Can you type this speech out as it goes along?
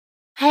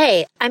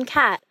Hey, I'm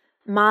Kat,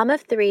 mom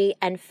of 3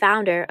 and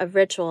founder of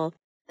Ritual,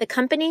 the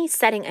company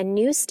setting a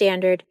new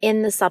standard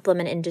in the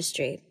supplement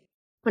industry.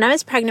 When I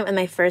was pregnant with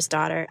my first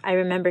daughter, I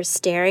remember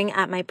staring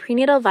at my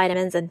prenatal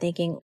vitamins and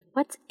thinking,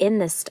 what's in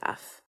this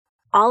stuff?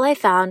 All I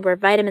found were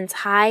vitamins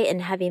high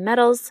in heavy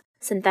metals,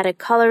 synthetic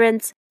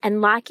colorants,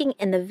 and lacking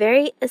in the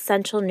very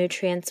essential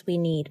nutrients we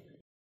need.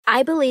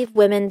 I believe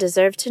women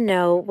deserve to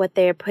know what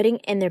they are putting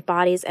in their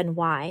bodies and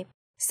why.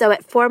 So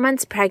at 4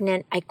 months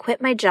pregnant, I quit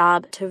my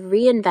job to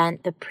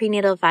reinvent the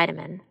prenatal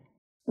vitamin.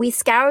 We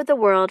scoured the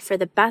world for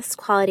the best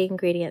quality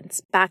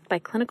ingredients, backed by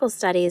clinical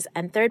studies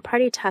and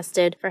third-party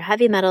tested for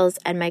heavy metals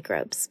and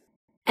microbes.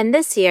 And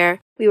this year,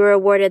 we were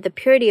awarded the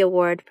Purity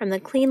Award from the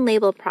Clean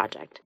Label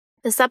Project,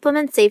 the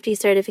supplement safety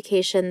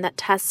certification that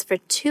tests for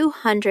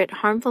 200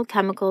 harmful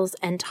chemicals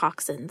and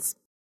toxins.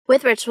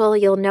 With Ritual,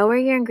 you'll know where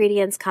your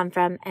ingredients come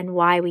from and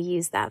why we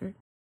use them.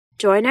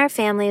 Join our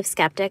family of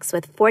skeptics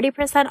with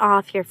 40%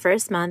 off your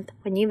first month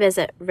when you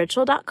visit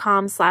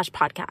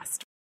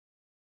ritual.com/podcast.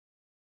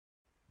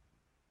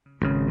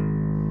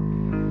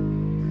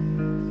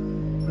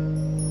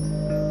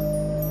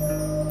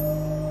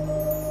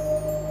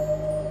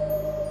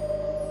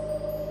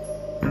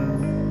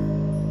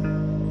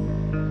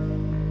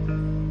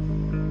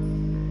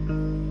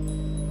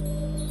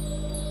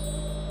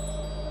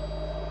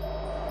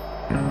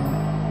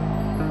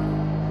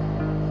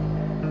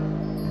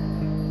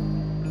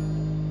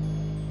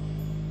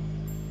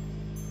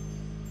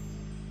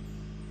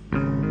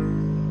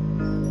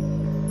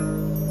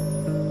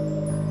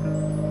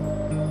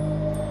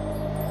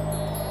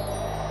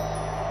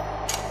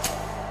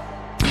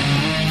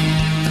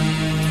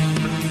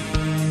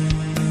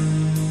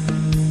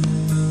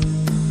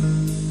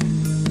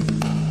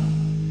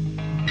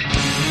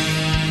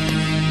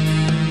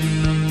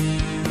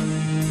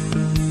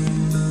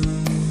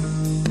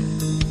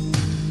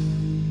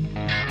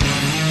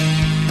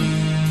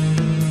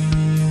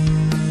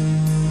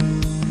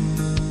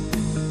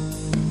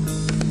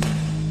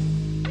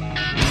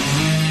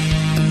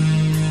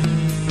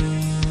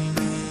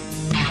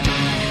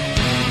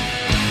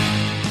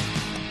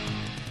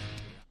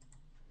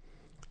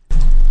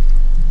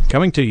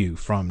 Coming to you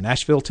from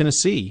Nashville,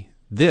 Tennessee,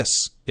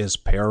 this is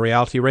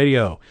Parareality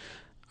Radio.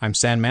 I'm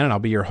Sandman, and I'll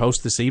be your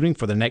host this evening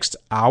for the next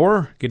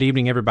hour. Good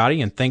evening,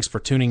 everybody, and thanks for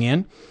tuning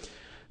in.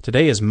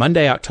 Today is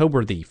Monday,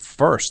 October the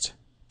 1st,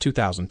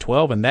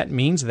 2012, and that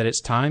means that it's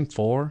time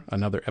for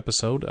another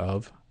episode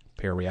of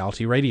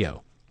Parareality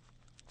Radio.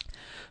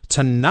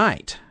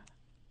 Tonight,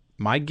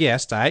 my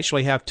guest, I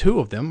actually have 2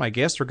 of them. My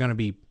guests are going to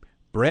be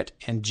Bret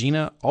and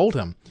Gina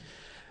Oldham.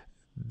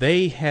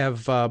 They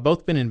have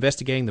both been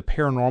investigating the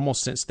paranormal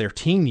since their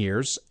teen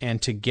years,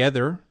 and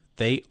together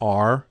they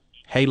are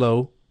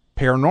Halo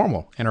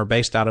Paranormal and are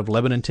based out of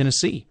Lebanon,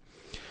 Tennessee.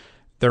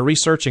 Their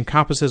research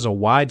encompasses a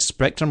wide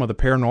spectrum of the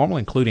paranormal,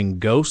 including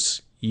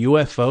ghosts,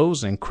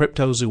 UFOs, and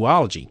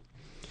cryptozoology.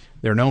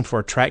 They're known for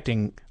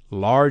attracting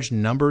large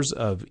numbers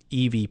of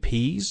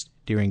EVPs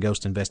during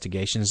ghost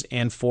investigations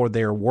and for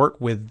their work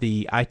with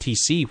the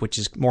ITC, which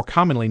is more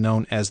commonly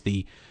known as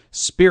the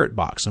Spirit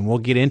Box, and we'll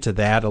get into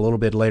that a little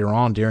bit later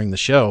on during the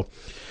show.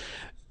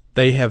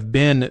 They have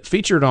been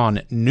featured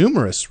on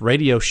numerous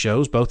radio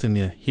shows, both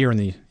here in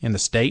the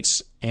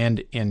States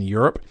and in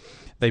Europe.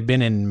 They've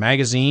been in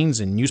magazines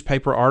and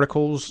newspaper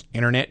articles,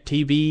 internet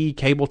TV,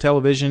 cable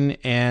television,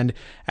 and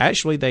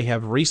actually they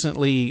have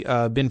recently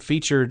been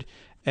featured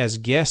as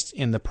guests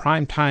in the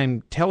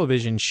primetime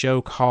television show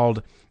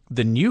called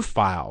The New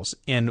Files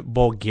in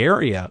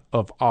Bulgaria,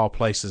 of all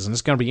places. And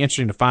it's going to be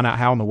interesting to find out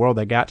how in the world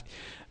they got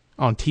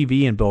on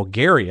TV in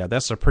Bulgaria.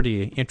 That's a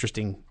pretty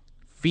interesting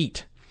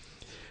feat.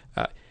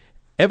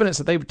 Evidence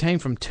that they've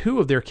obtained from 2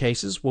 of their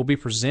cases will be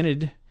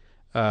presented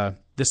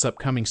this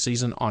upcoming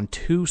season on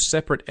 2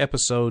 separate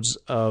episodes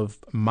of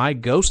My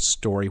Ghost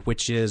Story,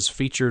 which is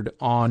featured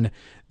on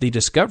the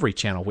Discovery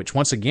Channel, which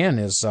once again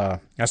is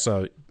that's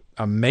a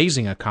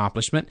amazing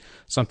accomplishment,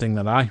 something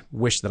that I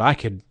wish that I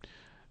could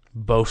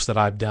boast that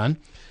I've done.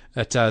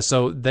 But,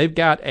 so they've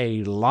got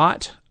a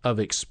lot of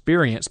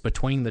experience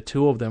between the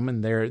 2 of them,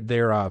 and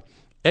they're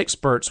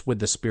experts with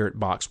the Spirit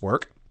Box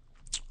work,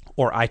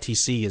 or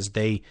ITC as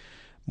they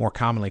more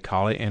commonly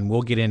call it, and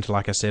we'll get into,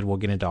 like I said, we'll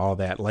get into all of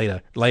that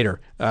later.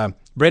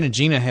 Bret and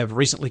Gina have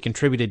recently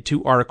contributed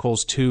 2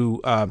 articles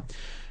to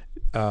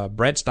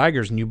Brad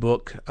Steiger's new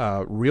book,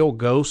 Real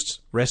Ghosts,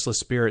 Restless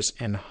Spirits,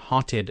 and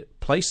Haunted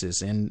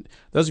Places. And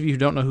those of you who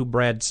don't know who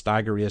Brad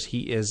Steiger is,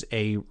 he is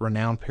a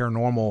renowned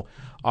paranormal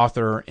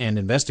author and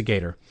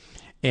investigator.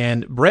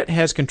 And Bret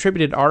has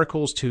contributed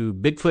articles to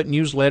Bigfoot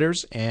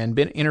newsletters and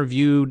been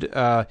interviewed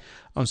on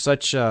by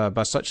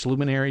such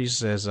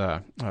luminaries as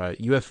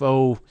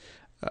UFO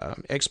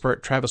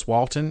expert Travis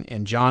Walton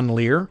and John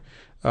Lear,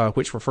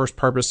 which were first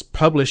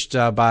published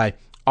by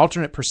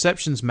Alternate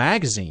Perceptions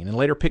magazine and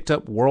later picked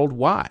up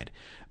worldwide.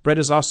 Bret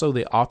is also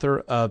the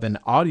author of an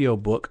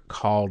audiobook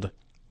called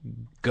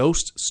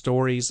Ghost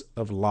Stories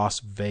of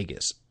Las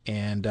Vegas.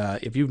 And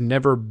if you've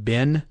never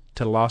been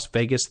to Las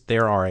Vegas,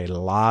 there are a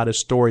lot of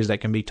stories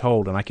that can be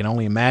told, and I can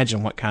only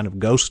imagine what kind of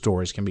ghost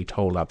stories can be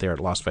told out there at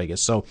Las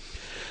Vegas. So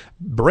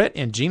Bret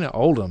and Gina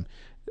Oldham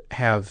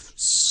have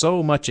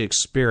so much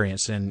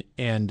experience,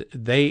 and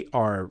they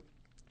are,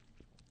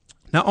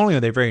 not only are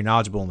they very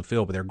knowledgeable in the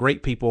field, but they're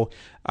great people.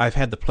 I've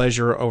had the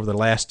pleasure over the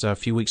last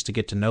few weeks to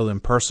get to know them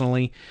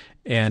personally,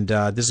 and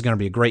this is going to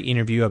be a great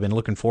interview. I've been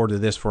looking forward to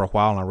this for a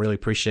while, and I really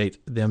appreciate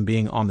them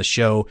being on the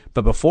show.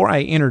 But before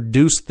I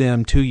introduce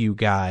them to you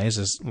guys,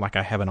 like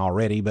I haven't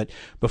already, but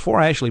before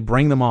I actually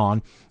bring them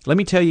on, let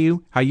me tell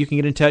you how you can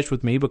get in touch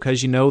with me,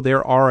 because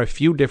there are a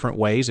few different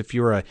ways. If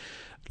you're a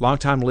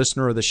longtime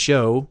listener of the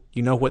show,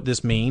 you know what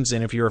this means.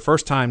 And if you're a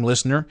first-time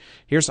listener,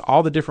 here's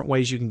all the different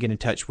ways you can get in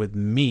touch with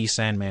me,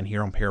 Sandman,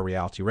 here on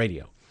Parareality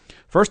Radio.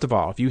 First of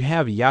all, if you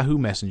have Yahoo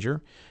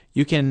Messenger,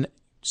 you can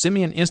send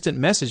me an instant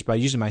message by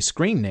using my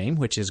screen name,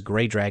 which is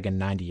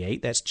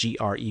GreyDragon98. That's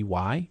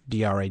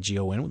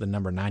GreyDragon with the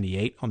number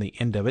 98 on the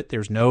end of it.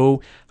 There's no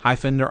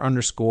hyphen or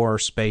underscore or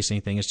space,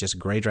 anything. It's just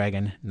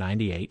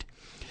GreyDragon98.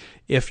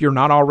 If you're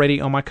not already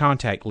on my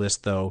contact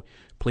list, though,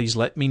 please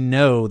let me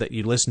know that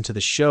you listen to the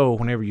show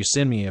whenever you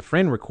send me a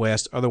friend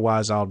request.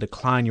 Otherwise, I'll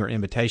decline your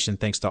invitation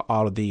thanks to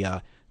all of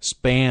the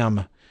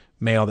spam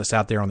mail that's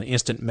out there on the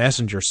instant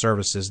messenger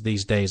services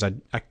these days. I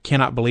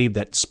cannot believe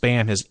that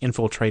spam has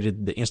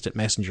infiltrated the instant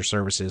messenger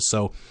services.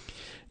 So,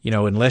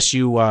 unless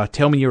you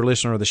tell me you're a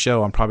listener of the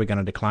show, I'm probably going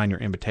to decline your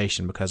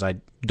invitation, because I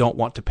don't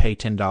want to pay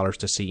 $10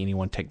 to see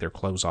anyone take their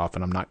clothes off,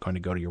 and I'm not going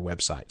to go to your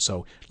website.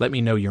 So let me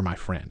know you're my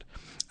friend.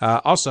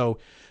 Also,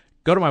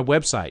 go to my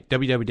website,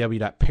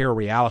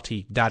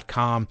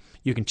 www.parareality.com.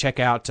 You can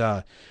check out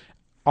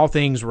all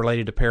things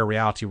related to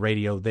Parareality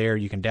Radio there.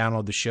 You can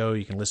download the show.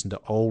 You can listen to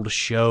old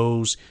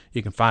shows.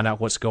 You can find out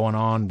what's going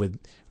on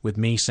with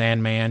me,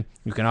 Sandman.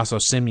 You can also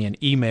send me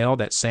an email.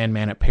 That's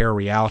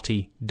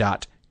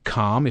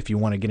sandman@parareality.com if you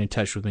want to get in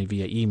touch with me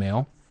via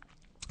email.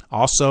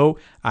 Also,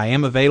 I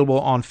am available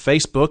on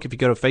Facebook. If you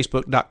go to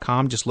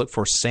facebook.com, just look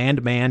for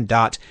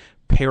sandman.parareality.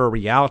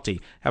 I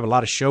have a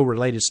lot of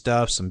show-related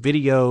stuff, some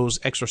videos,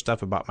 extra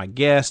stuff about my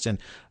guest, and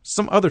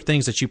some other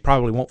things that you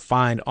probably won't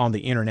find on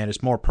the internet.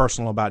 It's more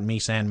personal about me,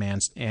 Sandman,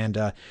 and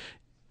go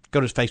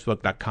to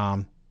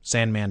facebook.com,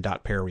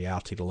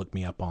 sandman.parareality, to look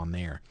me up on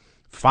there.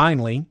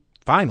 Finally,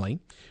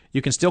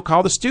 you can still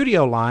call the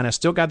studio line. I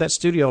still got that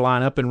studio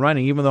line up and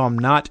running, even though I'm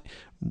not,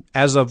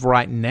 as of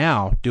right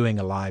now, doing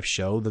a live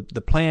show.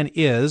 The plan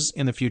is,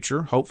 in the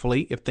future,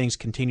 hopefully, if things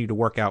continue to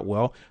work out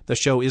well, the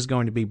show is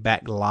going to be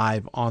back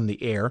live on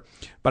the air.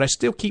 But I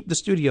still keep the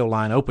studio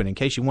line open in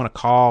case you want to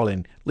call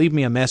and leave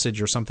me a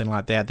message or something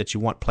like that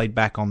you want played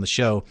back on the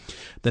show.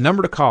 The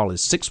number to call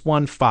is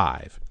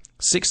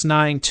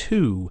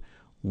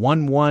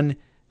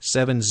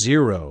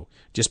 615-692-1170.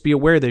 Just be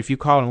aware that if you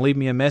call and leave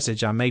me a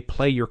message, I may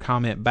play your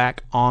comment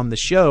back on the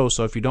show.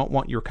 So if you don't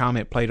want your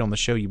comment played on the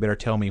show, you better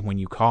tell me when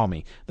you call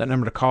me. That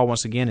number to call,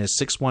 once again, is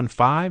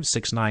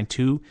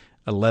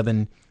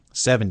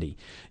 615-692-1170.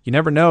 You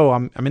never know.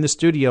 I'm in the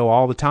studio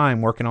all the time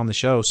working on the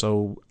show,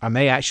 so I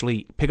may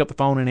actually pick up the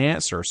phone and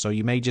answer. So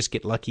you may just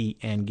get lucky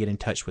and get in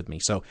touch with me.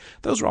 So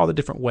those are all the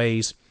different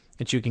ways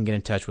that you can get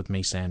in touch with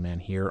me,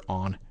 Sandman, here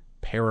on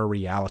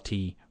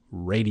Parareality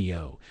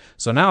Radio.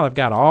 So now I've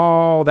got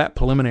all that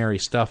preliminary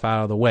stuff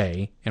out of the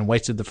way and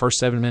wasted the first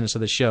 7 minutes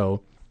of the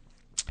show.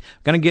 I'm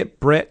going to get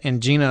Bret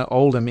and Gina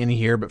Oldham in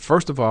here, but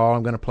first of all,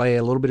 I'm going to play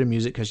a little bit of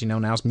music because, now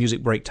it's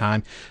music break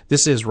time.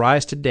 This is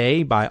Rise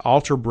Today by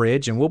Alter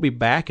Bridge, and we'll be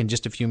back in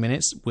just a few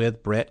minutes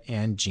with Bret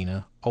and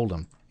Gina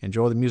Oldham.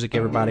 Enjoy the music,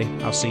 everybody.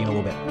 I'll see you in a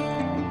little bit.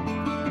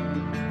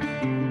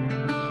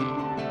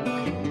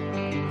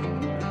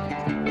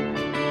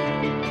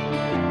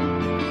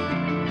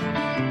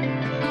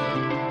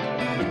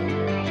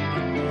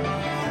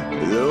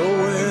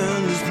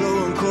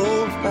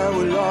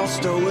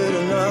 Lost our way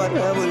to night,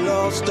 have we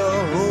lost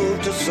our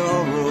hope to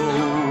sorrow?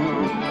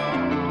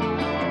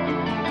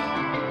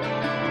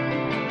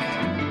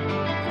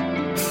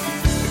 It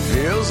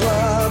feels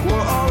like we're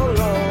all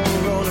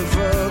alone, running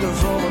further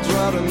from what's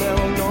right, and there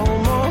are no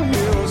more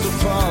hills to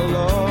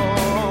follow.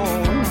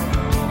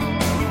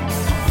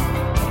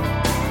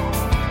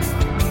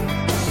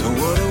 So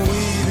what are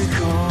we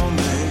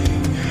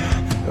becoming?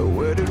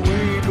 Where did we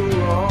go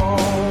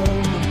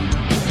wrong?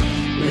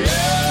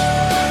 Yeah.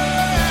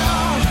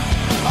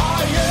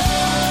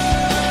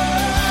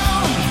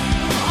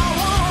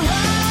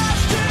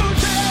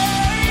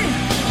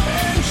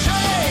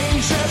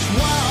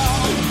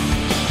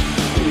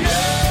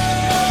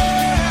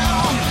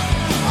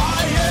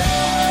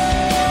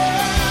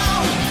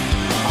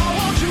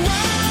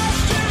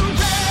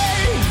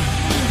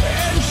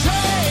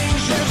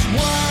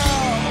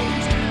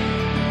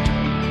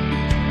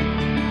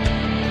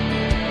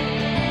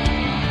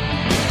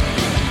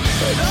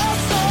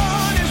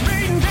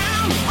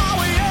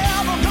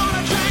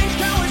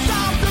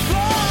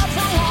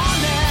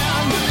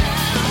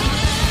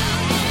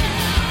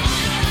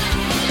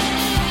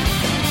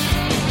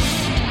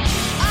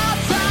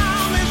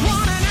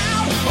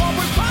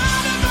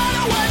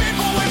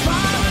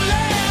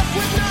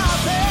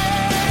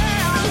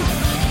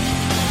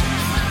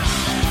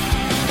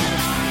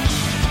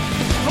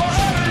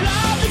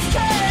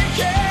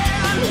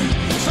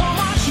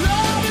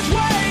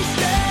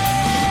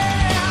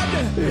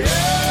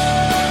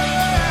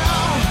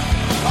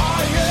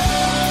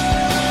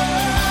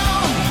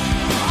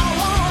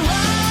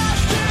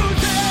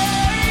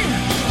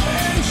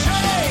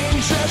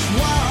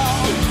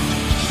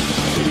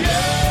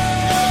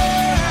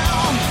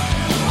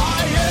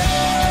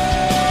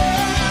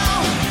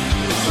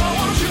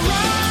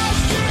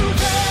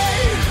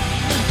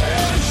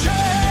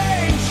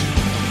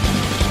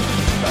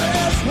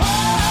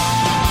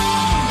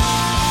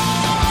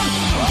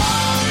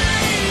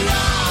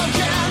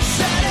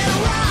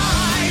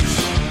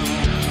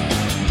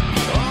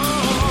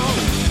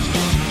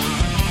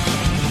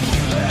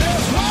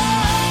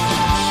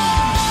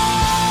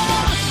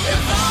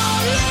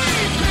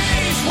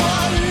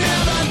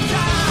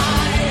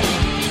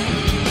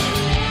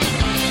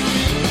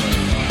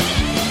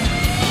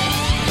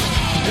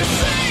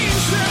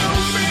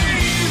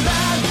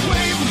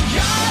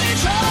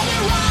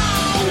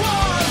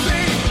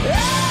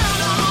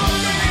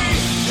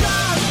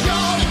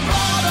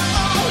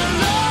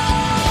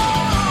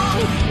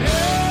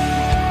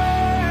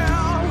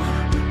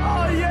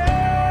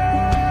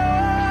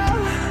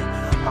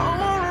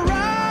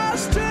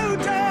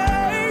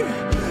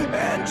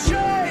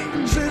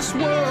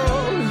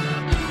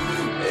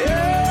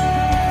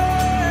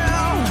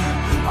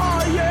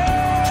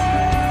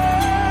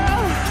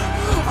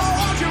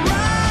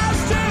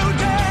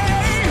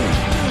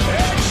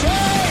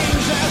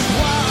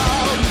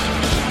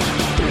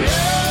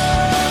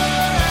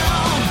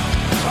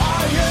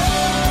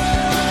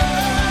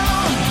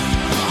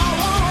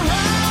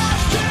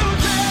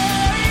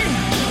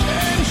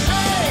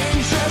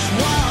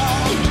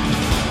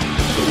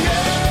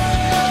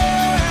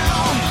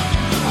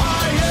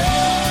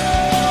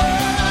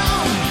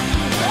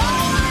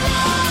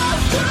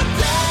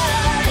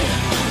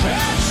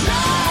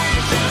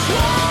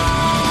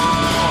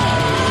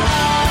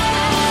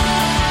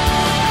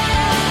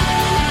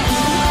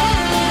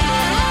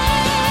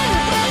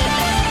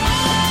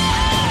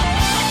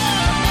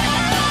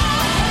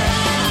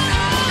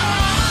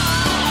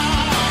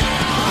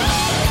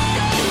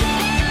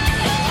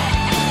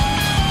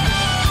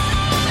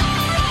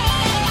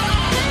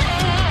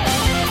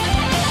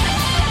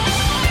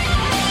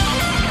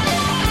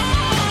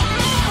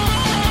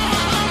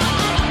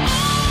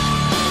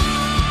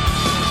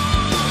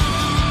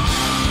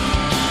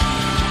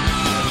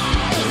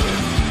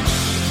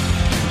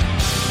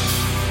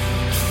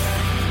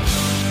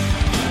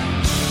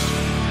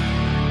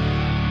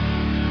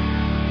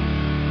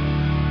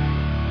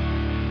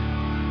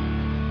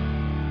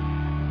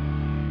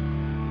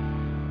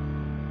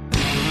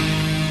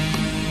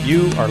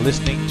 You are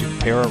listening to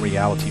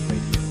Para-Reality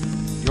Radio,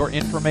 your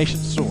information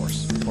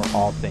source for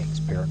all things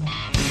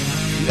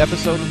paranormal. New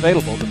episode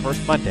available the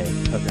first Monday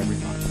of every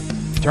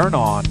month. Turn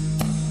on,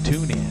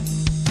 tune in,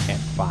 and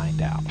find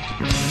out.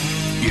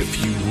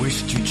 If you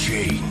wish to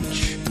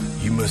change,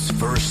 you must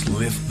first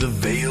lift the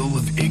veil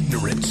of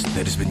ignorance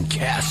that has been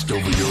cast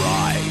over your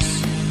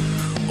eyes.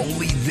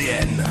 Only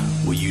then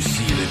will you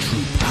see the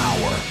true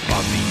power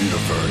of the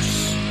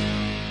universe.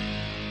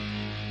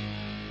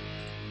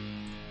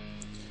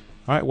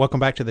 All right, welcome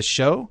back to the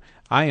show.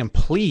 I am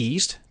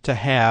pleased to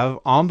have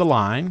on the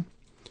line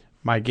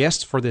my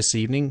guests for this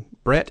evening,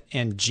 Bret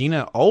and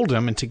Gina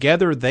Oldham, and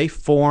together they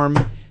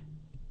form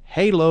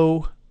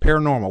Halo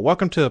Paranormal.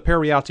 Welcome to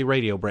Para-Reality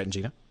Radio, Bret and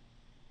Gina.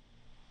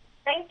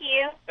 Thank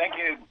you. Thank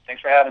you.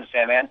 Thanks for having us,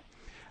 Sam.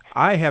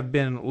 I have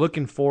been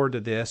looking forward to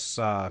this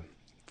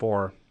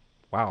for,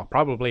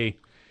 probably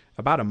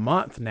about a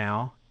month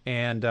now,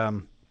 and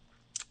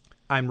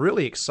I'm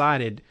really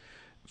excited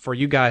for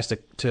you guys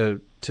to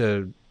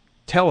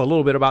tell a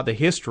little bit about the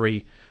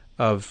history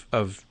of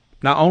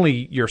not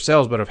only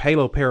yourselves but of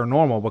Halo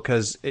Paranormal,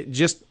 because it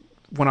just,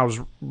 when I was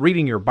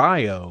reading your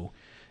bio,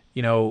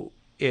 you know,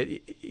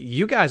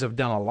 you guys have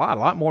done a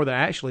lot more than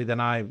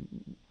I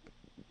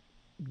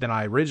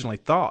originally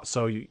thought.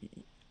 So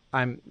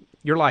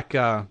you're like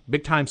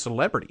big time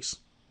celebrities.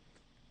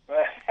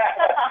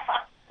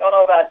 Don't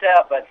know about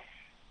that, but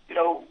you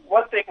know,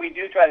 one thing we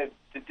do try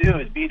to do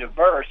is be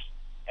diverse,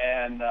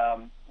 and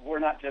we're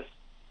not just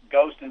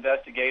ghost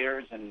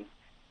investigators, and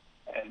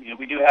you know,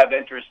 we do have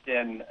interest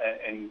in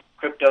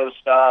crypto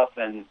stuff,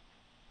 and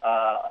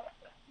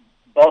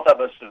both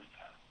of us have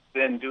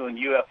been doing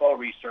UFO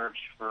research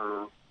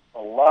for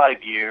a lot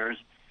of years,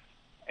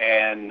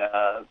 and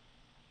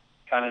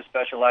kind of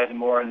specializing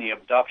more in the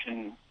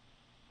abduction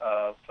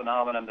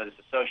phenomenon that is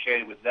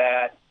associated with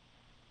that.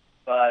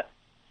 But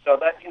so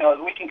that, you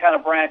know, we can kind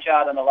of branch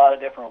out in a lot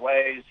of different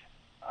ways.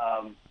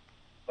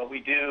 But we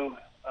do,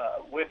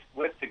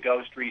 with the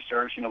ghost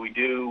research, you know, we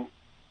do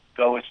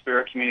go with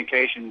spirit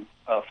communication,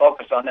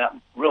 focus on that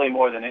really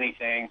more than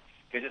anything,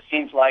 because it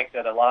seems like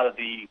that a lot of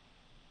the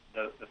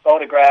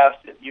photographs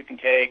that you can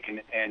take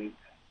and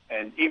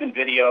even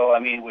video, I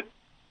mean, with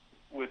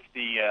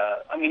the,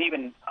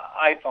 even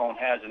iPhone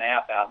has an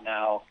app out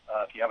now.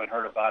 If you haven't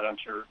heard about it, I'm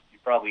sure you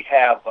probably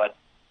have, but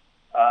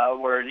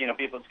where, you know,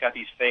 people's got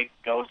these fake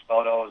ghost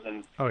photos,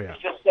 and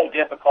It's just so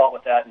difficult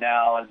with that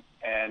now.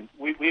 And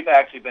we've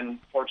actually been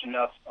fortunate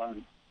enough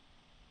on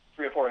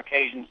 3 or 4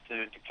 occasions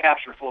to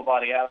capture full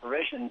body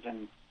apparitions,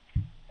 and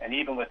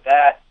even with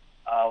that,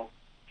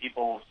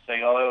 people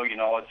say, oh, you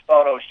know, it's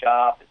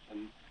Photoshop, it's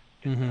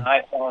an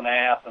iPhone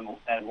app,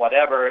 and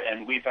whatever,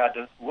 and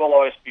we'll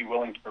always be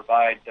willing to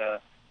provide the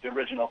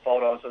original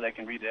photo so they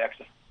can read the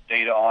extra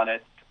data on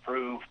it to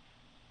prove.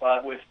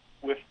 But with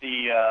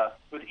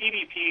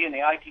EVP and the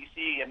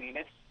ITC, I mean,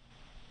 it's,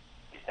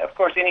 of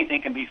course,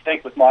 anything can be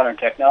faked with modern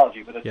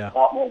technology, but it's a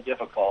lot more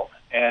difficult.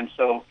 And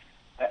so,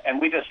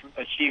 and we just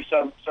achieved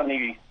so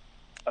many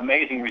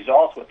amazing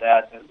results with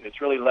that.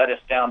 It's really led us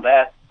down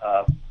that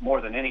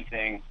more than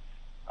anything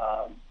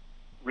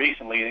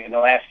recently, in the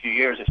last few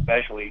years,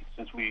 especially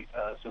since we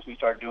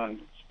started doing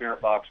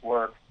spirit box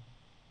work.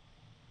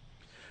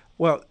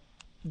 Well,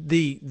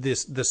 the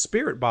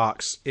spirit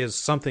box is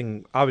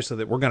something obviously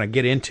that we're going to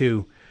get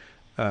into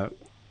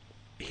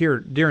here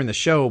during the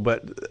show,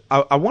 but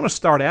I want to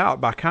start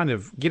out by kind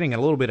of getting a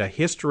little bit of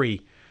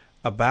history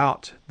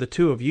about the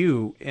two of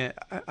you.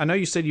 I know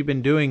you said you've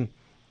been doing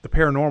the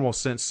paranormal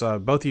since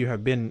both of you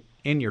have been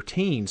in your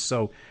teens.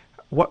 So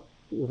what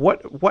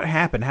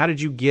happened? How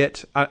did you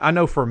get? I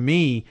know for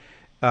me,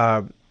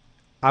 I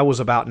was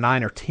about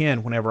 9 or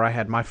 10 whenever I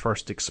had my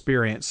first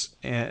experience.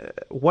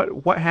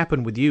 What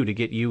happened with you to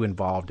get you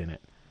involved in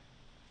it?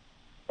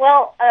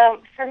 Well,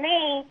 for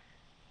me,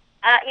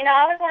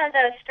 I was one of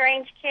those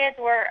strange kids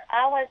where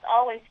I was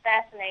always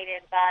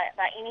fascinated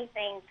by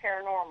anything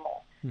paranormal.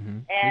 Mm-hmm.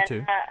 And me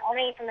too.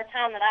 from the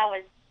time that I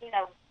was,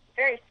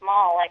 very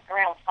small, like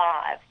around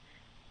 5.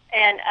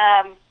 And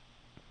I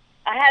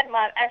had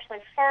my actually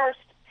first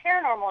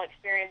paranormal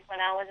experience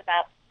when I was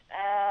about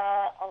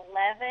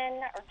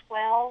 11 or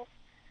 12.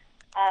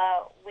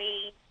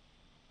 We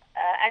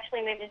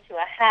actually moved into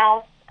a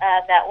house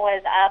that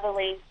was, I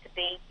believe, to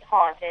be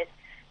haunted.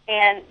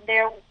 And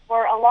there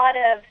were a lot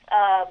of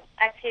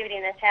activity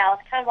in this house,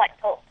 kind of like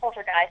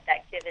poltergeist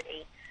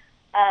activity.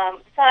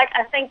 So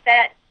I think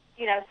that,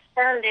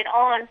 spurred it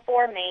on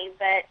for me.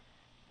 But,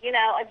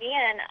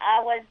 again,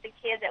 I was the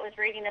kid that was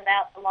reading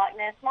about the Loch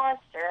Ness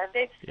Monster or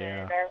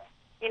Bigfoot or,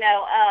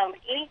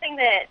 anything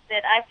that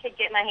I could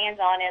get my hands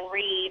on and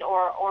read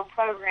or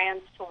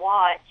programs to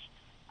watch.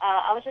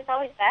 I was just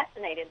always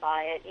fascinated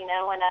by it, and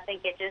I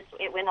think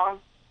it went on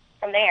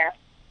from there.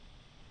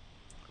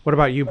 What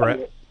about you,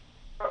 Bret?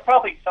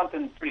 Probably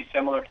something pretty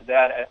similar to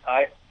that.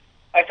 I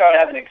started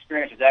having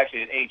experiences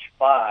actually at age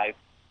 5,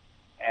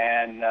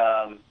 and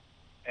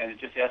it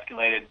just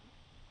escalated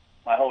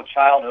my whole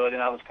childhood.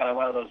 And I was kind of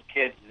one of those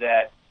kids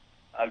that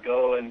I'd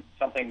go and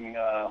something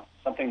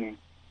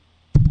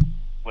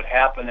would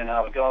happen, and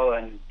I would go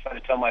and try to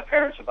tell my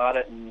parents about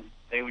it, and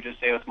they would just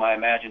say it was my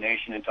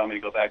imagination and tell me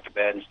to go back to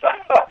bed and stuff,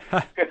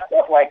 good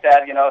stuff like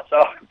that, you know.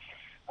 So,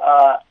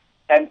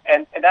 and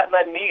that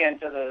led me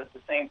into the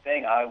same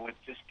thing. I would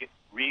just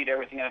read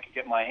everything I could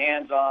get my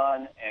hands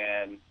on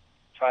and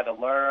try to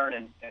learn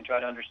and try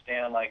to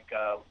understand like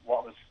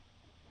what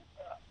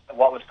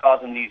was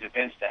causing these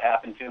events to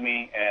happen to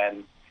me.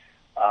 And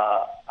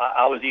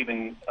I was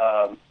even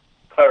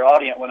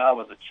clairaudient when I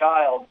was a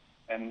child,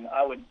 and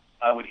I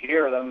would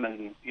hear them,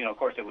 and you know, of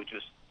course, it would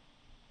just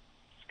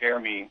scare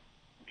me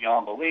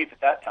beyond belief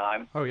at that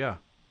time. Oh yeah.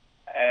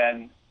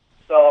 And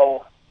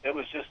so it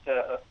was just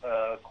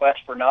a quest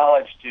for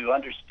knowledge to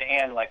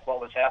understand like what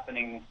was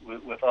happening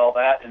with all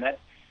that, and that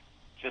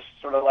just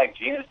sort of like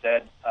Gina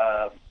said.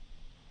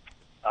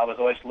 I was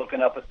always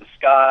looking up at the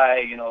sky,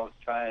 you know,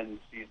 trying to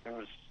see if there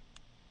was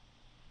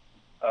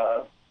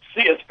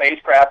see a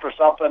spacecraft or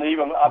something.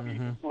 Even I'd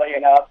be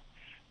laying out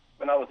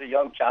when I was a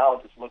young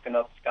child, just looking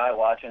up, sky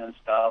watching and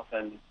stuff.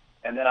 And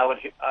then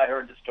I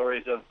heard the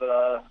stories of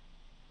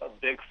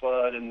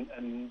Bigfoot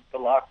and the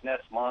Loch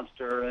Ness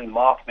monster and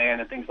Mothman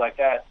and things like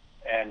that.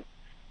 And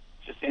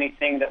just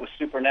anything that was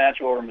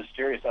supernatural or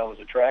mysterious, I was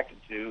attracted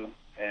to,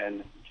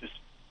 and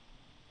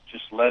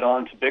just led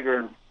on to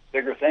bigger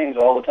things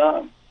all the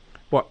time.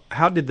 Well,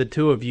 how did the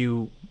two of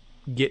you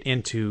get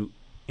into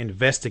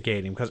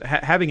investigating? Because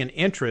having an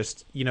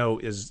interest, you know,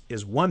 is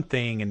one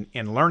thing,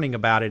 and learning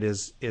about it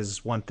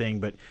is one thing,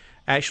 but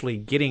actually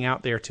getting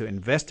out there to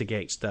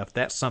investigate stuff,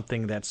 that's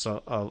something that's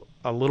a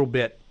little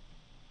bit,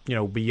 you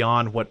know,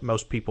 beyond what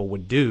most people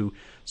would do.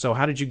 So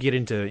how did you get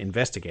into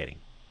investigating?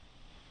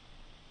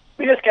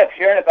 We just kept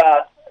hearing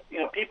about, you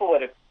know, people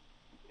would,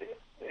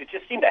 it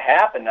just seemed to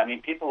happen. I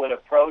mean, people would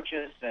approach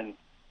us, and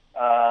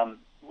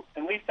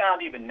we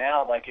found even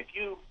now, like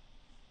a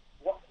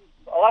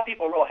lot of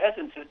people are real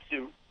hesitant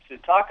to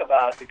talk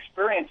about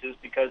experiences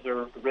because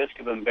they're at the risk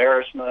of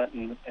embarrassment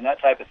and that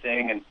type of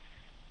thing, and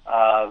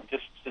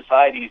just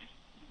society's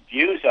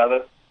views of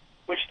it,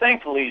 which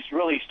thankfully is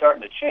really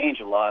starting to change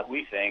a lot,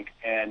 we think.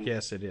 And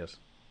yes, it is.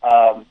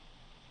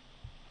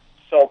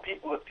 So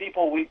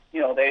people, we, you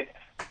know, they'd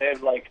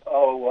like,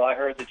 oh, well, I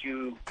heard that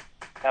you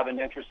have an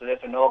interest in this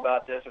or know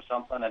about this or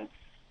something, and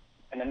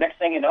the next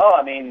thing you know,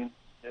 I mean,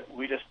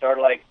 we just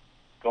started like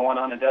going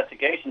on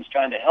investigations,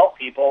 trying to help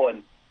people,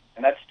 and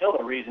that's still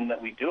the reason that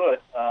we do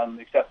it.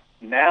 Except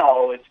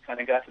now it's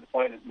kind of got to the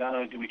point that not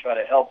only do we try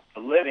to help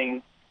the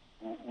living,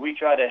 we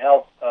try to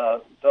help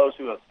those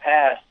who have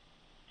passed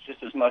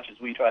just as much as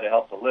we try to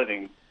help the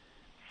living.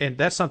 And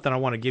that's something I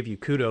want to give you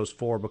kudos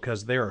for,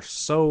 because there are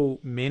so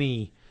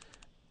many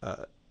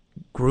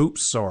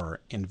groups or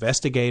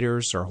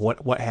investigators or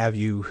what have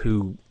you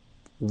who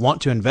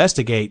want to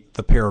investigate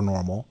the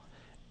paranormal,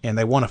 and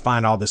they want to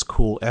find all this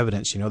cool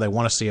evidence. You know, they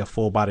want to see a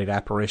full-bodied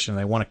apparition.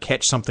 They want to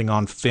catch something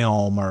on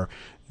film or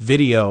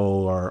video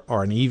or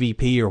an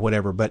EVP or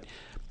whatever. But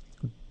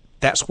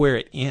that's where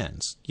it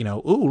ends. You know,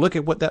 ooh, look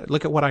at what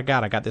I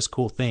got. I got this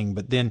cool thing.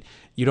 But then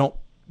you don't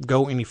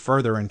go any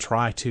further and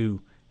try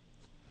to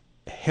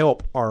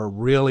help or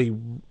really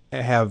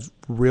have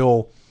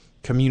real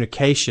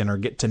communication or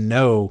get to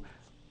know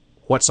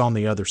what's on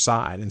the other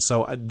side. And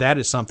so that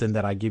is something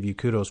that I give you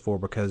kudos for,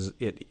 because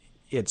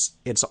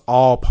it's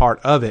all part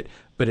of it,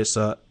 but it's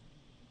a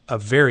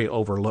very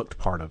overlooked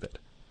part of it.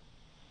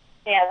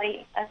 Yeah,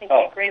 I think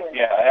I agree with that.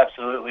 Yeah,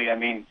 absolutely. I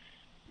mean,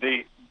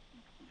 the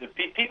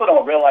people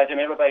don't realize. I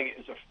mean, everybody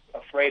is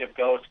afraid of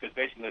ghosts because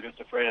basically they're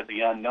just afraid of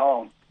the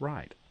unknown.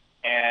 Right.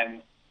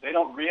 And they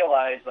don't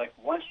realize, like,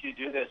 once you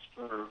do this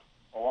for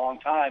a long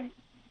time,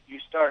 you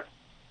start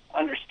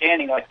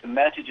understanding, like, the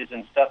messages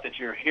and stuff that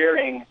you're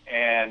hearing,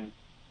 and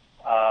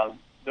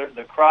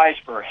the cries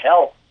for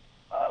help.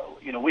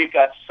 You know, we've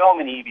got so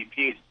many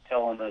EVPs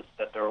telling us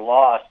that they're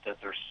lost, that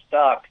they're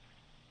stuck,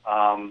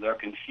 they're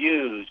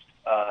confused.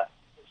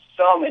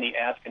 So many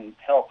asking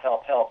help.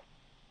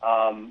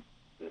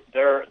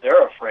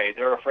 They're afraid.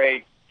 They're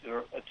afraid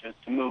to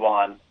move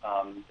on.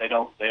 They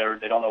don't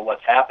know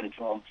what's happened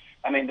to them.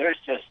 I mean, there's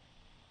just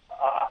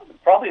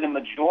probably the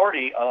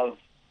majority of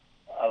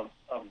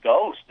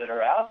ghosts that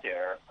are out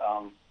there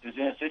is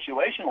in a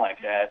situation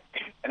like that,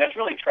 and that's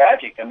really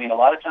tragic. I mean, a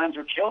lot of times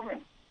they're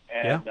children.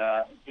 And,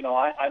 you know,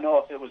 I know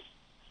if it was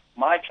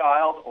my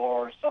child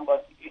or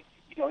somebody,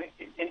 you know,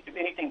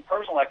 anything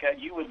personal like that,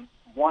 you would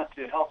want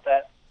to help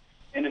that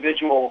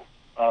individual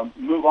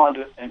move on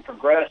to and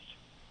progress,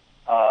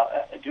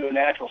 do a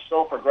natural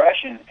soul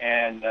progression.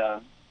 And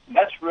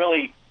that's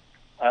really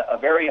a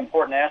very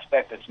important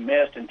aspect that's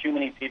missed, and too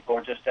many people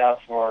are just out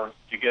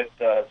to get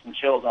some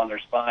chills on their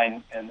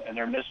spine, and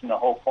they're missing the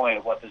whole point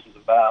of what this is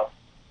about.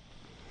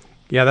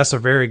 Yeah, that's a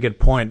very good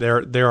point.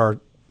 There are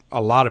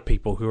a lot of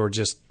people who are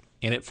just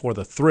in it for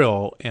the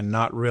thrill and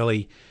not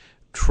really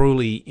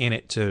truly in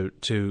it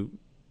to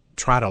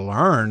try to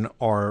learn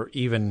or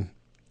even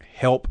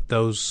help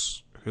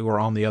those who are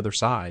on the other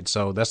side.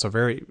 So that's a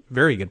very,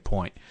 very good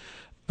point.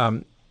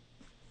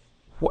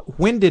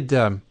 When did,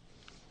 and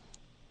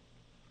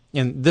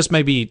this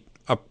may be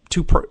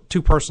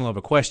too personal of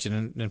a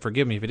question, and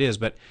forgive me if it is,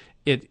 but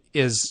it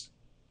is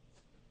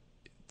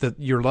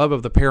your love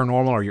of the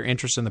paranormal or your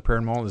interest in the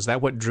paranormal. Is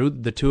that what drew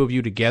the two of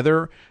you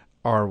together,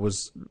 or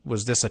was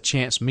this a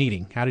chance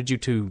meeting? How did you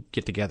two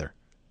get together?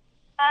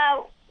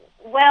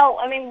 Well,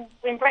 I mean,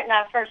 when Brett and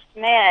I first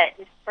met,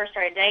 first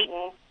started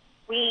dating,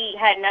 we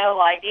had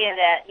no idea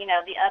that,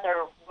 the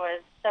other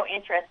was so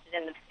interested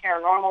in the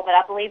paranormal, but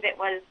I believe it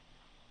was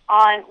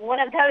on one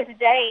of those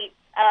dates,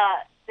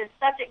 the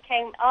subject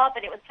came up,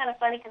 and it was kind of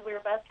funny because we were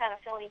both kind of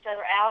filling each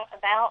other out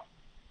about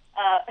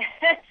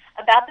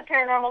about the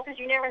paranormal, because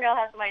you never know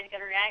how somebody's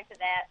going to react to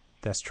that.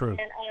 That's true.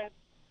 And,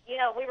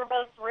 we were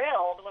both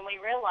thrilled when we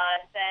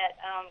realized that,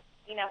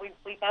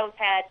 we both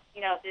had,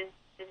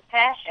 this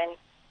passion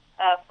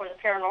for the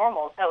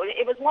paranormal. So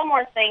it was one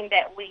more thing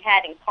that we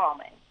had in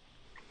common.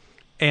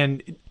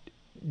 And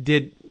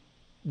did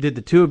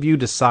the two of you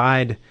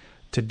decide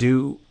to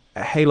do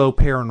Halo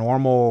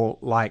Paranormal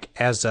like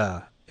as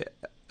a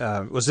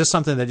was this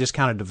something that just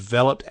kind of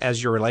developed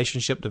as your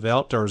relationship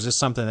developed, or is this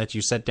something that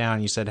you sat down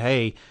and you said,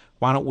 hey,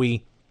 why don't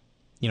we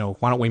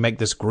make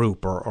this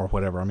group or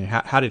whatever? I mean,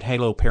 how did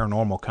Halo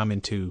Paranormal come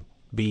into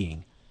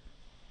being?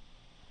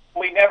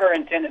 We never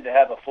intended to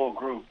have a full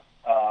group.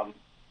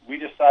 We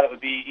just thought it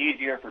would be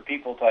easier for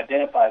people to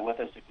identify with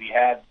us if we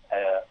had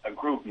a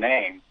group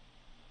name.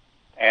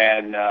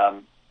 And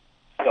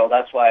so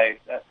that's why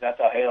that's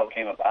how Halo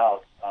came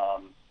about.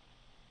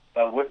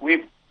 But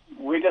we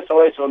just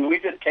always, we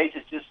did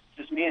cases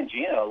just me and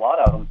Gina, a lot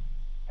of them.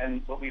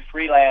 And we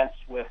freelance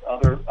with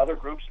other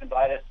groups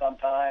invite us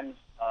sometimes.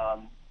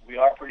 We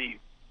are pretty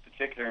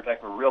particular. In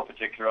fact, we're real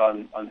particular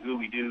on who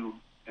we do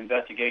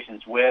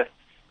investigations with.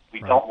 We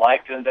don't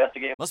like to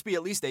investigate. Must be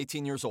at least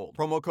 18 years old.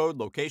 Promo code,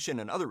 location,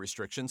 and other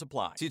restrictions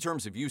apply. See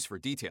terms of use for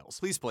details.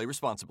 Please play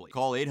responsibly.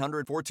 Call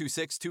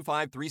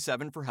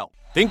 800-426-2537 for help.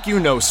 Think you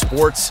know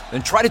sports?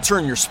 Then try to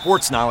turn your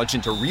sports knowledge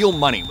into real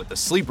money with the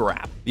Sleeper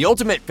app. The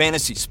ultimate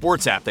fantasy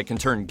sports app that can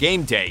turn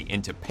game day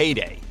into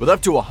payday. With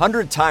up to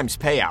 100 times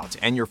payout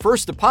and your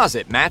first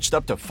deposit matched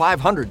up to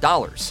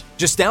 $500.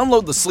 Just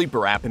download the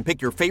Sleeper app and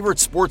pick your favorite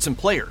sports and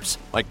players,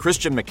 like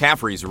Christian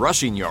McCaffrey's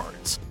rushing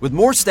yards. With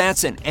more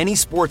stats than any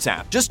sports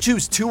app, just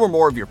choose two or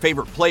more of your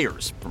favorite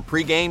players from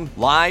pregame,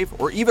 live,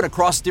 or even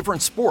across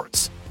different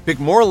sports. Pick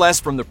more or less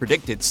from the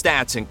predicted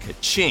stats and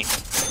ka-ching.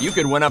 You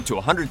could win up to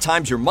 100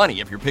 times your money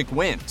if your pick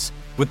wins.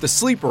 With the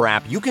Sleeper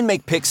app, you can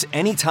make picks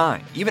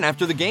anytime, even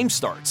after the game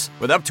starts,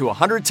 with up to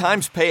 100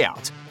 times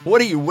payout.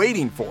 What are you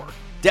waiting for?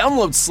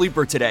 Download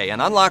Sleeper today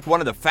and unlock one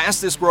of the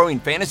fastest growing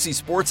fantasy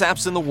sports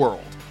apps in the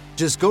world.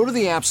 Just go to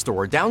the App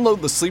Store,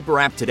 download the Sleeper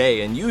app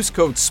today, and use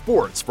code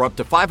SPORTS for up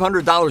to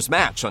 $500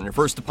 match on your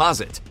first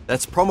deposit.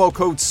 That's promo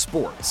code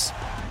SPORTS.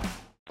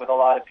 With a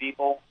lot of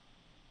people,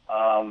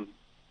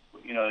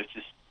 it's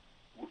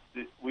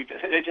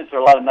just there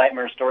are a lot of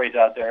nightmare stories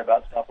out there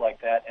about stuff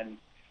like that, and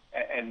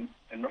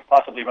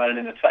possibly running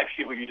into the type of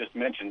people you just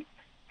mentioned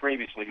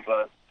previously.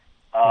 But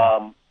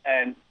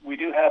and we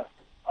do have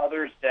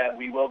others that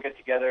we will get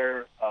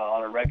together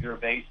on a regular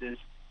basis.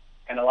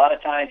 And a lot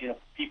of times,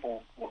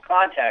 people will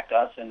contact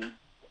us and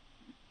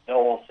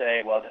they'll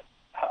say, well,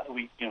 how do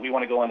we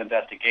want to go on an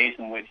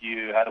investigation with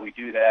you. How do we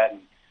do that?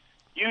 And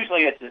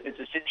usually it's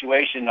a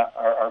situation,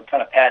 our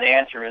kind of pat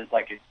answer is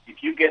like,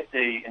 if you get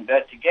the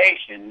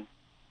investigation,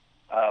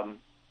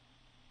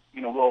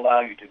 we'll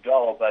allow you to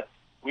go. But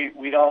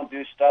we don't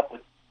do stuff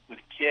with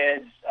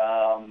kids,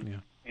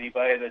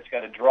 anybody that's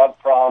got a drug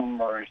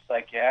problem or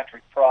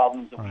psychiatric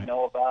problems that we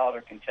know about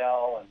or can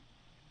tell. And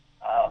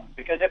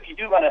because if you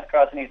do run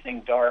across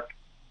anything dark,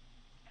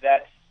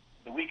 that's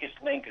the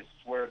weakest link is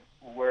where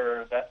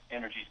that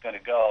energy is going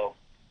to go,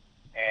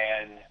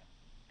 and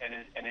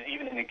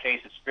even in the case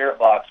of spirit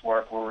box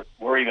work,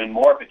 we're even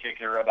more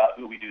particular about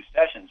who we do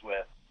sessions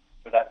with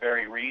for that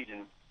very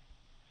reason.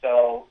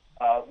 So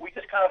we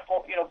just kind of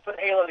put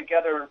Halo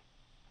together,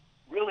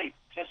 really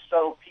just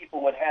so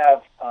people would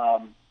have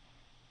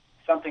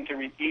something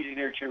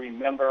easier to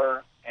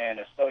remember and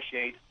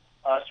associate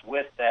us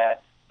with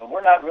that. But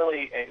we're not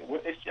really.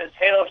 It's just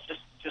Halo's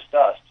just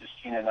us, just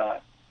Gina and I.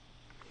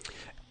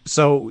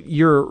 So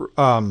you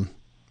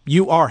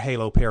are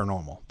Halo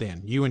Paranormal,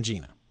 then you and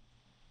Gina.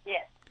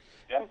 Yes.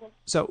 Yeah.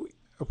 So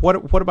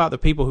what about the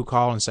people who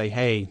call and say,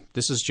 "Hey,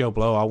 this is Joe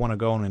Blow. I want to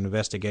go on an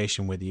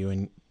investigation with you,"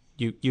 and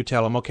you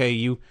tell them, "Okay,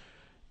 you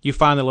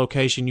find the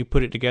location, you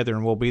put it together,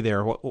 and we'll be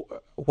there."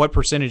 What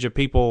percentage of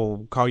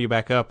people call you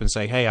back up and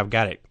say, "Hey, I've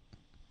got it"?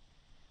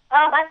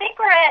 I think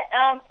we're at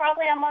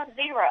probably almost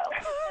zero.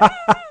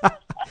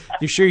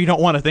 You sure you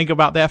don't want to think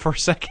about that for a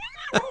second?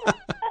 No,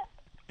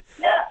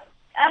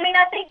 I mean,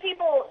 I think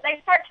people, they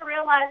start to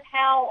realize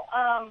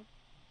how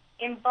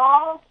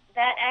involved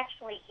that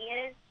actually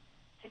is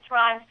to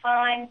try and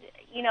find,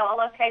 a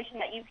location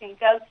that you can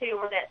go to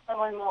or that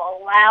someone will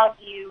allow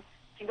you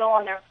to go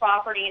on their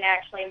property and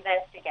actually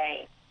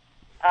investigate.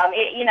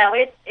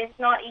 It's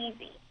not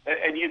easy.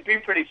 And you'd be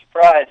pretty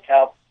surprised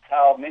how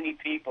many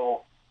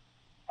people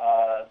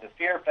the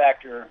fear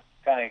factor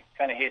kind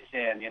of hits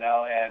in,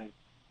 and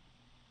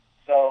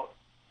so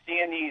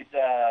seeing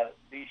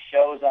these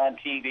shows on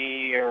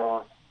TV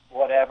or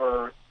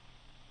whatever,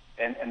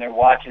 and they're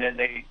watching it,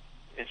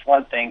 it's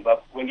one thing.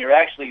 But when you're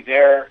actually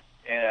there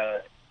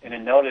in a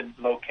noted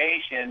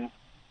location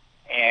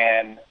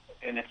and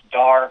it's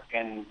dark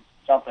and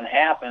something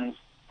happens,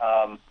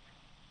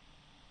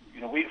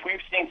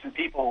 we've seen some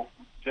people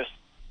just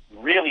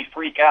really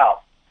freak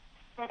out,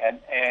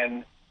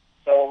 and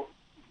so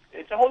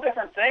it's a whole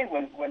different thing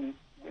when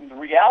the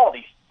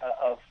reality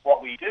of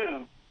what we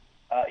do.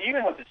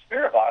 Even with the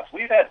spirit box,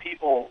 we've had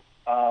people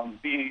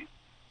be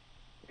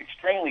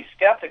extremely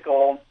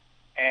skeptical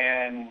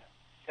and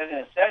sit in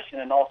a session,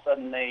 and all of a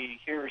sudden they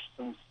hear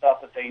some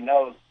stuff that they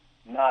know is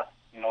not,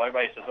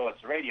 everybody says, oh,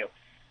 it's the radio,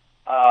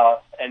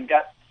 and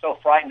got so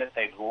frightened that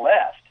they've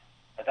left.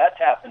 That's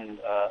happened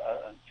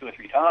 2 or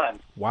 3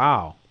 times.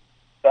 Wow.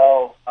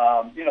 So,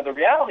 the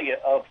reality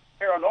of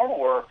paranormal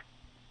work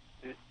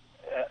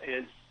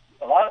is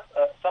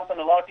something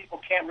a lot of people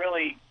can't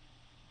really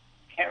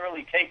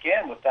take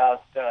in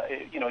without,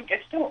 it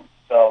gets to them.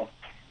 So,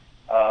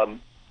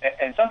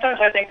 and sometimes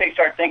I think they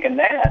start thinking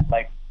that,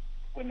 like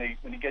when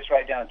it gets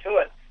right down to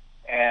it,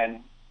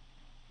 and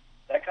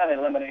that kind of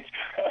eliminates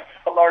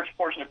a large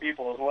portion of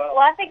people as well. Well,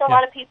 I think a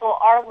lot of people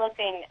are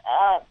looking,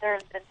 they're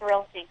the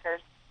thrill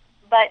seekers,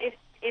 but if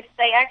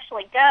they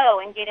actually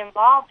go and get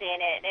involved in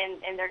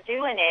it and they're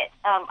doing it,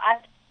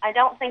 I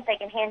don't think they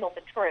can handle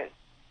the truth.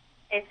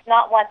 It's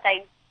not what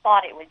they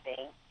thought it would be.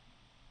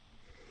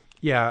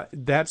 Yeah,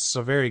 that's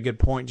a very good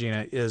point,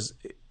 Gina. Is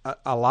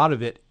a lot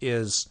of it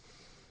is,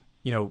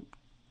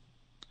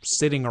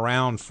 sitting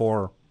around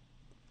for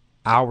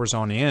hours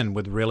on end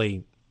with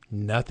really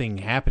nothing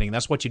happening.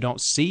 That's what you don't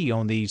see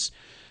on these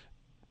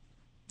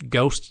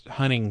ghost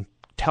hunting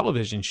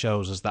television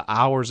shows, is the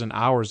hours and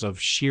hours of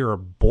sheer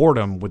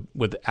boredom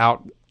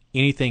without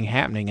anything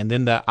happening, and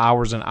then the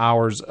hours and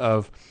hours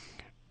of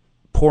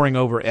poring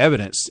over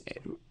evidence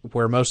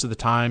where most of the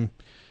time,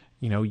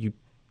 you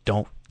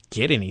don't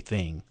get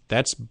anything.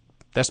 That's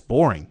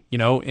boring,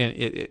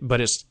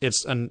 but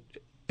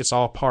it's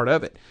all part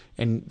of it,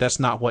 and that's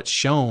not what's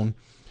shown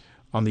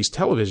on these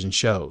television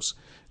shows.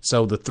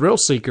 So the thrill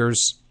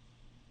seekers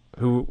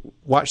who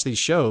watch these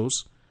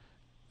shows,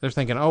 they're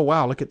thinking, oh,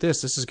 wow, look at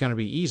this. This is going to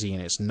be easy.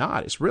 And it's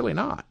not. It's really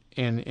not.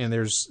 And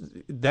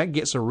that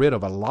gets rid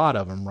of a lot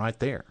of them right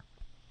there.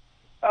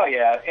 Oh,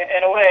 yeah.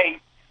 In a way,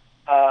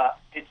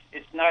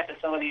 it's nice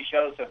that some of these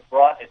shows have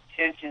brought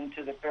attention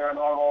to the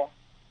paranormal,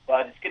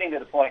 but it's getting to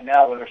the point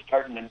now where they're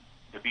starting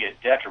to be a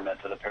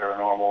detriment to the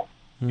paranormal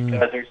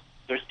because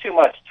there's too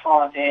much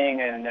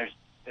taunting, and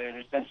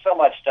there's been so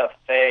much stuff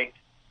faked.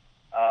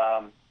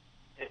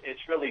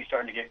 It's really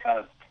starting to get kind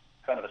of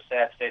a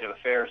sad state of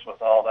affairs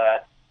with all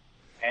that.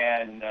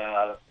 And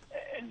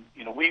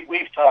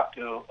we've talked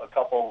to a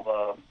couple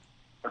of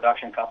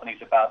production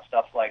companies about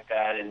stuff like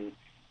that, and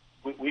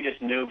we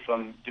just knew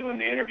from doing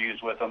the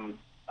interviews with them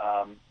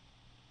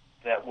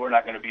that we're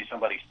not going to be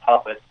somebody's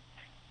puppet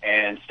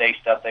and say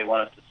stuff they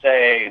want us to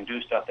say and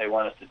do stuff they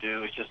want us to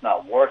do. It's just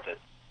not worth it.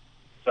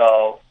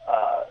 So,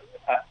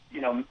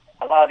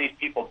 a lot of these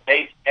people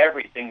base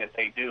everything that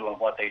they do on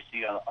what they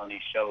see on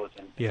these shows,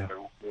 and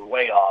they're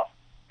way off.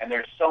 And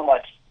there's so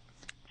much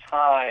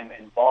time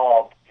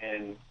involved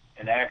in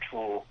an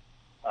actual,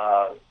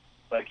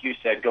 like you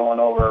said, going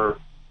over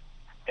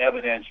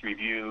evidence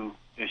review.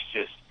 It's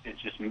just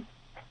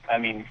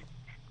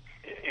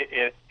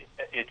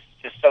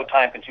so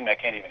time consuming. I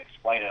can't even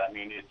explain it. I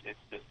mean, it's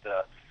just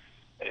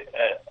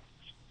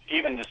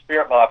even the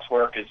spirit box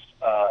work is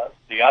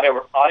the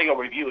audio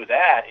review of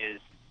that is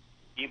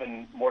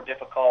even more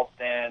difficult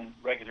than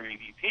regular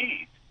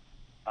EVPs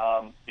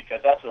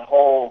because that's a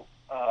whole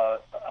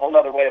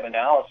other way of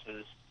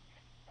analysis.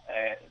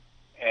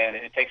 And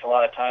it takes a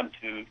lot of time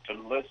to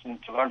listen,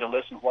 to learn to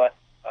listen what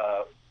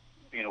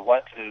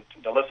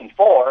to listen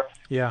for.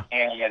 Yeah.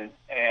 And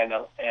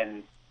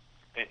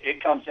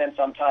it comes in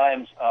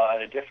sometimes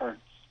at a different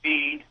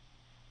speed.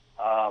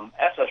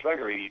 As does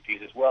regular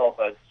EVPs as well,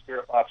 but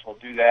Spirit Box will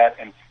do that.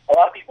 And a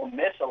lot of people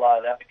miss a lot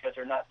of that because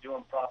they're not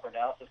doing proper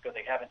analysis because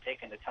they haven't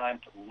taken the time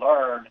to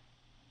learn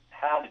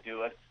how to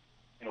do it.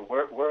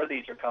 Where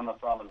these are coming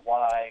from and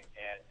why,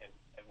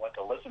 and what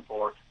to listen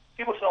for.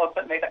 People still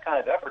haven't made that kind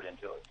of effort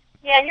into it.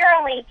 Yeah, and you're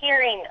only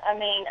hearing,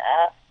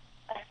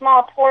 a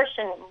small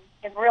portion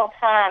in real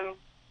time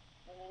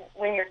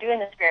when you're doing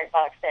the Spirit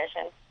Box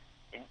session.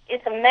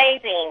 It's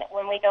amazing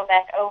when we go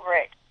back over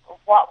it,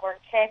 what we're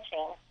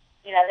catching,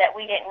 that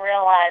we didn't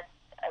realize,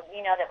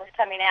 that was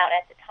coming out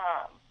at the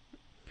time.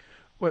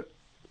 Well,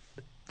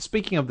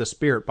 speaking of the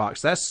Spirit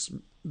Box, that's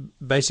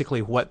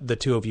basically what the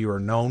two of you are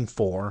known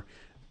for.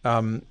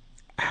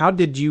 How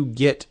did you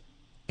get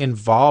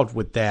involved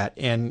with that?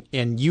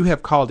 And you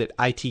have called it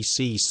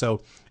ITC.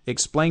 So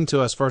explain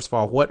to us, first of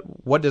all,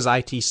 what does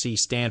ITC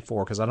stand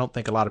for? Because I don't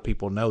think a lot of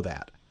people know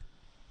that.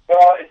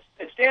 Well,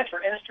 it stands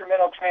for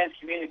Instrumental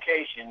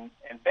Transcommunication,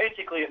 and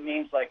basically it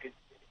means like it's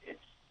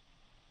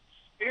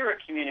spirit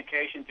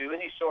communication through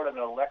any sort of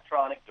an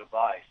electronic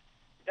device.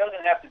 It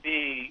doesn't have to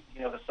be,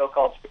 the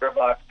so-called Spirit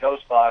Box,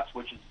 Ghost Box,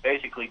 which is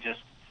basically just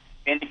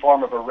any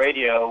form of a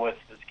radio with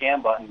the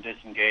scan button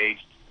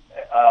disengaged.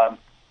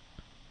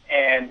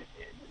 And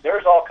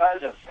there's all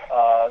kinds of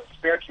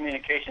spirit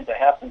communications that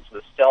happens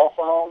with cell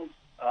phones,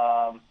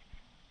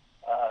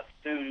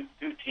 through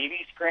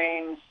TV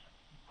screens.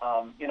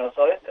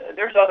 So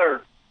there's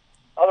other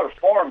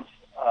forms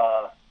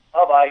of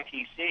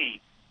ITC.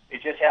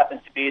 It just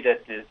happens to be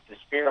that the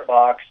spirit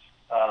box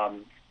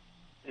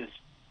is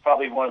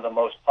probably one of the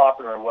most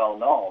popular and well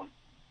known.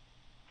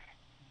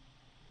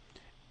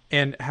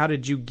 And how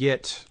did you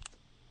get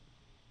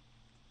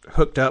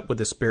hooked up with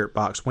the spirit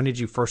box? When did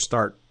you first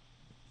start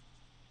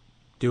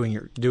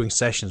doing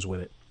sessions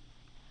with it?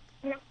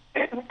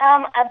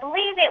 I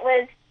believe it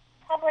was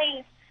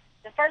probably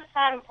the first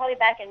time, probably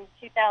back in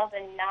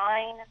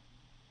 2009.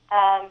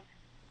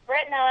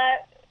 Brett and I,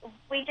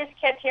 we just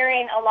kept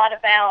hearing a lot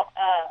about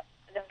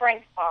the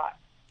Frank's box.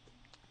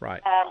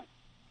 Right.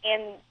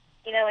 And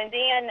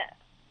then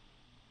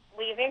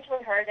we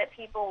eventually heard that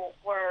people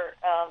were,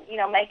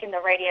 making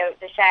the radio,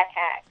 the shack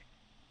hacks,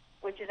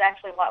 which is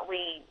actually what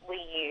we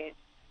use.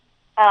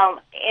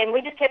 And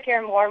we just kept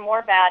hearing more and more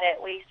about it.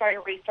 We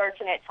started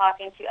researching it,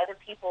 talking to other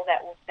people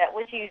that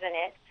was using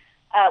it.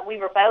 We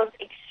were both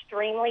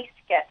extremely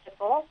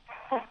skeptical,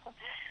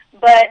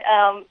 but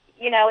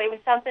it was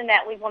something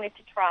that we wanted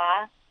to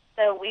try,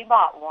 so we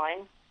bought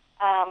one.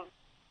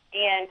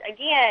 And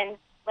again,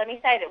 let me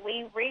say that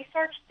we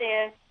researched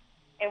this,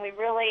 and we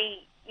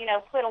really,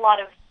 put a lot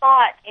of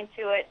thought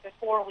into it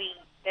before we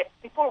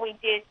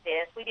did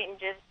this. We didn't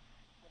just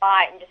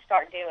buy it and just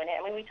start doing it.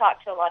 I mean, we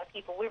talked to a lot of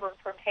people. We were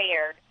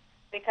prepared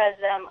because,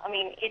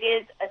 it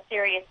is a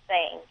serious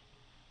thing,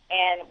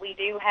 and we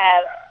do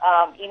have,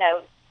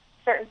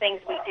 certain things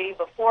we do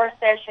before a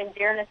session,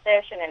 during a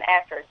session, and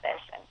after a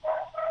session.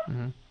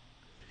 Mm-hmm.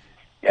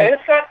 Yeah,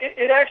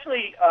 it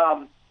actually,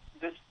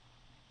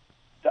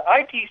 the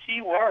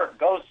ITC work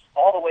goes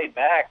all the way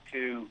back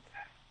to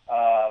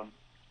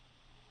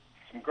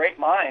some great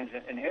minds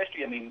in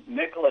history. I mean,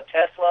 Nikola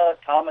Tesla,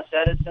 Thomas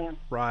Edison.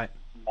 Right.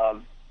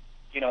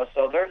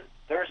 So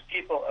there's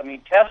people. I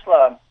mean,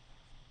 Tesla.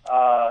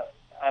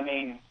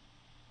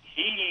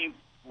 He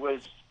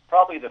was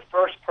probably the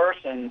first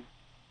person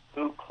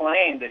who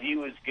claimed that he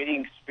was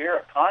getting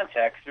spirit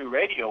contact through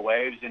radio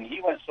waves, and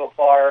he went so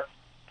far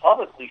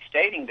publicly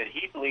stating that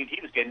he believed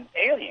he was getting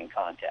alien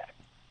contact.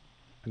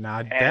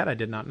 Now, that I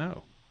did not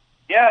know.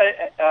 Yeah,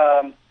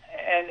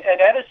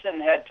 and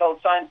Edison had told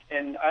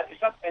in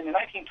the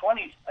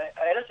 1920s,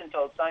 Edison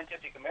told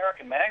Scientific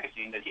American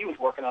magazine that he was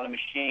working on a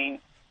machine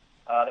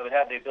that would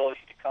have the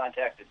ability to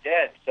contact the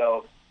dead.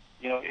 So,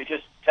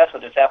 Tesla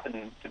just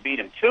happened to beat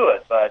him to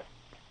it. But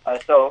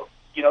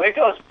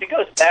it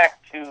goes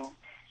back to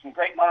some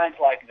great minds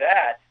like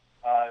that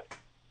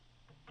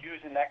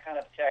using that kind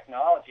of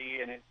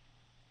technology, and it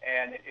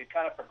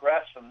kind of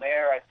progressed from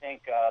there. I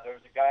think there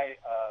was a guy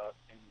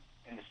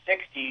in the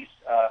 60s,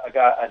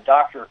 a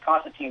doctor,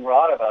 Konstantin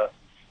Radova,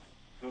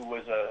 who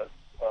was a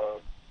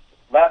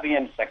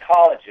Latvian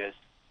psychologist,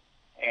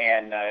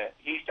 and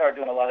he started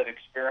doing a lot of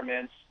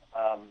experiments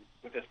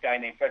with this guy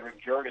named Frederick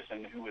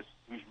Jurgensen, who's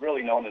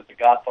really known as the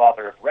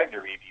godfather of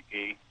regular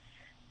EVP,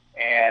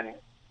 and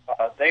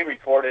they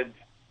recorded,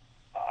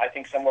 I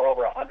think, somewhere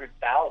over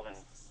 100,000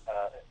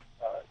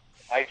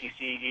 ITC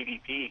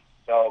EVP.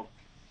 So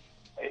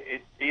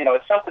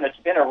it's something that's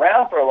been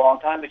around for a long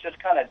time. It just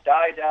kind of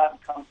dies out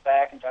and comes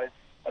back and dies.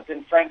 But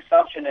then Frank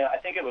Sumption, I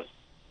think it was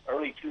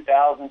early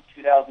 2000,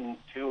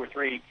 2002 or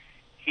 3,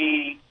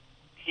 he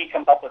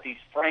came up with these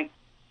Frank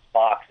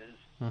boxes,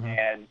 mm-hmm.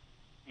 and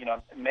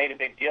made a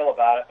big deal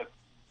about it. But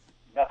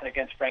nothing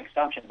against Frank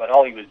Sumption, but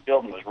all he was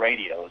building was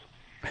radios,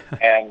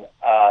 and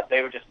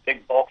they were just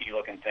big,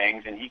 bulky-looking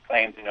things. And he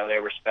claimed, they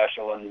were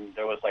special, and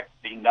there was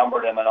he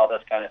numbered them and all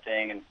this kind of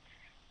thing.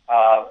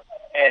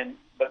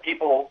 But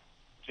people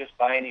just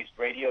buying these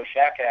radio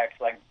shack hacks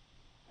like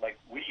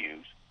we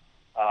use.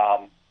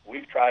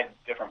 We've tried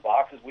different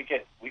boxes. We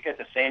get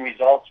the same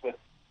results with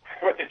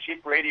the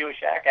cheap radio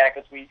shack hack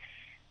as we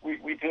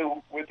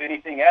do with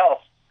anything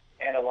else.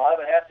 And a lot of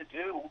it has to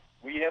do,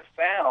 we have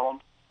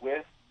found,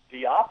 with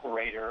the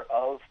operator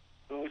of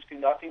who is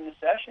conducting the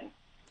session.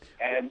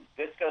 And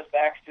this goes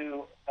back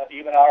to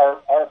even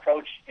our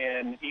approach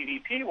in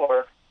EVP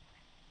work,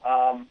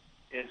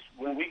 is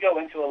when we go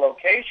into a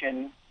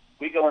location,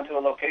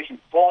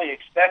 fully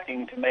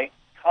expecting to make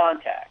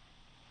contact.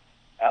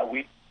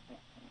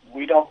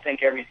 We don't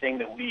think everything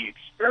that we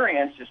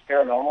experience is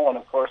paranormal, and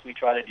of course we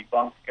try to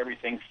debunk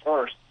everything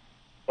first,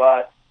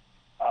 but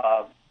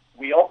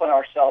we open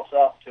ourselves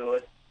up to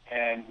it,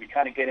 and we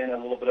kind of get in a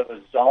little bit of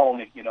a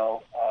zone,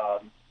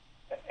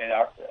 and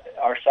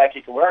our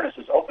psychic awareness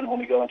is open when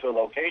we go into a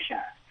location.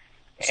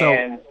 So,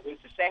 and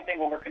it's the same thing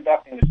when we're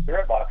conducting the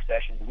spirit box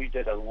session. We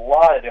did a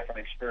lot of different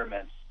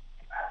experiments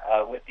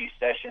with these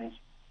sessions,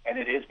 and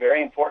it is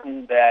very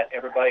important that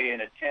everybody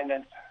in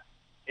attendance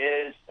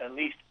is at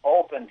least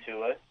open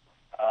to it.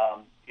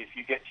 If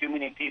you get too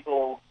many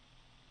people,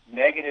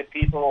 negative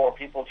people, or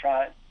people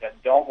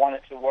that don't want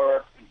it to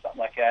work and something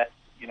like that,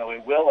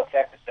 it will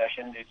affect the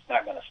session. It's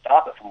not going to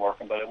stop it from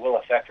working, but it will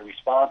affect the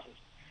responses.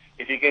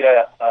 if you get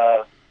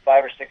a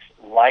 5 or 6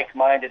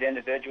 like-minded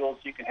individuals,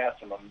 you can have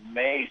some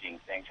amazing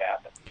things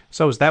happen.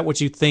 So is that what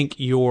you think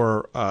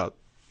your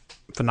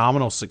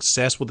phenomenal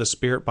success with the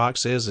spirit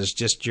box is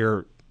just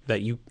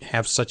that you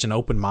have such an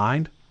open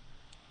mind?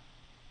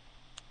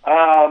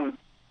 I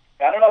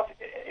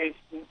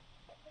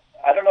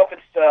don't know if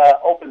it's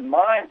open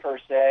mind per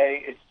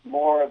se. It's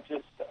more of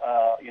just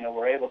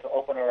we're able to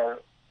open our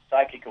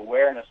psychic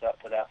awareness up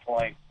to that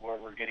point where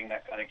we're getting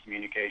that kind of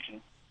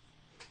communication.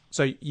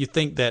 So you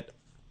think that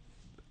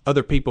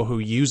other people who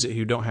use it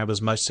who don't have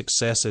as much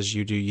success as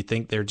you do, you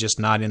think they're just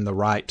not in the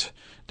right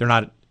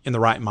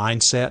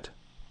mindset?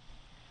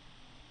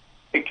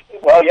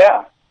 Well,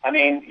 yeah. I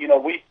mean,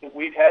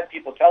 we've had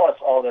people tell us,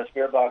 "Oh, the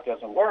spirit box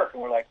doesn't work,"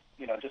 and we're like,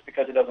 just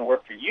because it doesn't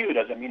work for you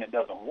doesn't mean it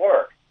doesn't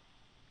work.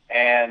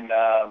 And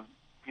so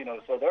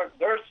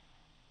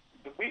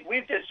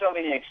we've did so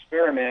many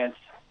experiments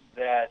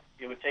that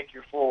it would take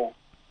your full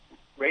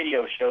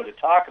radio show to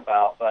talk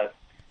about, but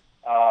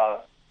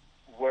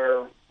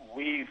where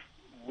we've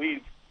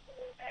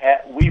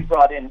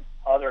brought in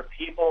other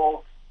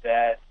people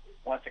that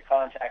want to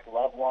contact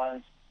loved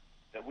ones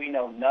that we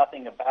know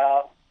nothing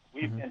about.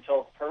 We've been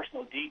told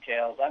personal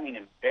details, I mean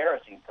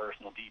embarrassing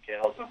personal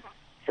details,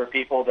 for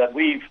people that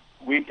we've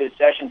did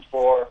sessions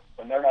for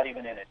when they're not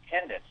even in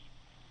attendance,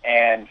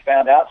 and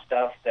found out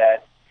stuff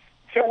that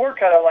we're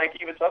kind of like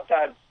even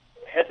sometimes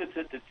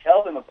hesitant to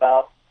tell them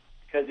about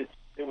because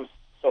it was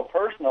so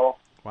personal.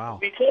 Wow.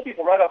 We tell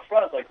people right up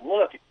front, it's like,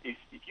 look, if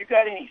you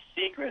got any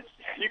secrets,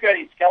 if you got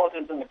any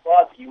skeletons in the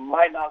closet, you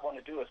might not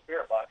want to do a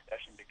spirit box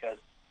session because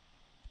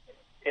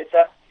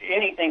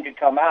anything could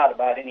come out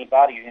about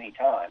anybody at any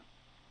time.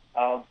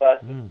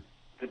 But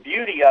the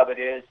beauty of it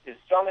is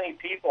so many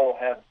people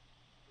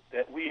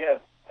that we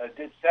have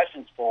did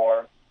sessions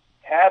for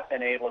have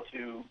been able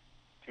to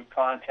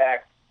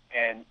contact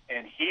and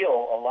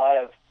heal a lot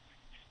of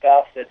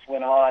stuff that's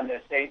went on.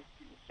 Say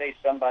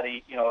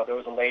somebody, there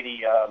was a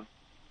lady,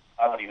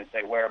 I won't even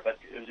say where, but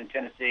it was in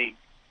Tennessee,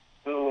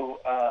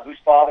 whose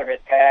father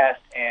had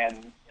passed,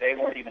 and they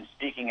weren't even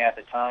speaking at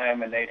the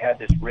time, and they'd had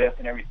this rift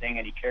and everything,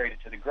 and he carried it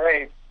to the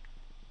grave.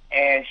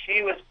 And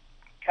she was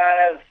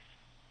kind of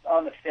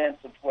on the fence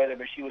of whether it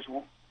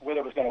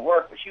was going to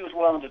work, but she was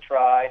willing to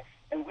try.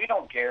 And we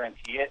don't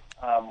guarantee it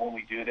when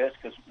we do this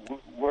because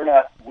we're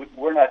not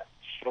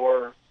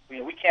sure.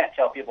 We can't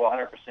tell people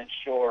 100%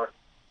 sure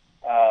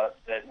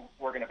that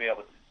we're going to be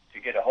able to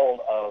get a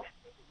hold of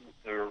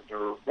their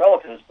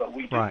relatives, but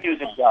we do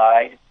use a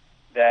guide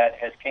that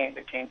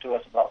came to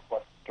us about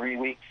 3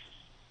 weeks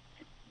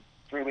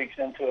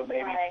into it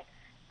maybe.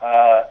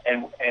 Right.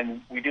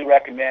 And we do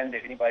recommend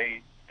if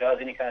anybody does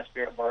any kind of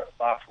spirit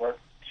box work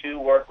to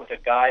work with a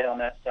guide on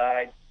that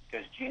side,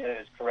 because Gina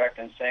is correct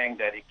in saying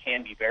that it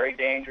can be very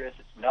dangerous.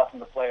 It's nothing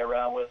to play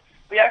around with.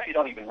 We actually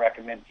don't even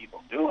recommend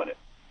people doing it.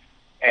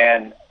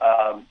 And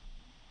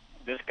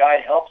this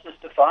guide helps us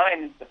to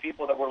find the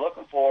people that we're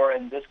looking for.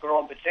 And this girl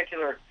in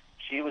particular,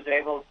 she was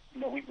able,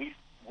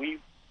 we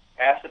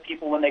asked the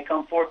people when they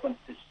come forth to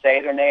say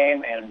their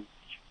name, and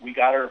we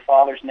got her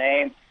father's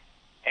name,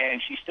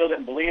 and she still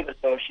didn't believe it.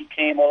 So she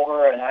came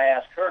over, and I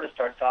asked her to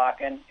start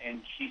talking,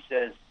 and she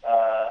says,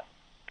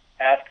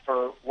 ask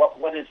for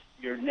what is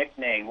your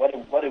nickname? What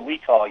do we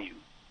call you?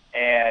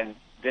 And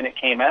then it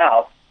came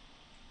out,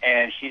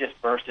 and she just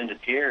burst into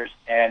tears.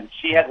 And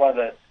she had one of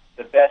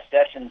the best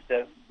sessions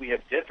that we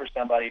have did for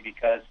somebody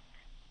because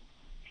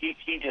we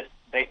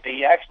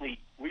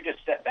just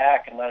sat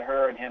back and let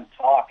her and him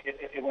talk.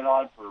 It went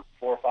on for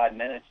 4 or 5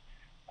 minutes,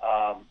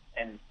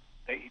 and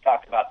he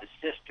talked about the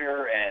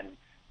sister and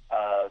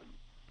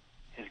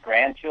his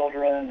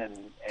grandchildren,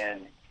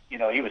 and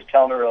he was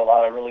telling her a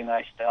lot of really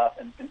nice stuff.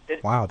 And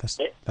wow, that's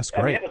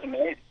great. It was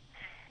amazing.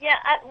 Yeah,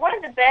 one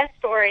of the best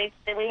stories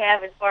that we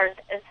have as far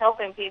as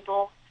helping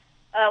people,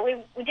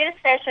 we did a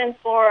session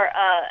for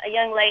a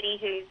young lady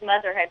whose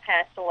mother had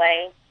passed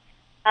away,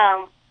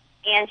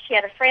 and she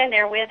had a friend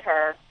there with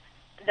her.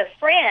 The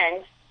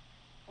friend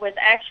was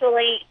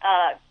actually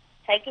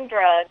taking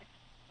drugs.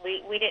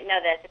 We didn't know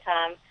that at the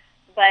time,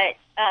 but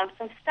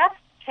some stuff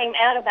came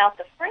out about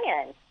the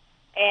friend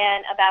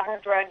and about her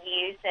drug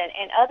use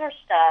and other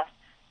stuff.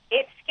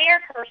 It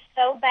scared her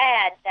so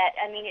bad that,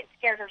 it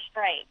scared her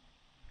straight.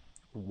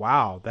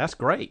 Wow, that's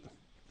great.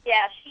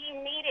 Yeah, she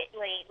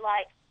immediately,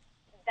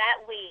 that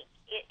week,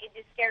 it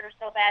just scared her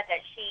so bad that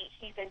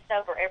she's been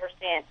sober ever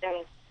since.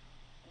 And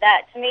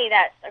that, to me,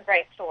 that's a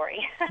great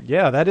story.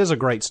 Yeah, that is a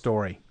great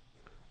story.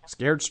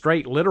 Scared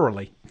straight,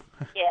 literally.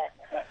 Yes.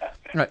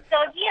 Right.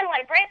 So, again,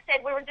 like Bret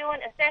said, we were doing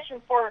a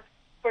session for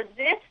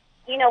this,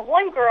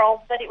 one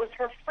girl, but it was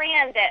her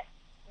friend that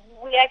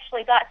we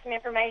actually got some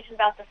information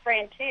about the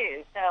friend,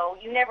 too. So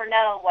you never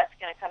know what's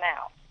going to come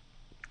out.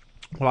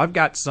 Well, I've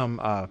got some,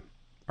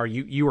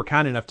 you were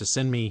kind enough to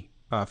send me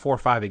 4 or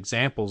 5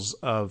 examples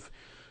of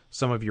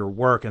some of your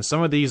work, and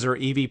some of these are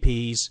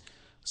EVPs,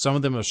 some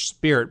of them are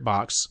spirit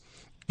box,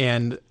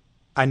 and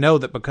I know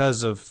that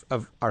because of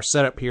our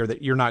setup here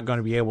that you're not going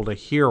to be able to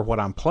hear what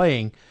I'm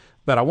playing,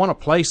 but I want to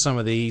play some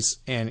of these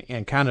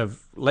and kind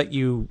of let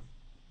you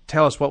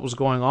tell us what was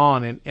going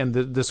on. And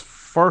this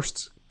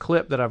first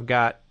clip that I've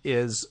got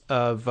is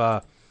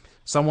of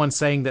someone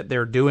saying that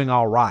they're doing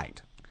all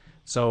right.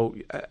 So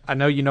I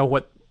know you know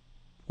what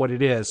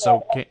it is.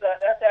 So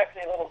that's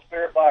actually a little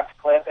spirit box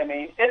clip. I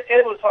mean,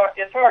 it was hard.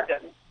 It's hard to.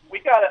 We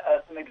got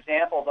some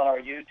examples on our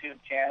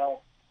YouTube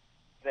channel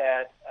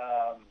that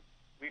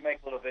we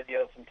make little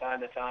videos from time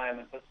to time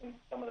and put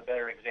some of the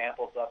better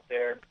examples up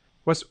there.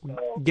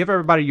 Give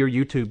everybody your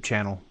YouTube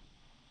channel.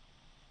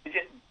 Is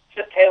it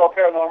just Halo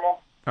Paranormal?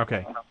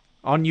 Okay.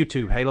 On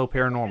YouTube, Halo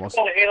Paranormal.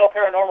 Go to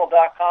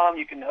haloparanormal.com.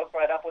 You can hook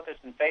right up with us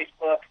on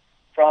Facebook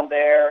from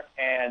there,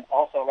 and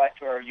also right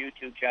to our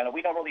YouTube channel.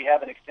 We don't really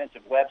have an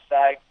extensive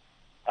website.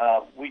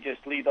 We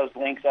just leave those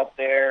links up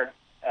there.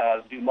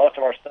 Do most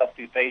of our stuff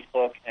through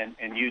Facebook and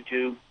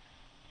YouTube.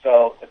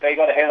 So if they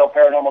go to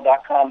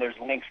haloparanormal.com, there's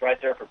links right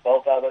there for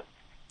both of us.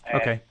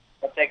 And okay.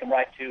 Let's take them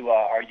right to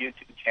our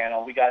YouTube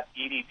channel. We got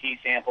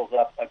EVP samples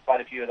up,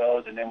 quite a few of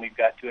those, and then we've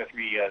got 2 or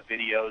 3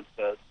 videos,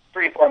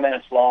 3 or 4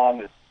 minutes long,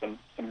 with some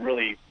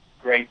really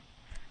great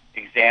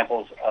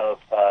examples of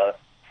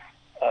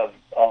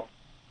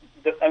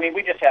I mean,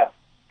 we just have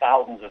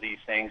thousands of these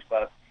things,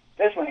 but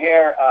this one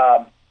here,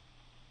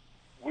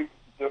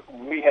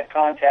 we had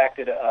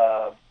contacted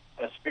a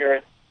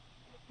spirit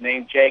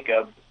named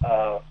Jacob,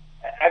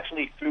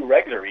 actually through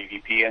regular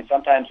EVP, and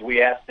sometimes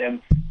we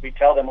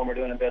tell them when we're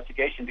doing an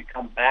investigation to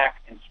come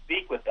back and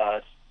speak with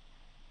us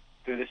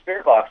through the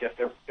spirit box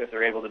if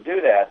they're able to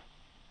do that.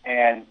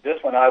 And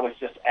this one, I was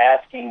just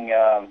asking.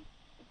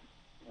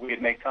 We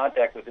had made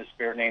contact with this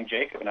spirit named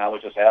Jacob, and I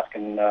was just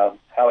asking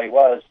how he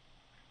was,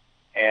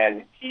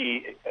 and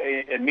he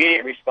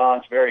immediate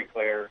response, very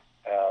clear,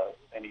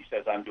 and he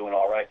says, "I'm doing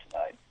all right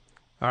tonight."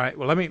 All right.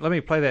 Well, let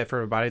me play that for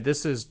everybody.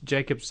 This is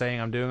Jacob saying,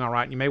 "I'm doing all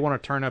right." You may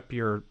want to turn up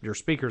your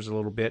speakers a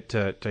little bit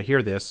to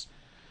hear this.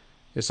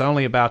 It's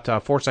only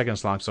about 4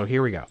 seconds long, so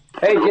here we go.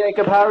 Hey,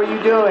 Jacob, how are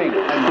you doing?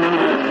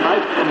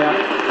 Nice.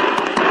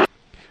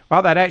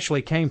 Well, that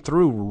actually came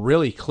through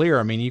really clear.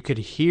 I mean, you could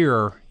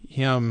hear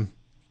him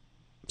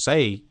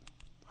say,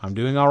 "I'm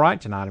doing all right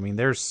tonight." I mean,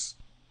 it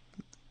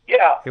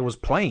was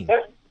plain.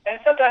 And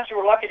sometimes you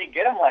were lucky to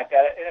get them like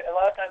that. A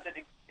lot of times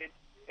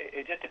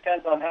it just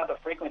depends on how the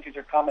frequencies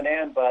are coming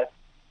in, but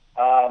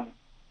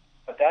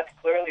that's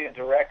clearly a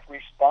direct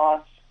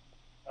response.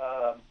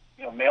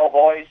 Male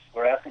voice,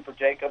 we're asking for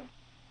Jacob,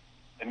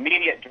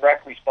 immediate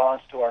direct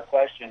response to our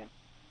question.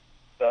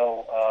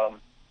 So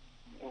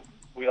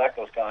we like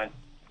those kinds.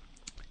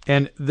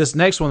 And this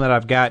next one that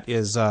I've got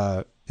is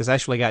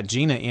actually got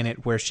Gina in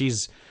it, where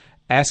she's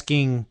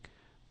asking,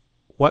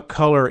 "What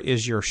color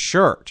is your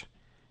shirt?"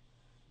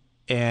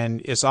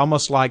 And it's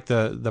almost like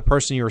the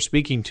person you were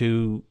speaking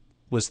to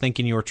was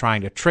thinking you were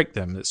trying to trick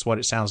them. That's what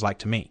it sounds like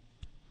to me.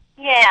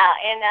 Yeah,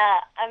 and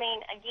I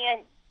mean,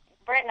 again,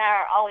 Brett and I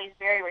are always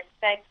very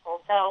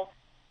respectful. So,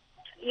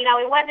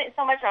 it wasn't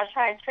so much I was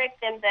trying to trick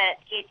them, but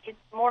it's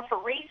more for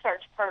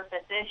research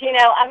purposes.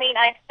 I mean,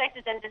 I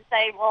expected them to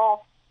say,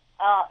 well,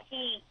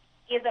 he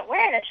isn't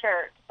wearing a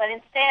shirt. But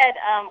instead,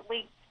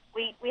 we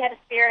had a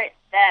spirit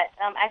that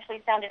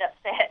actually sounded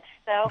upset.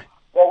 So.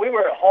 Well, we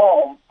were at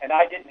home, and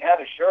I didn't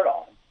have a shirt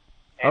on.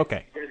 And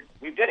okay.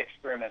 We did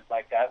experiments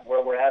like that,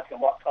 where we're asking,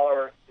 what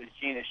color is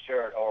Gina's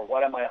shirt, or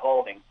what am I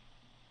holding,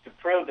 to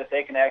prove that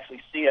they can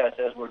actually see us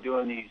as we're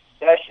doing these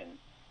sessions.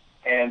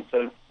 And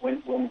so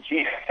when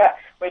she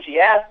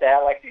asked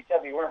that, like she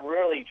said, we weren't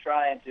really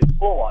trying to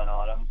pull one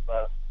on them,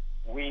 but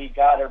we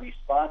got a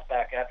response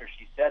back after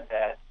she said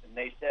that, and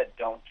they said,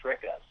 "Don't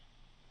trick us."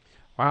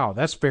 Wow,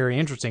 that's very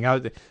interesting.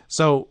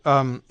 So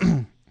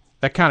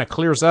that kind of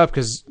clears up,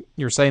 because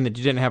you're saying that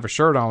you didn't have a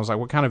shirt on. I was like,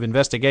 what kind of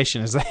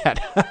investigation is that?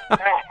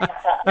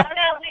 No,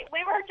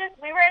 we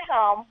were at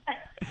home.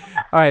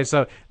 All right,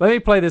 so let me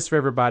play this for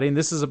everybody, and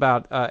this is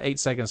about 8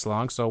 seconds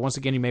long. So once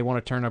again, you may want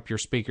to turn up your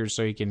speakers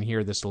so you can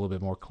hear this a little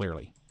bit more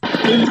clearly.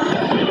 Can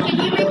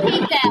you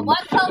repeat that?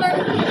 What color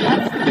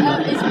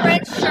is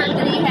Brett's shirt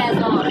that he has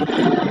on?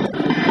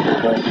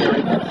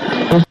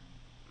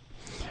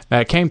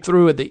 It came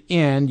through at the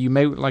end. You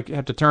may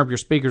have to turn up your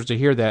speakers to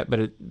hear that,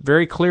 but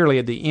very clearly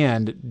at the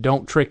end,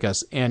 "Don't trick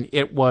us." And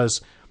it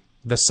was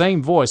the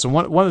same voice. And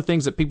one of the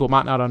things that people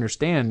might not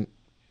understand,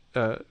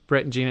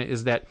 Bret and Gina,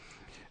 is that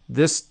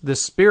this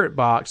spirit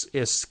box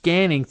is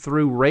scanning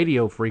through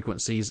radio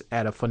frequencies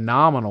at a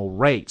phenomenal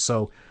rate.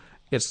 So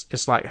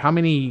it's like, how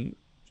many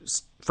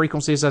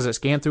frequencies does it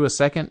scan through a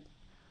second?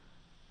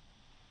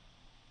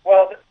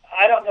 Well,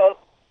 I don't know.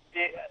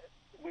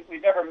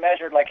 We've never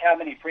measured like how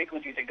many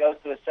frequencies it goes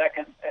through a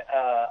second.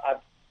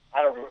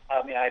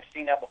 I've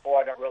seen that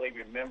before. I don't really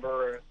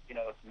remember.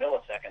 It's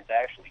milliseconds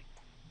actually,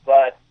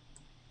 but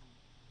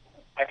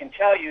I can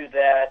tell you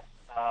that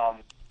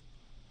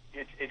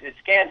it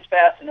scans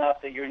fast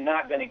enough that you're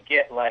not going to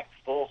get like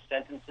full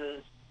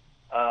sentences.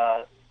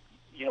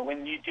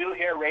 When you do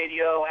hear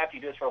radio, after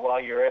you do this for a while,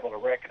 you're able to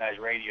recognize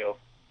radio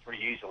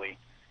pretty easily.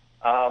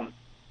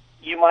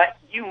 You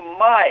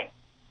might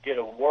get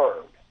a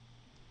word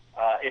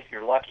if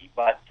you're lucky,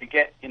 but to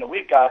get,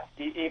 we've got,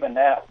 even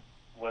that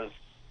was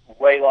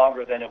way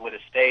longer than it would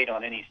have stayed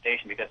on any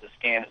station because the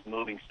scan is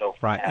moving so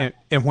fast. Right,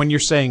 and when you're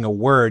saying a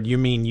word, you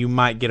mean you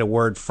might get a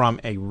word from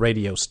a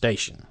radio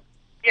station.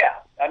 Yeah,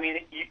 I mean,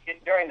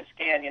 during the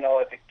scan,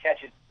 if it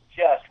catches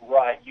just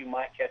right, you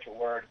might catch a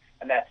word,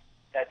 and that's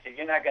it.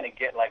 You're not going to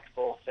get like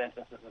full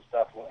sentences and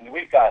stuff. I mean,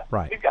 we've got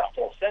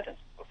full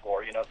sentences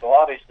before, so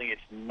obviously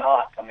it's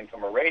not coming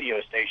from a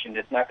radio station.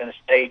 It's not going to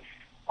stay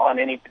on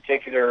any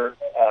particular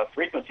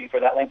frequency for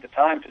that length of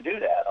time to do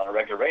that on a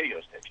regular radio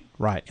station.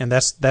 Right, and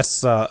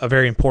that's a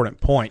very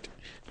important point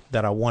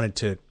that I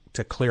wanted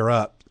to clear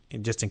up,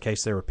 just in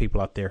case there were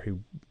people out there who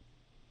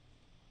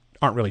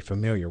aren't really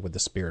familiar with the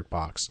spirit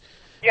box.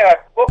 Yeah,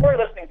 what we're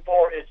listening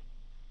for is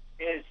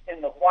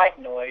in the white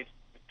noise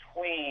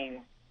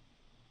between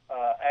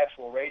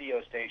actual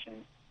radio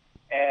stations,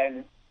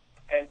 and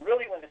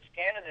really when the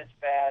scanning is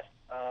fast,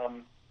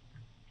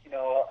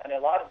 and a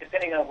lot of,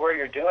 depending on where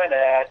you're doing it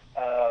at,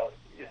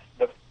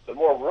 the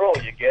more rural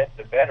you get,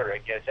 the better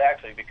it gets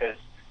actually, because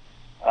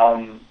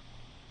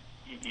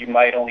you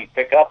might only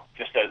pick up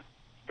just a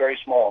very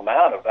small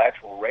amount of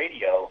actual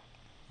radio.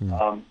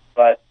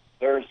 But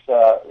there's,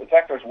 in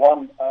fact, there's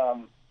one,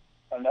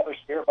 another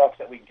spirit box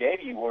that we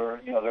gave you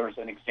where, there was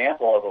an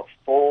example of a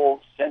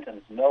full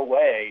sentence. No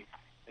way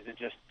is it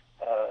just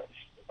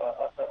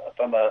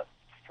from a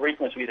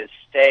frequency that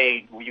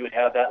stayed where you would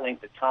have that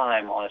length of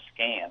time on a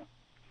scan.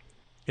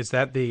 Is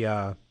that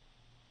the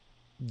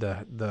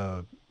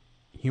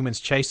Humans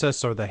Chase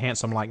Us or the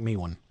Handsome Like Me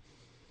one?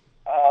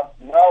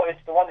 No, it's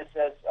the one that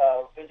says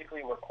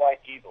physically we're quite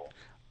evil.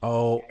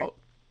 Oh,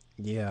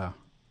 yeah.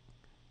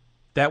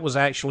 That was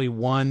actually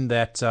one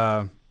that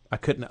I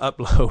couldn't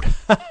upload.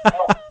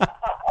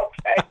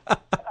 Okay.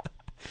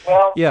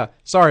 Well, yeah,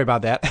 sorry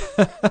about that.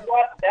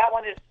 That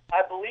one is,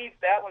 I believe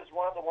that was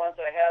one of the ones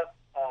that I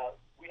have.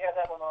 We have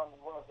that one on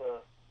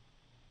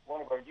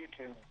one of our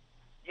YouTube.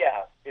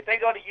 Yeah, if they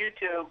go to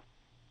YouTube,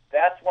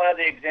 that's one of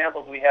the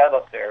examples we have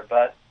up there.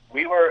 But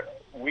we were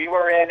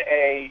in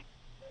a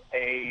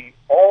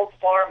old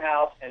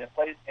farmhouse in a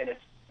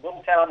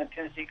little town in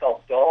Tennessee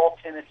called Dull,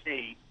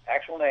 Tennessee,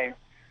 actual name,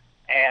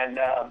 and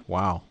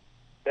wow,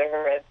 they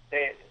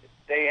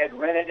had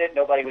rented it.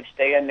 Nobody would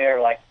stay in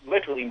there like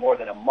literally more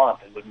than a month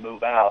and would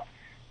move out.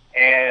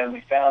 And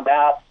we found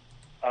out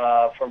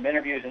from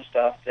interviews and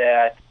stuff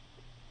that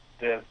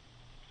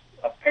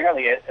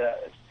apparently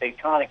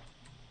satanic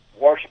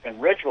worship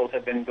and rituals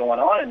have been going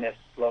on in this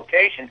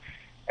location,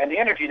 and the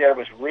energy there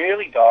was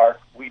really dark.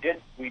 We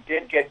did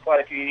get quite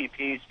a few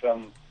EVPs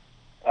from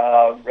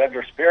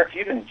regular spirits,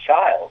 even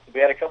child. We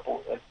had a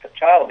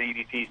child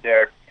EVPs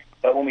there,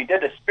 but when we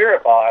did the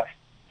spirit box,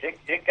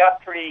 it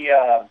got pretty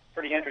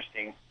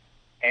interesting,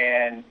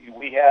 and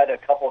we had a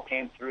couple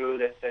came through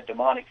that said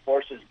demonic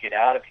forces get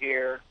out of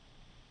here.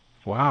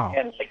 Wow.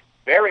 And like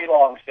very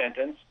long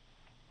sentence,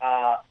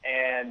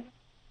 and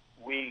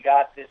we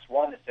got this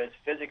one that says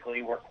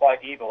physically we're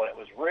quite evil, and it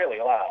was really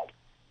loud.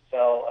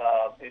 So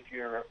if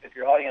your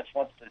audience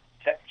wants to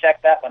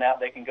check that one out,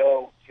 they can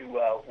go to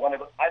one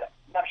of. I'm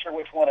not sure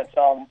which one it's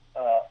on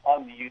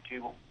the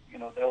YouTube.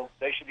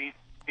 They should be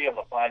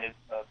able to find it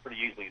pretty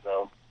easily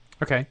though.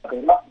 Okay.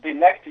 The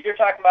next, you're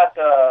talking about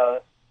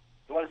the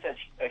one that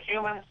says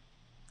humans.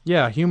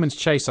 Yeah, Humans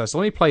Chase Us.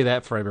 Let me play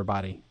that for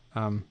everybody.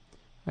 Hang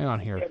on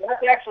here. Yeah,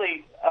 that's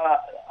actually,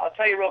 I'll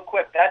tell you real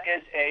quick, that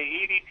is a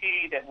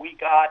EVP that we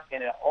got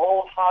in an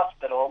old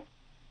hospital,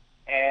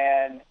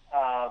 and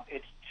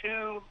it's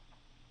two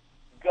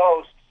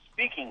ghosts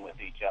speaking with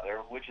each other,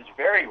 which is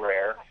very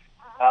rare.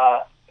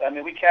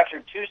 We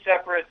captured two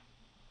separate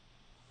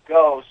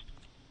ghosts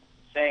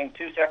saying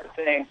two separate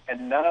things,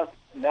 and not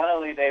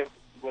only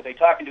were they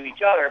talking to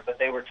each other, but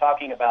they were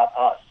talking about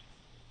us.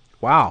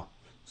 Wow.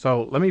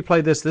 So let me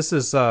play this. This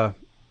is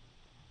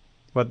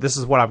this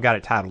is what I've got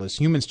it titled as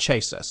Humans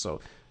Chase Us.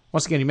 So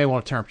once again, you may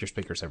want to turn up your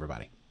speakers,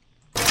 everybody.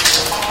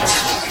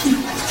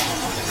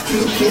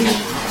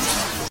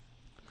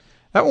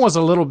 That one was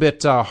a little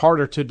bit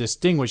harder to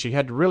distinguish.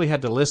 You really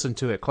had to listen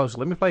to it closely.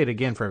 Let me play it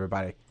again for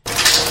everybody.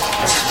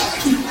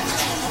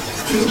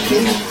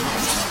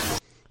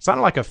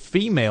 Sounded like a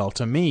female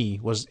to me.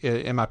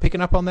 Am I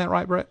picking up on that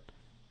right, Brett?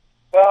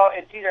 Well,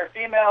 it's either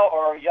female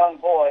or young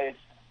boys.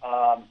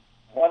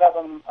 One of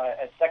them,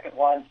 a second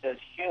one says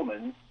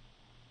humans,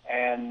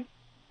 and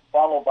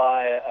followed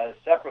by a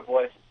separate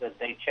voice that says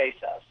they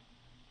chase us.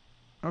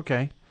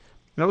 Okay.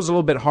 That was a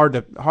little bit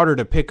harder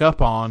to pick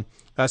up on.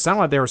 It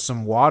sounded like there was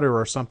some water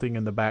or something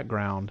in the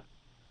background.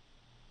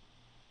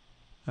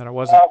 That I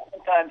wasn't.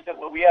 Sometimes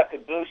we have to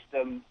boost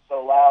them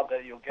so loud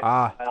that you'll get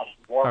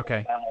warm.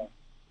 Okay.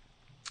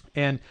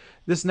 And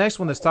this next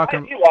one that's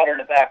talking. I see water in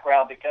the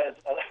background because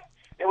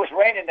it was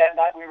raining that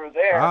night we were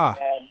there,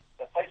 and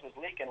the place was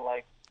leaking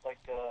like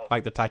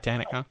the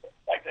Titanic, huh?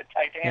 Like the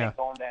Titanic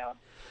going down.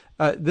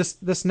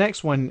 This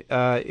next one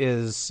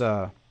is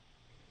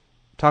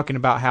talking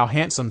about how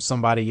handsome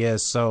somebody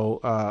is.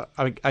 So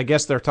I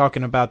guess they're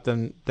talking about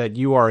them that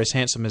you are as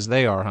handsome as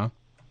they are, huh?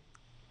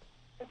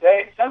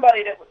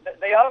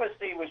 They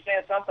obviously was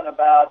saying something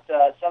about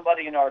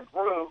somebody in our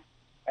group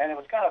And it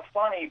was kind of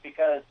funny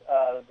because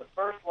the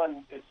first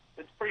one it's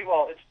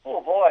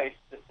full voice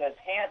that says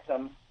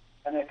handsome,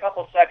 and then a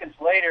couple seconds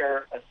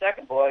later, a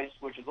second voice,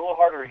 which is a little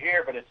harder to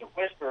hear, but it's a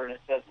whisper, and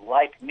it says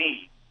like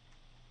me.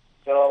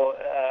 So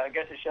I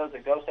guess it shows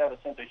that ghosts have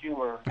a sense of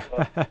humor.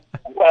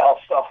 Well,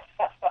 so.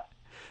 All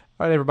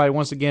right, everybody.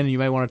 Once again, you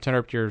may want to turn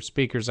up your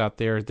speakers out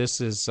there.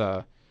 This is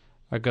a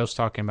ghost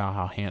talking about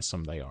how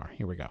handsome they are.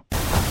 Here we go.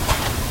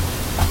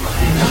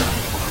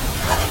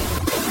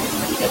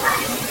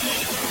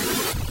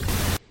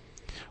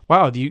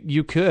 Wow,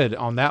 you could,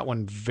 on that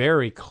one,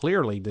 very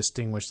clearly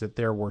distinguish that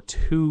there were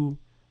two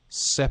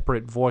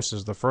separate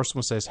voices. The first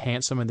one says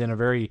handsome, and then a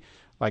very,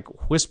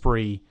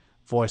 whispery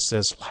voice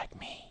says, like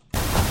me.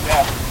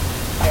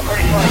 Yeah,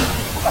 pretty funny.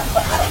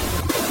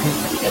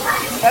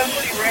 That's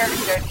pretty rare to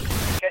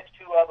catch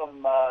two of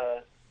them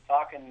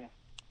talking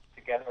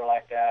together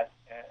like that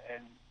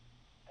and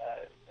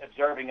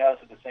observing us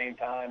at the same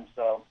time.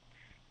 So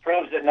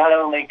proves that not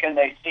only can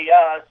they see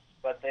us,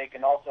 but they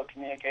can also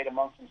communicate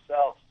amongst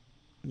themselves.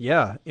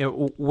 Yeah,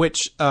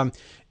 which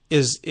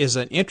is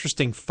an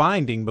interesting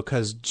finding,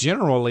 because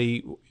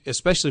generally,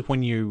 especially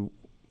when you,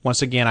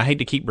 once again, I hate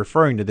to keep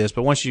referring to this,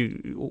 but once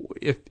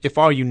if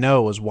all you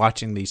know is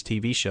watching these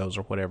TV shows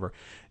or whatever,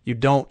 you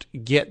don't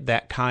get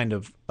that kind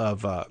of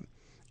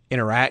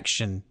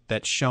interaction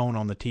that's shown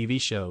on the TV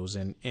shows,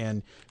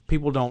 and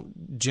people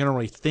don't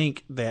generally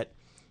think that,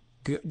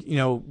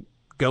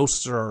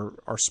 ghosts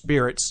or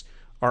spirits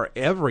are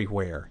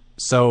everywhere.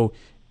 So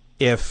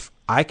if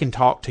I can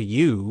talk to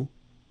you,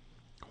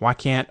 why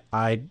can't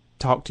I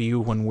talk to you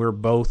when we're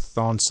both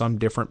on some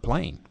different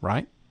plane,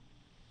 right?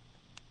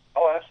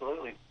 Oh,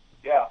 absolutely.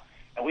 Yeah.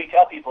 And we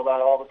tell people that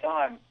all the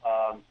time.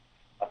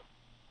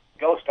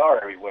 Ghosts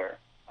are everywhere.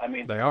 I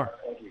mean, they are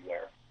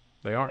everywhere.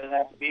 They are. It doesn't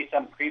have to be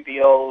some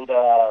creepy old,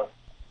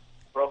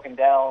 broken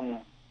down,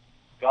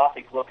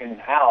 Gothic-looking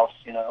house.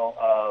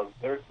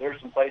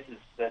 There's some places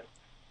that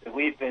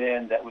we've been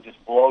in that would just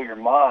blow your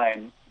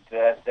mind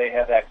that they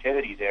have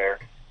activity there,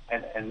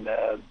 and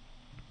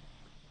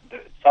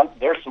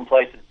there's some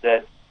places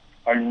that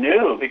are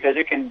new, because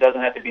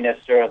doesn't have to be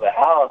necessarily the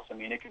house. I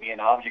mean, it can be in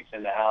objects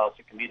in the house,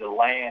 it can be the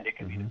land, it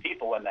can be the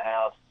people in the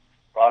house,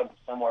 brought them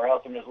somewhere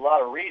else. And there's a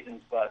lot of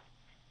reasons, but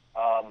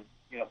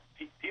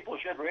people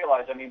should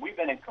realize. I mean, we've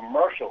been in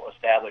commercial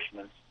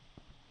establishments,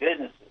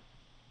 businesses,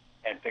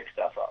 and picked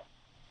stuff up.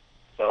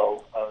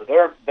 So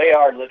they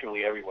are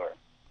literally everywhere.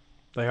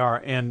 They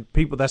are, and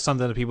that's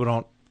something that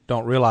people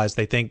don't realize.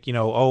 They think,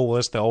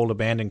 it's the old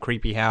abandoned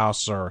creepy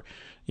house, or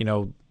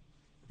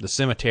the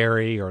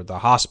cemetery, or the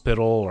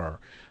hospital, or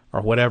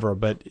whatever.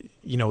 But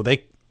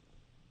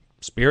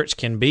spirits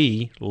can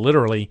be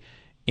literally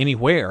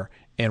anywhere.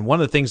 And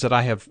one of the things that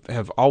I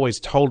have always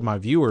told my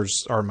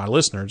viewers, or my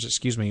listeners,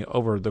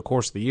 over the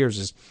course of the years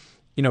is,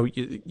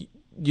 you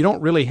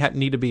don't really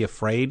need to be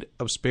afraid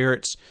of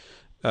spirits,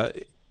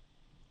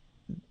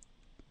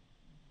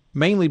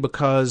 mainly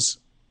because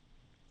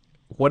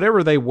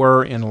whatever they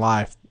were in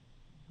life,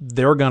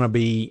 they're going to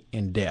be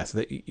in death.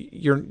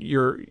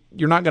 You're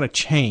not going to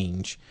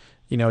change.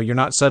 You're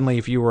not suddenly,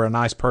 if you were a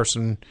nice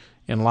person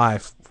in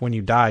life, when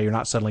you die, you're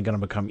not suddenly going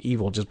to become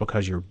evil just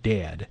because you're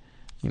dead.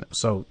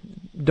 So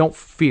don't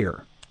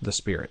fear the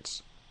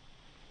spirits.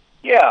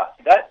 Yeah,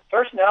 that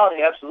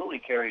personality absolutely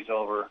carries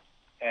over,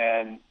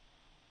 and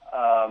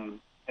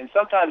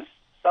sometimes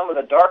some of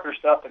the darker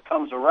stuff that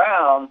comes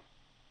around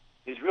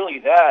is really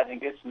that, and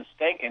gets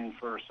mistaken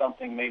for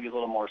something maybe a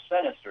little more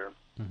sinister.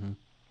 Mm-hmm.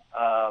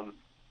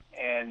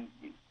 And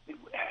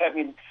I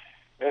mean,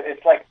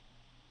 it's like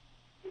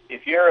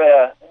if you're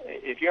an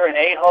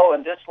a-hole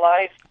in this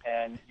life,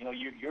 and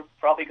you're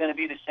probably going to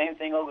be the same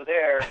thing over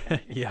there.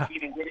 Yeah.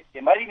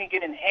 It might even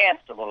get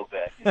enhanced a little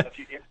bit. If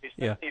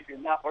you're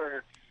not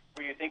where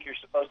you think you're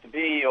supposed to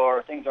be,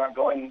 or things aren't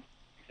going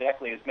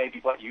exactly as maybe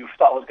what you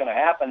thought was going to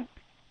happen,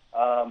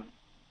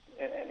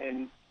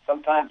 and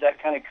sometimes that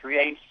kind of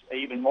creates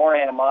even more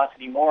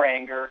animosity, more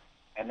anger,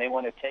 and they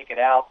want to take it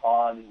out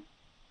on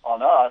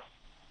us.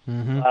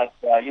 Mm-hmm. But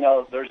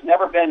there's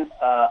never been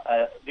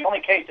the only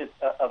case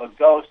of a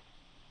ghost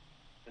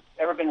that's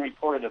ever been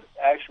reported of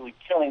actually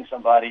killing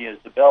somebody is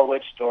the Bell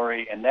Witch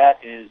story, and that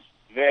is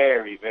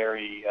very,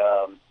 very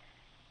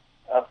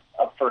up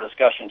for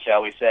discussion,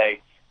 shall we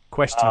say?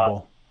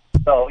 Questionable.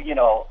 So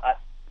I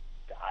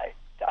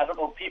don't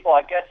know, people.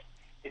 I guess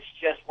it's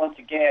just, once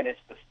again,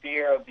 it's the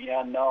fear of the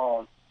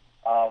unknown.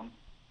 A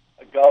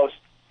ghost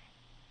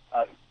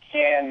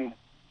can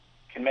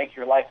make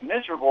your life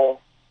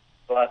miserable,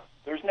 but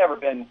there's never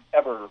been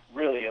ever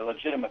really a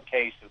legitimate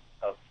case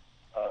of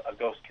a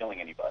ghost killing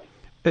anybody.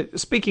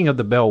 Speaking of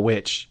the Bell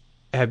Witch,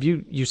 have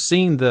you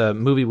seen the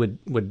movie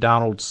with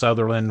Donald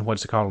Sutherland?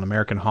 What's it called? An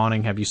American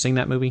Haunting. Have you seen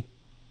that movie?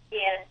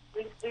 Yes,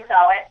 we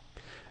saw it.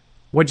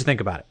 What'd you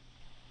think about it?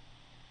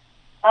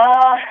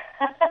 I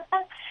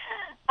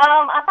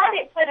thought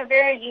it put a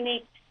very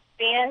unique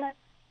spin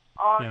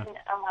on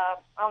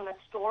the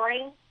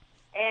story,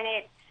 and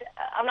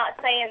I'm not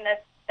saying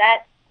that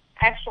that's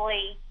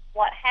actually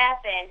what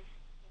happened,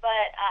 but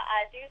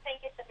I do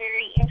think it's a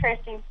very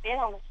interesting spin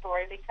on the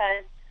story,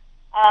 because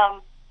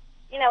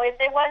If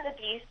there was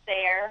abuse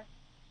there,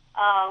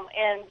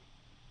 and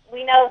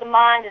we know the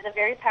mind is a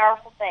very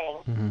powerful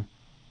thing,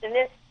 then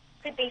this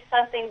could be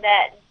something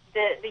that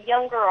the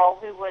young girl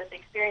who was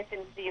experiencing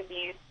the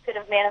abuse could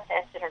have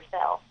manifested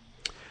herself.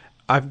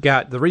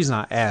 The reason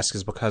I ask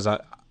is because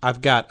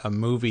I've got a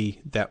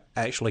movie that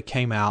actually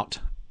came out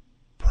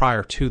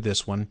prior to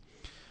this one,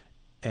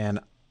 and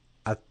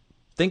I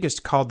think it's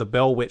called The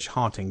Bell Witch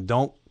Haunting.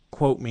 Don't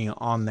quote me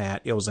on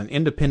that. It was an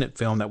independent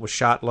film that was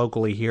shot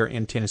locally here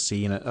in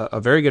Tennessee, and a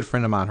very good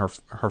friend of mine,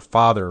 her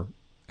father,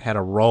 had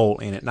a role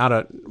in it.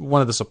 Not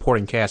one of the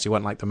supporting cast. He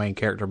wasn't like the main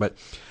character, but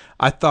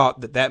I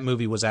thought that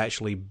movie was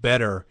actually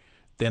better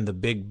than the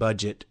big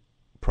budget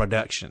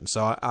production.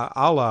 So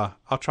I'll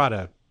try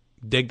to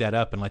dig that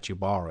up and let you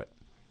borrow it.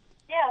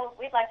 Yeah,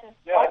 we'd like to.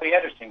 Yeah, it'd be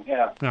interesting.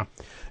 Yeah.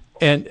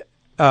 And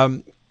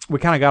we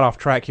kind of got off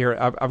track here.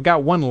 I've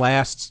got one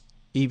last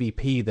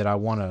EVP that I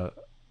want to.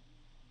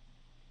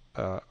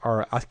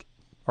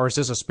 Or is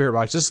this a spirit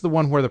box? This is the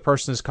one where the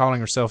person is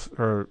calling herself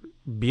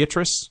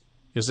Beatrice.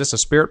 Is this a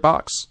spirit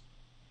box?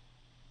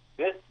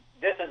 This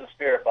is a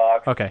spirit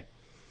box. Okay.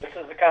 This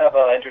is a kind of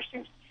an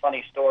interesting,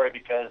 funny story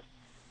because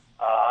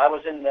I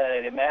was in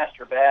the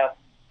master bath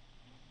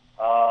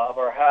of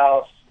our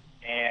house,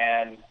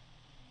 and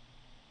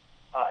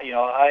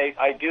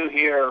I do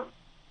hear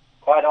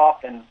quite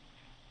often.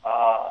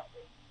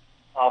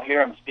 I'll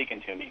hear him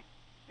speaking to me,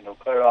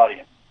 clear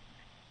audience,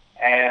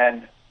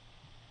 and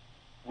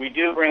we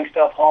do bring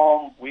stuff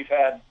home. We've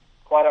had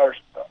quite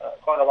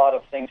a lot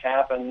of things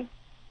happen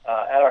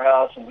at our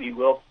house, and we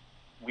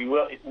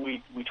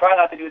try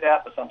not to do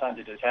that, but sometimes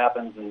it just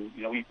happens. And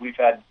we've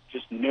had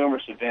just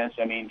numerous events.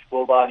 I mean,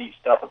 full body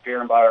stuff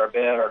appearing by our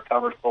bed, our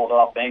covers pulled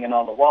off, banging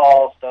on the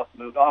wall, stuff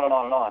moved on and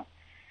on and on.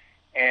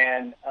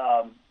 And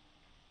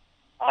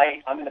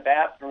I'm in the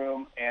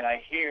bathroom, and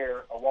I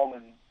hear a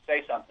woman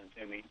say something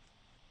to me.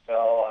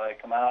 So I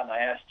come out and I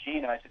asked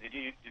Gina. I said,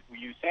 were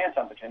you saying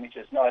something to me? She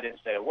says, no, I didn't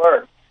say a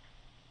word.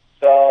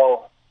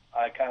 So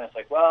I kind of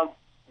like, well,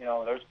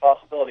 there's a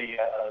possibility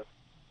of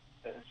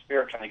the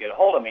spirit trying to get a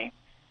hold of me.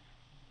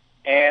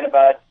 And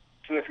about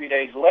 2 or 3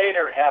 days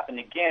later, it happened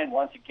again.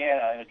 Once again,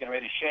 I was getting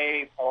ready to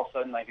shave. All of a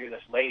sudden, I hear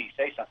this lady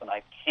say something.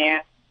 I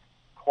can't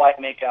quite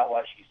make out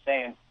what she's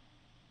saying.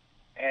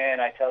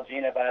 And I tell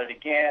Gina about it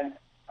again.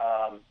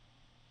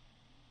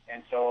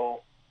 And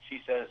so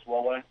she says,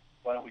 well, why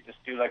don't we just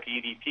do like an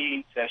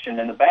EVP session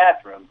in the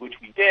bathroom, which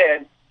we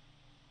did.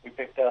 We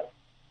picked up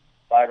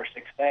 5 or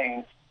 6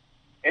 things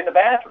in the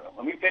bathroom.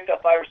 And we picked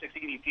up 5 or 6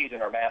 EVPs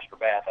in our master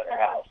bath at our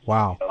house.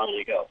 Wow. A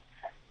month ago.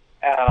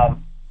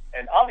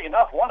 And oddly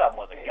enough, one of them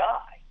was a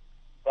guy.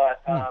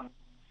 But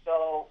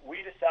so we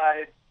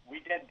decided, we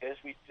did this.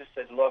 We just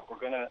said, look,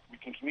 we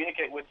can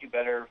communicate with you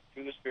better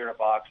through the spirit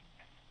box.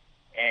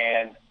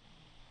 And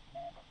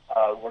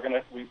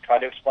we try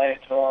to explain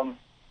it to them.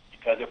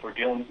 Because if we're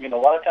dealing, a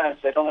lot of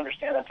times they don't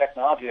understand the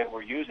technology that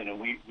we're using,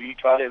 and we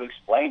try to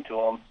explain to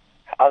them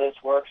how this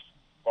works,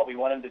 what we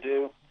want them to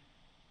do.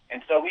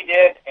 And so we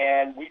did,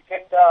 and we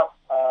picked up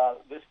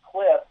this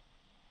clip,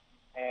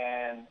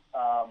 and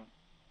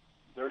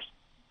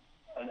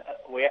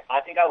I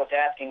think I was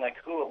asking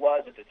who it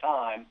was at the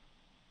time,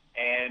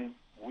 and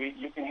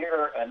you can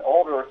hear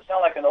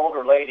sound like an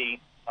older lady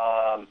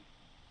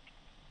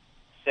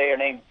say her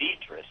name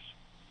Beatrice.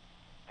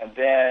 And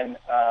then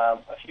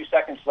a few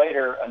seconds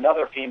later,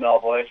 another female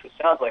voice, which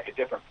sounds like a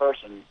different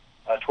person,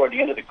 toward the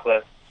end of the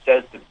clip,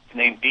 says the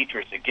name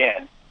Beatrice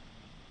again,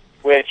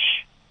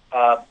 which,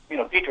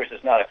 Beatrice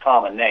is not a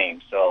common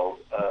name, so,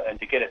 and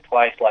to get it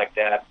twice like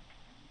that.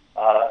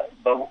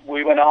 But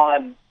we went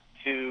on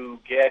to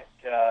get,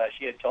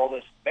 she had told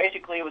us,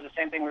 basically it was the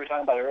same thing we were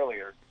talking about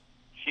earlier.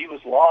 She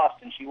was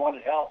lost and she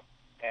wanted help,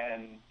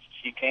 and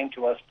she came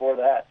to us for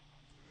that.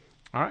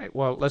 All right,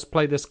 well, let's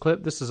play this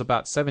clip. This is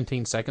about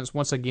 17 seconds.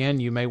 Once again,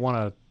 you may want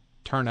to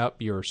turn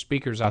up your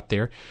speakers out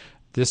there.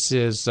 This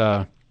is,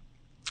 some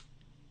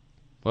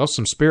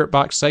spirit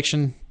box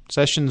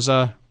sessions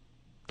down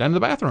in the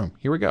bathroom.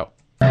 Here we go.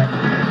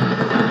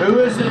 Who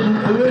is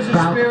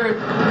the spirit,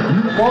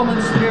 the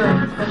woman's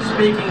spirit that's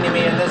speaking to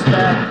me in this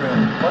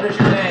bathroom? What is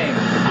your name?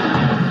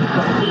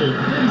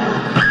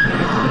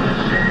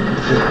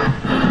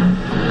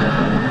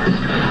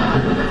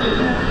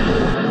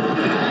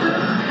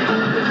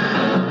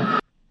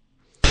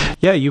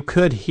 Yeah, you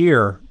could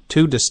hear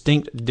 2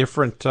 distinct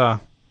different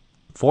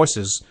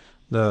voices.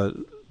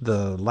 The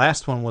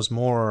last one was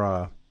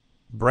more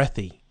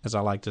breathy, as I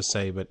like to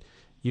say, but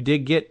you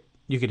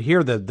could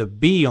hear the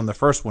B on the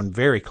first one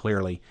very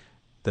clearly.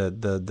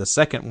 The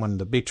second one,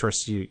 the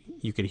Beatrice,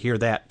 you could hear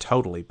that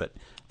totally, but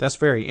that's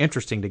very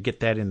interesting to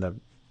get that in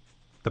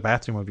the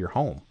bathroom of your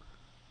home.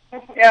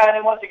 Yeah, and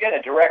then once again,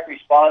 a direct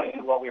response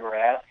to what we were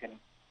asking.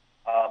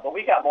 But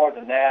we got more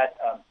than that.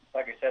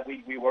 Like I said,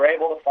 we were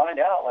able to find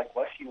out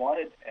what she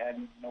wanted,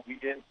 and we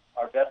did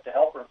our best to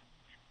help her.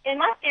 And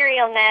my theory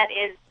on that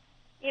is,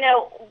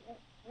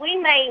 we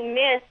may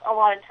miss a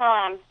lot of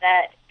times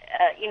that,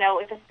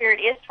 if a spirit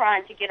is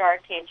trying to get our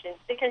attention,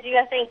 because you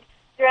got to think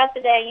throughout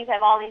the day you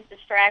have all these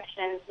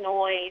distractions,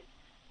 noise,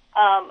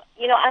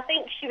 I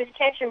think she was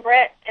catching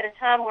Bret at a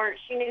time where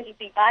she knew he'd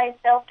be by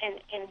himself and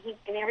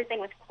everything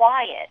was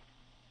quiet,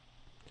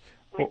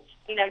 which,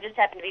 just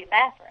happened to be the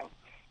bathroom.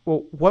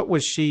 Well, what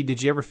was she?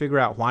 Did you ever figure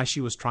out why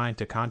she was trying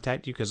to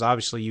contact you? Because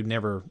obviously you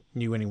never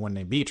knew anyone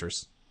named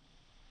Beatrice.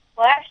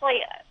 Well, actually,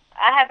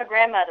 I have a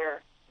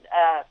grandmother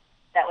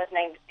that was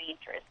named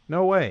Beatrice.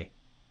 No way.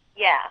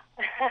 Yeah.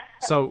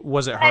 So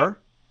was it her?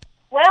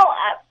 Well,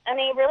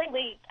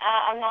 really,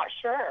 I'm not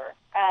sure.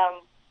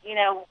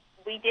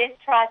 We did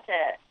try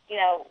to,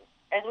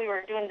 as we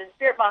were doing the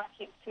spirit box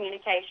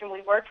communication,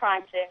 we were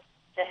trying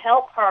to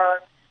help her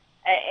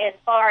as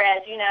far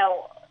as,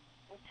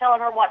 telling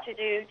her what to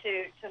do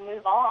to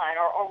move on,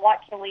 or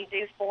what can we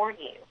do for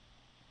you.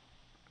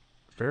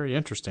 Very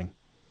interesting.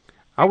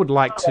 I would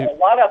like to... A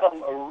lot of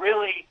them are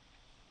really...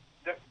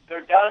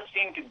 There does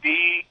seem to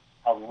be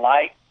a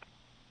light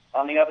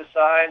on the other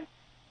side,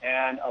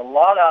 and a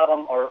lot of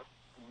them are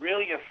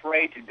really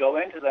afraid to go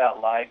into that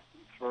light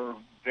for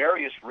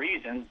various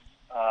reasons.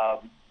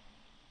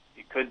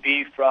 It could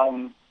be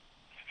from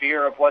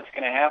fear of what's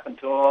going to happen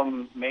to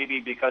them, maybe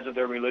because of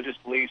their religious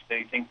beliefs.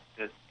 They think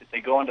that if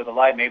they go into the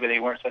light, maybe they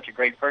weren't such a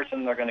great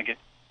person, they're going to get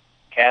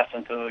cast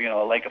into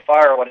a lake of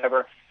fire or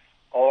whatever,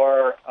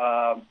 or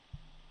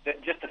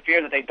just the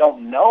fear that they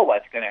don't know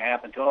what's going to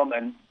happen to them,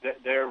 and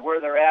they're where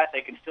they're at.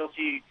 They can still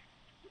see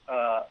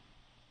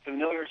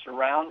familiar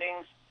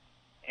surroundings,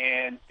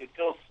 and it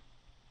feels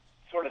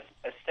sort of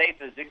as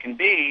safe as it can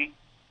be,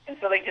 and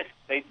so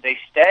they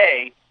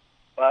stay.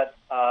 But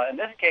in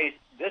this case,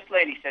 this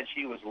lady said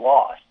she was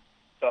lost.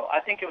 So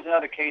I think it was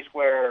another case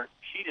where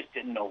she just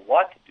didn't know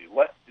what to do.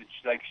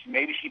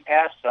 Maybe she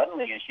passed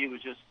suddenly, and she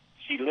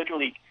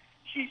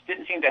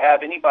didn't seem to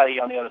have anybody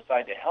on the other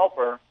side to help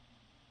her,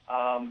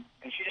 and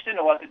she just didn't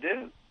know what to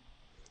do.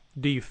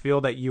 Do you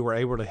feel that you were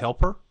able to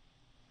help her?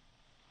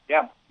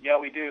 Yeah,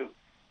 we do.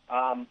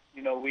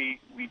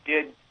 We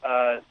did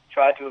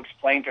try to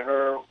explain to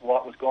her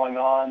what was going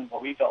on,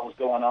 what we felt was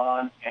going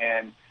on,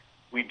 and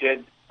we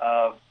did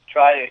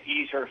try to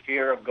ease her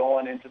fear of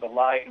going into the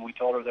light, and we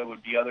told her there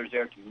would be others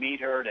there to meet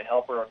her, to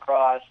help her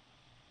across.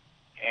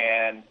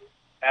 And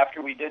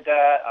after we did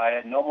that, I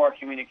had no more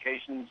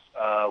communications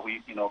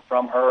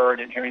from her.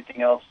 Didn't hear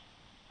anything else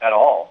at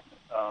all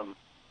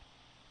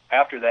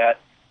after that.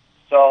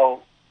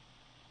 So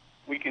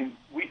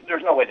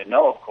there's no way to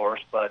know, of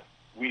course, but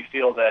we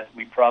feel that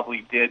we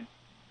probably did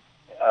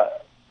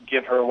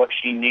give her what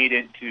she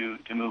needed to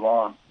move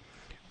on.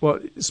 Well,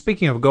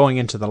 speaking of going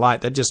into the light,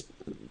 that just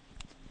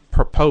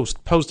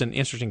posed an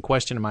interesting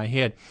question in my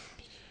head.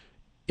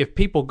 If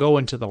people go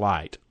into the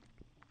light,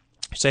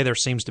 say there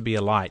seems to be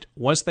a light,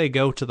 once they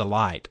go to the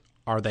light,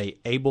 are they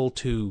able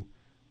to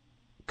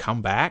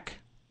come back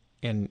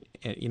and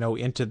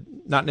into,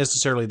 not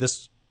necessarily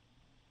this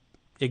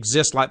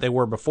exist like they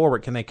were before,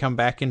 but can they come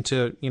back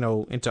into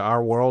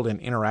our world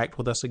and interact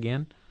with us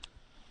again?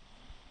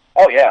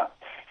 Oh yeah,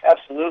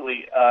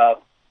 absolutely.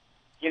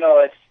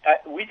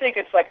 We think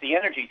it's like the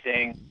energy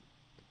thing.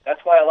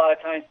 That's why a lot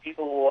of times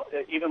people will,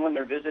 even when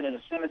they're visiting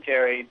a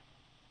cemetery,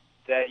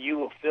 that you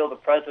will feel the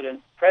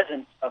presence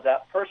of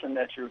that person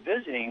that you're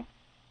visiting,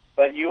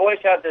 but you always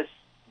have this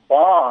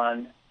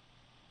bond,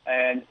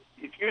 and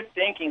if you're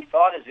thinking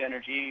thought is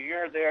energy,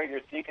 you're there,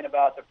 you're thinking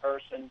about the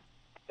person,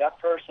 that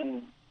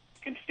person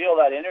can feel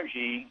that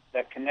energy,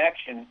 that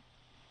connection,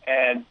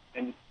 and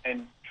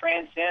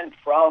transcend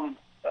from,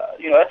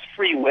 that's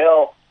free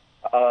will.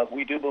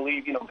 We do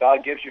believe,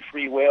 God gives you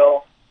free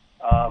will,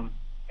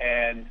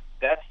 and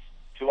that's,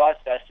 to us,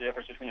 that's the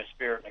difference between a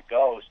spirit and a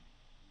ghost.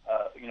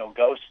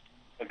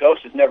 A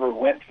ghost has never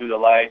went through the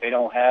light. They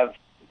don't have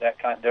that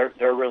kind. They're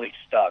really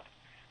stuck.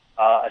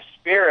 A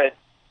spirit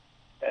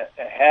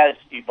has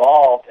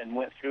evolved and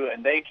went through it,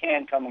 and they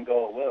can come and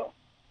go at will.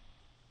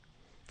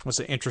 That's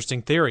an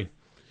interesting theory.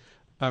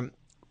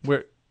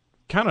 We're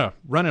kind of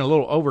running a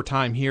little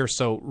overtime here,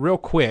 so real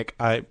quick,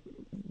 I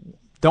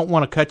don't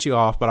want to cut you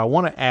off, but I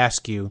want to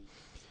ask you,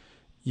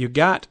 you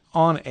got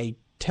on a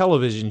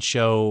television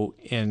show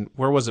in,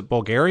 where was it,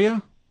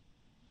 Bulgaria?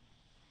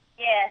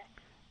 Yes.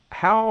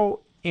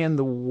 How in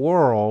the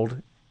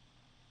world,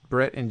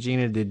 Bret and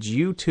Gina, did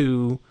you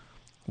two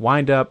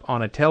wind up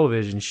on a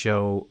television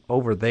show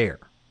over there?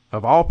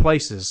 Of all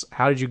places,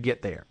 how did you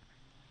get there?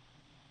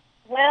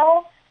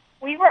 Well,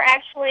 we were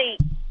actually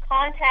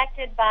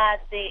contacted by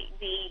the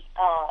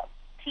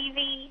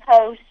TV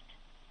host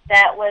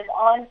that was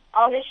on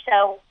the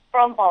show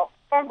from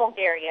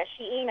Bulgaria.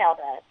 She emailed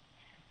us.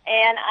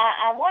 And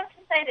I want to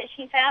say that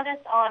she found us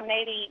on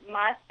maybe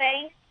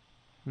MySpace.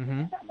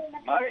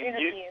 Mm-hmm. Our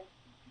interview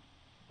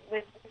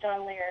with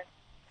John Lear.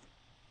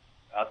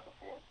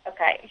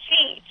 Okay.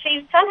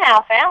 She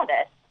somehow found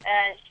us.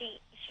 She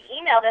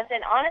emailed us,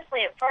 and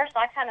honestly, at first,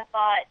 I kind of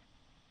thought,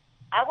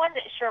 I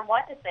wasn't sure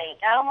what to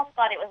think. I almost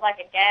thought it was like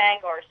a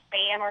gag or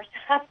spam or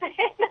something.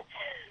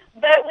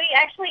 But we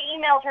actually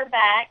emailed her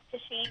back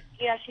because she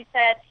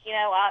said,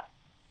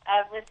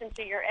 I've listened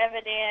to your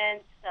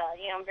evidence.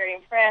 I'm very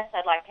impressed.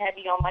 I'd like to have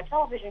you on my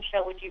television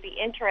show. Would you be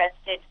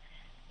interested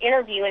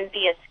interviewing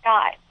via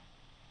Skype?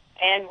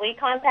 And we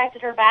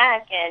contacted her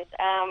back, and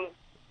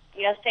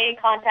stayed in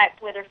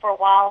contact with her for a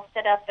while.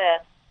 Set up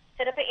an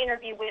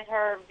interview with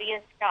her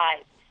via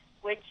Skype,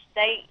 which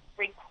they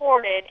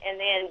recorded and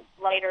then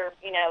later,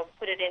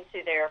 put it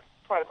into their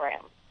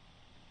program.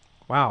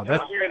 Wow,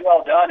 that's very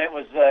well done. It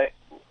was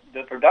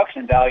the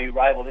production value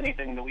rivaled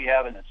anything that we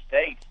have in the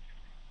States,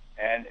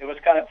 and it was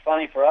kind of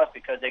funny for us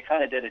because they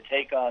kind of did a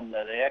take on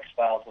the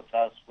X-Files with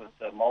us with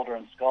the Mulder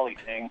and Scully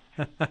thing,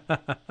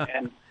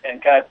 and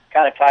kind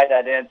of tied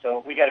that in.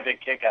 So we got a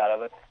big kick out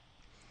of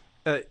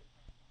it.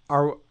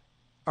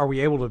 Are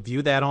we able to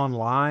view that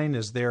online?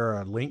 Is there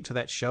a link to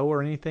that show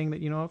or anything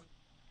that you know of?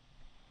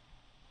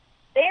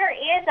 There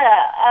is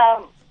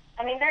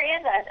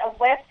a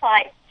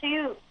website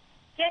to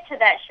get to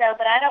that show,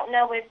 but I don't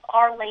know if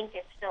our link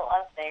is still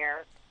up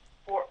there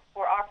for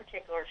our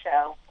particular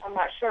show. I'm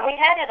not sure. We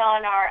had it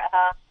on our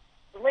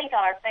link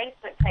on our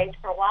Facebook page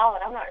for a while,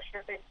 and I'm not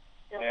sure if it's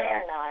still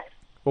there or not.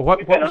 Well,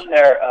 We've been on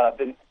there,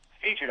 been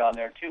featured on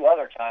there 2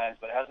 other times,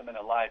 but it hasn't been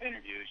a live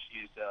interview.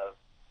 She's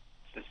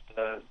just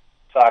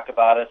talked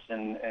about us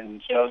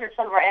and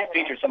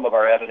featured some of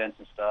our evidence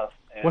and stuff.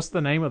 And what's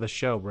the name of the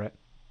show, Brett?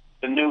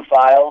 The New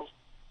Files.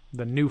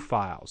 The New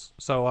Files.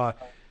 So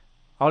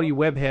all you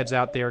web heads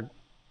out there,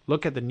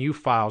 look at the New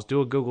Files.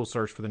 Do a Google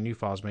search for the New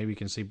Files. Maybe you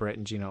can see Bret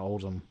and Gina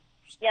Oldham.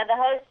 Yeah, the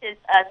host is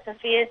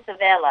Sophia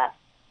Savella.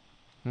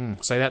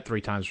 Say that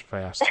 3 times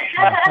fast.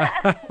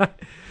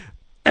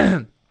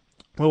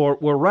 Well,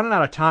 we're running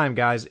out of time,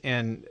 guys,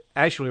 and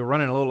actually we're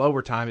running a little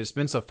overtime. It's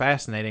been so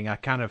fascinating. I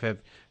kind of have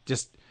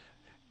just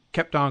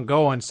kept on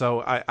going,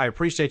 so I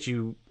appreciate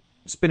you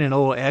spending a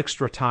little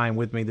extra time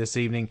with me this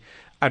evening.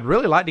 I'd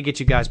really like to get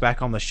you guys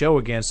back on the show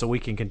again so we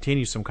can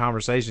continue some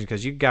conversations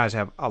because you guys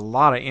have a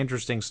lot of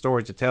interesting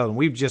stories to tell, and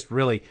we've just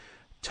really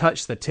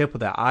touched the tip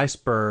of the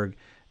iceberg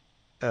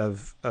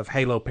of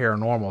Halo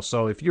Paranormal.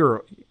 So if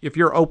you're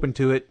open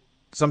to it,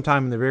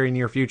 sometime in the very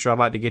near future, I'd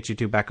like to get you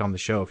two back on the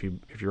show if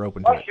you're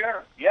open to it.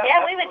 Sure.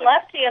 Yeah, we would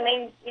love to. I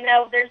mean,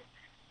 there's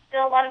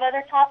still a lot of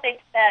other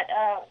topics that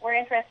we're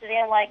interested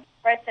in, like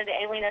Bret said, the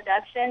alien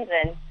abductions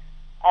and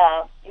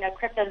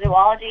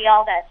cryptozoology,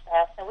 all that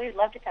stuff. So we'd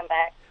love to come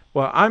back.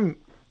 Well,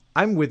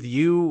 I'm with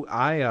you.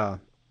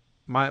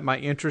 My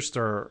interests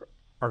are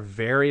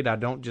varied. I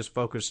don't just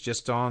focus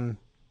just on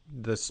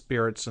the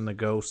spirits and the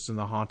ghosts and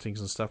the hauntings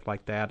and stuff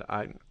like that.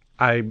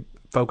 I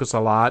focus a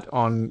lot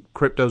on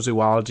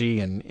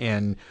cryptozoology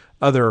and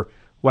other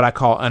what I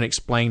call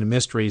unexplained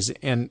mysteries.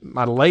 And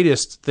my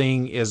latest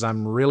thing is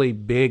I'm really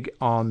big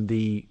on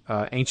the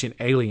ancient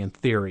alien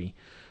theory.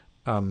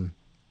 And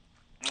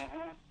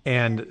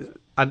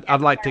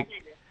I'd like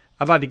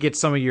to get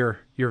some of your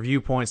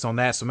viewpoints on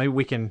that. So maybe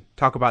we can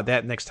talk about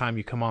that next time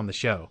you come on the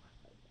show.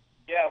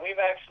 Yeah, we've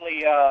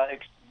actually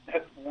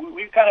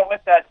we've kind of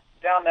went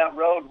down that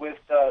road with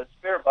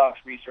spirit box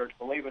research,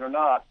 believe it or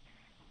not.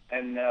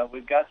 And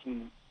we've got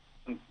some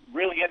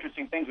really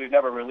interesting things we've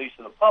never released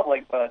to the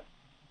public, but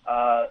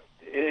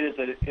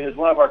it is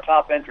one of our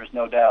top interests,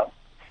 no doubt.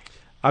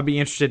 I'd be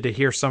interested to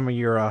hear some of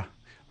your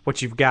what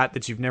you've got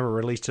that you've never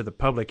released to the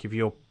public. If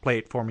you'll play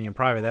it for me in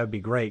private, that would be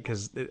great.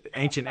 Because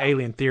ancient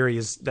alien theory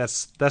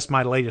that's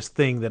my latest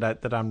thing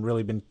that I'm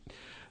really been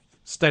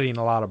studying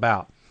a lot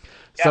about.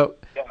 Yeah.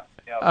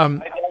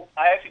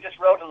 I actually just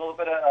wrote a little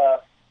bit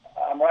of.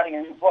 I'm writing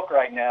a new book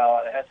right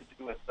now that has to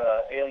do with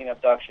alien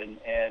abduction,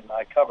 and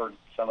I covered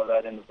some of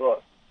that in the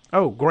book.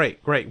 Oh, great.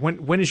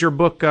 When is your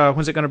book?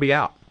 When's it going to be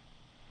out?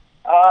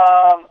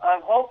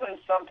 I'm hoping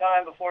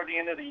sometime before the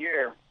end of the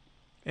year.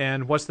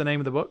 And what's the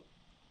name of the book?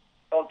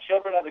 It's called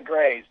Children of the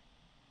Greys.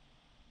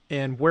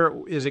 And where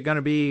is it going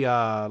to be?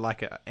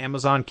 Like an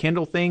Amazon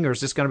Kindle thing, or is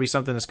this going to be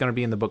something that's going to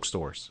be in the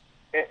bookstores?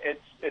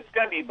 It's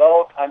going to be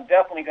both. I'm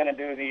definitely going to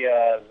do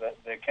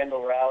the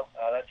Kindle route.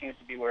 That seems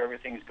to be where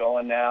everything's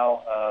going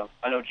now.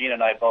 I know Gina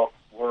and I both,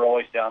 we're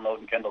always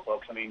downloading Kindle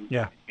books. I mean,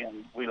 yeah,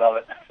 we love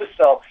it.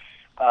 So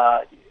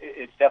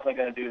it's definitely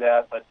going to do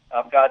that. But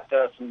I've got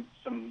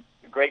some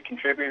great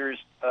contributors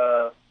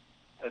to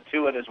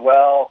it as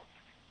well.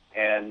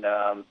 And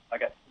I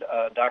got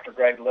Dr.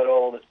 Greg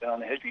Little that's been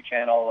on the History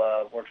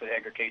Channel, works for the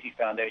Edgar Casey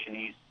Foundation.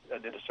 He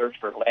did a search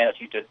for Atlantis.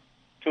 He did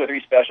 2 or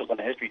 3 specials on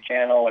the History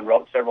Channel and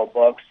wrote several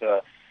books.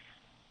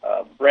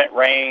 Brent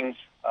Raines,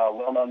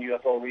 well-known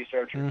UFO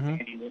researcher,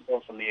 Andy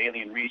Nichols from the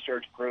Alien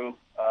Research Group,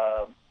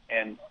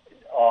 and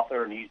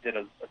author, and he did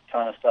a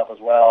ton of stuff as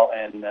well.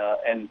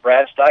 And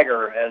Brad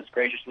Steiger has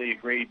graciously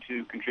agreed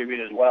to contribute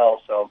as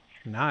well. So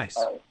nice.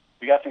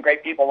 We got some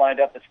great people lined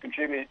up that's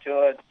contributed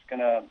to it.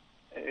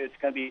 It's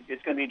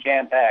gonna be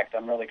jam-packed.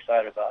 I'm really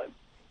excited about it.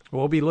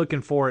 We'll be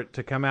looking for it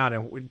to come out.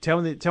 And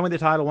tell me the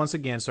title once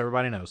again, so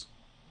everybody knows.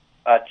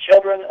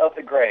 Children of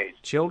the Greys.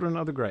 Children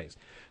of the Greys.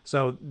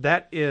 So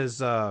that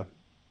is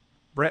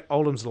Bret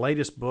Oldham's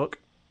latest book,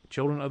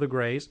 Children of the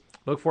Greys.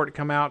 Look for it to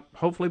come out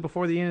hopefully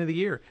before the end of the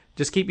year.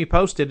 Just keep me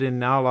posted,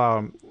 and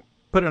I'll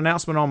put an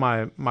announcement on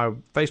my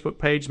Facebook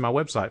page, my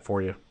website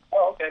for you.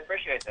 Oh, okay.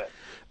 Appreciate that.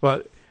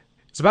 But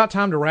it's about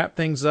time to wrap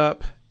things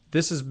up.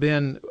 this has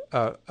been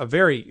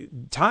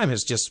time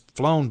has just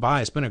flown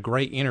by. It's been a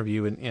great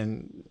interview,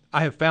 and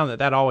I have found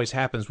that always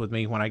happens with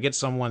me when I get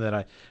someone that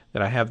I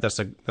have that's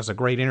a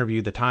great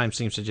interview. The time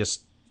seems to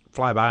just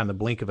fly by in the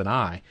blink of an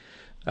eye.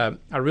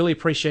 I really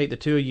appreciate the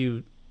two of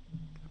you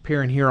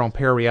appearing here on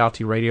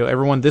Parareality Radio.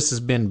 Everyone, this has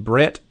been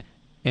Bret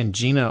and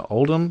Gina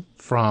Oldham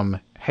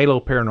from Halo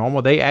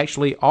Paranormal. They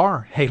actually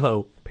are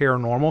Halo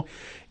Paranormal.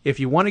 If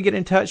you want to get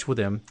in touch with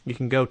them, you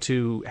can go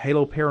to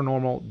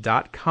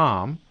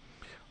haloparanormal.com.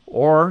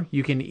 Or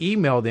you can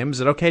email them.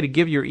 Is it okay to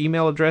give your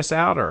email address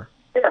out? Or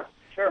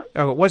Sure.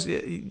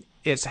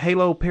 It's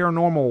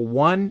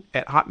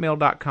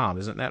haloparanormal1@hotmail.com,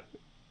 isn't that?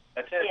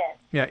 That's it. Yes.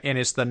 Yeah, and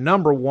it's the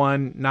number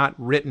 1, not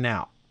written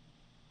out.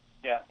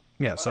 Yeah.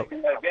 Yeah, so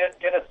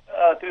Get us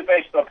through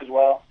Facebook as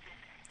well.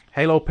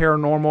 Halo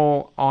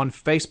Paranormal on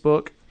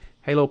Facebook,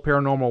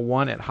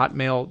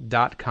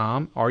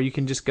 haloparanormal1@hotmail.com, or you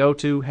can just go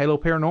to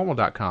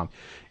haloparanormal.com.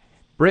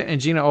 Bret and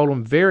Gina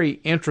Oldham,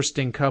 very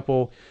interesting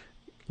couple.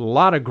 A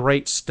lot of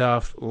great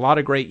stuff, a lot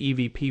of great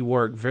EVP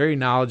work, very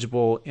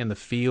knowledgeable in the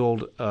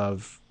field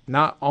of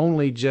not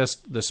only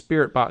just the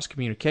spirit box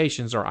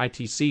communications or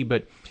ITC,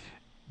 but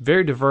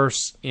very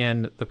diverse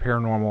in the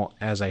paranormal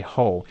as a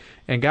whole.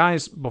 And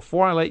guys,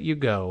 before I let you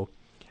go,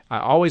 I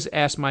always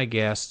ask my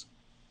guests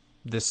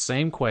this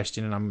same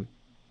question, and I'm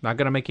not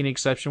going to make any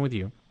exception with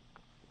you.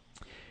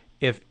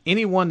 If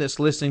anyone that's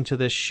listening to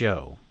this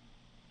show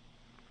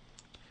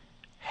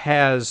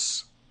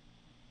has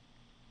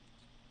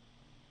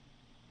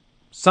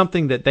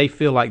something that they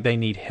feel like they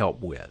need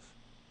help with,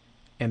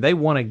 and they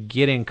want to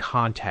get in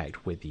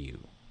contact with you,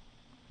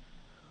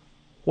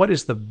 what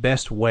is the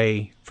best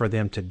way for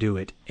them to do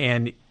it?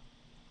 And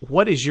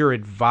what is your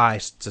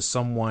advice to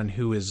someone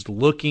who is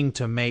looking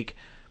to make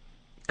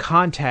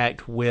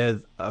contact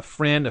with a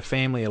friend, a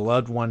family, a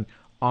loved one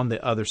on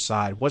the other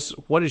side?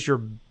 What is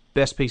your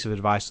best piece of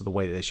advice to the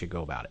way that they should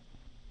go about it?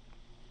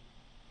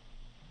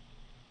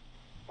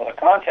 Well, the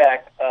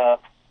contact,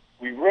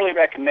 we really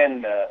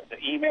recommend the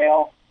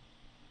email.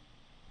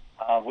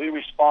 We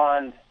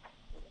respond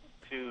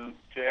to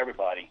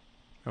everybody.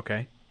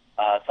 Okay.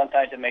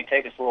 Sometimes it may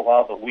take us a little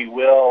while, but we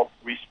will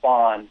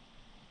respond.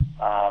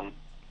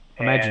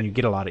 Imagine you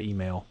get a lot of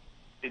email.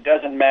 It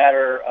doesn't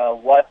matter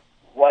what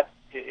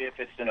if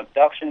it's an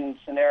abduction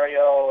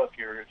scenario, if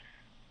you're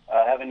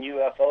having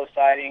UFO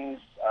sightings,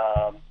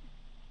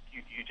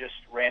 you just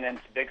ran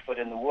into Bigfoot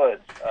in the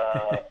woods,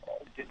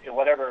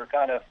 whatever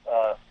kind of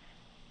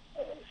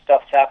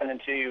stuff's happening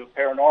to you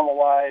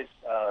paranormal-wise,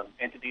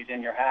 entities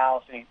in your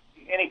house,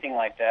 anything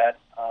like that.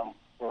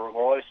 We're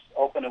always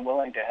open and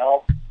willing to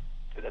help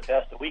to the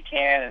best that we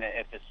can, and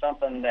if it's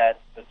something that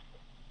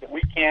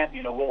we can't,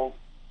 we'll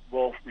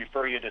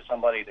refer you to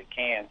somebody that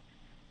can.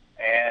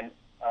 And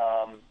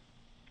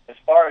as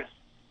far as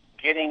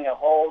getting a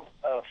hold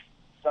of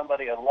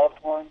somebody, a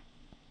loved one,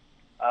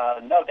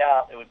 no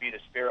doubt it would be the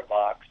spirit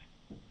box.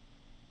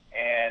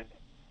 And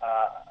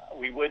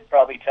we would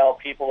probably tell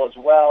people as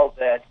well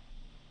that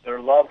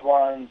their loved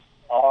ones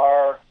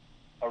are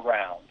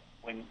around.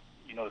 When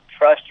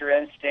trust your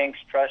instincts,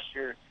 trust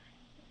your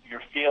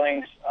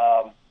feelings.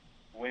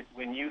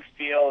 When you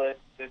feel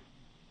that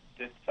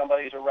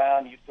somebody's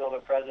around, you feel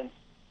their presence,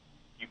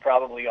 you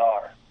probably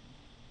are.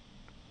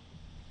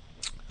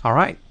 All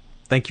right.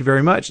 Thank you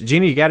very much.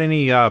 Gina, you got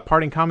any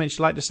parting comments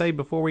you'd like to say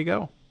before we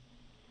go?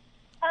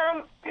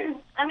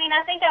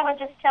 I think I would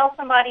just tell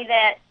somebody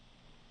that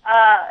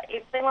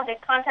if they want to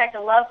contact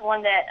a loved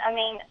one, that,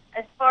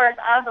 as far as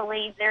I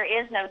believe, there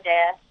is no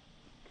death.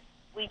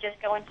 We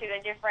just go into a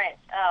different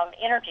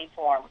energy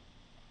form.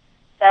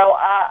 So,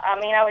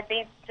 I would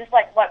be just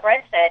like what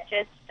Bret said,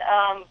 just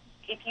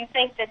if you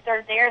think that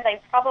they're there, they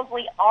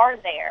probably are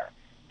there.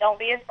 Don't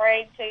be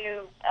afraid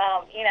to,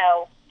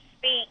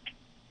 speak,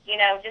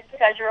 just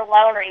because you're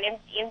alone or in an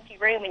empty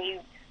room and you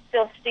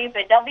feel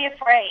stupid. Don't be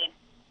afraid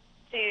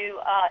to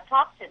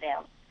talk to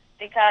them,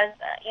 because,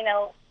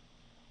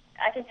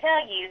 I can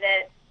tell you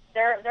that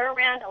they're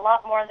around a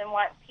lot more than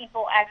what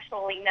people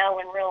actually know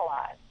and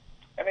realize.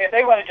 If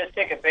they want to just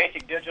take a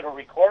basic digital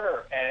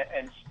recorder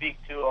and speak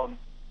to them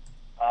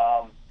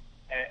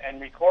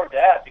and record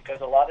that, because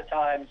a lot of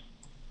times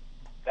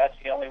that's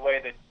the only way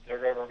that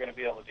they're ever going to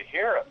be able to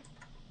hear them.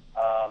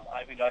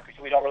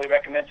 We don't really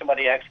recommend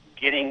somebody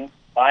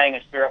buying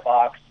a spirit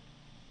box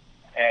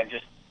and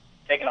just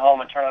taking it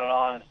home and turning it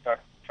on and start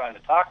trying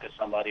to talk to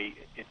somebody.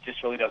 It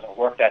just really doesn't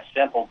work that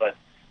simple. But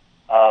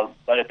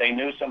if they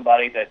knew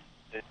somebody that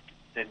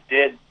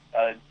did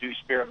do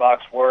spirit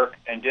box work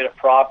and did it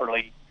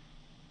properly,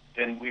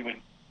 then we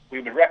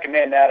would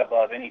recommend that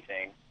above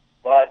anything.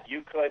 But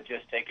you could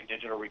just take a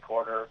digital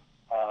recorder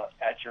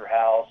at your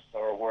house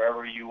or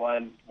wherever you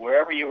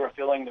were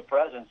feeling the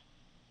presence,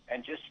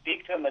 and just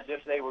speak to them as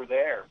if they were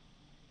there.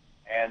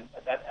 And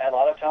that, a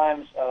lot of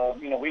times,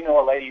 we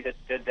know a lady that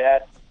did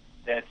that.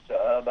 That's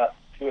about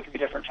 2 or 3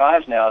 different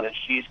times now that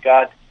she's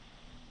got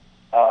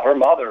her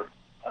mother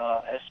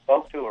has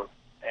spoke to her,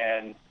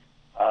 and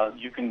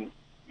you can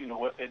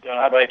don't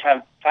have any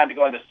time to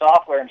go into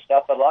software and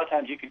stuff, but a lot of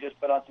times you can just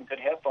put on some good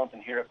headphones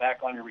and hear it back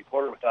on your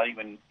recorder without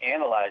even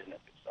analyzing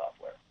it through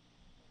software.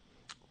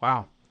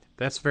 Wow.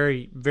 That's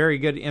very, very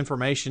good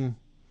information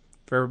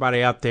for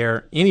everybody out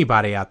there,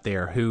 anybody out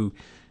there who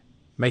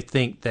may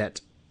think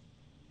that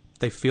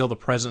they feel the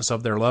presence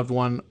of their loved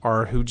one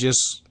or who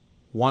just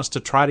wants to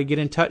try to get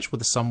in touch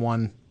with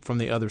someone from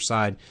the other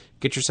side.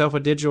 Get yourself a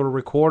digital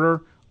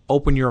recorder,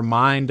 open your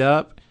mind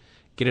up,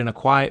 get in a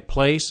quiet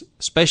place,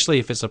 especially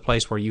if it's a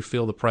place where you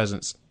feel the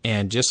presence,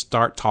 and just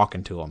start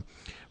talking to them.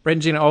 Bret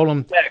and Gina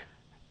Oldham,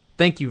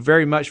 thank you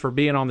very much for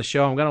being on the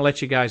show. I'm going to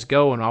let you guys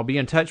go, and I'll be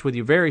in touch with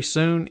you very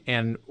soon.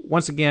 And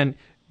once again,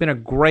 been a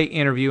great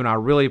interview, and I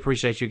really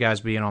appreciate you guys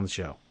being on the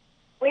show.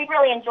 We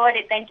really enjoyed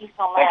it. Thank you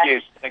so much. Thank you.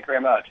 Thank you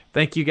very much.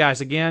 Thank you guys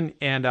again.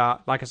 And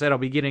like I said, I'll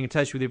be getting in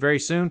touch with you very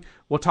soon.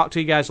 We'll talk to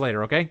you guys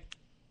later, okay?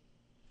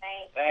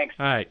 Thanks.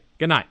 All right.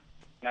 Good night.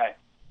 Good night.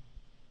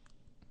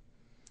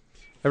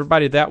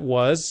 Everybody, that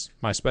was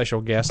my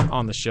special guest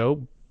on the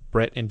show,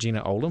 Bret and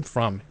Gina Oldham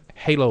from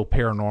Halo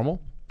Paranormal.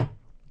 I'm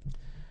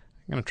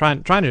going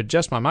to trying to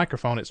adjust my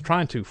microphone. It's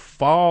trying to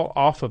fall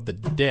off of the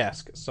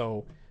desk,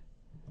 so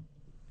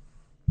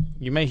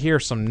you may hear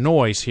some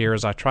noise here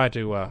as I try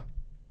to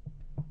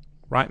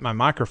right my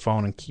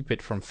microphone and keep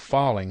it from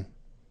falling.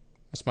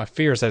 That's my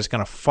fear, is that it's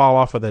going to fall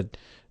off of the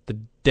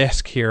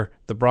desk here,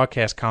 the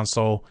broadcast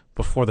console,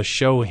 before the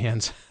show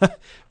ends.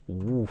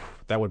 Ooh,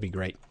 that would be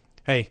great.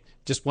 Hey,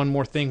 just one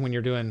more thing when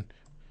you're doing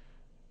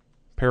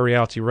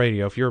Parareality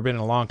Radio. If you've ever been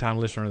a long-time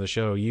listener to the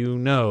show, you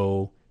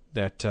know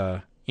that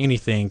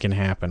anything can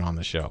happen on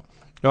the show.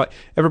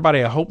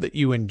 Everybody, I hope that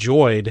you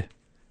enjoyed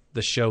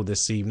the show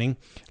this evening.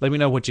 Let me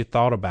know what you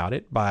thought about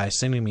it by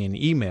sending me an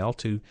email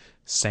to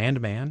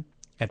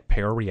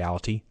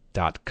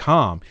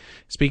sandman@parareality.com.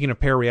 Speaking of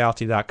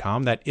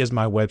parareality.com, that is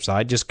my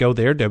website. Just go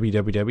there,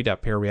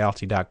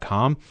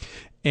 www.parareality.com,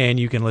 and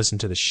you can listen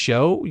to the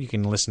show. You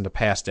can listen to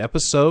past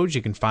episodes.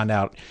 You can find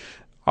out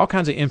all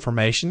kinds of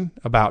information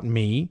about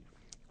me,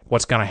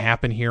 what's going to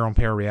happen here on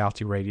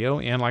Parareality Radio.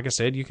 And like I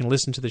said, you can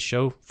listen to the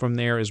show from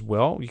there as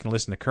well. You can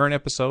listen to current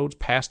episodes,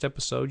 past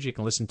episodes. You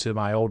can listen to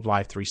my old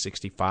Life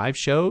 365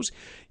 shows.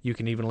 You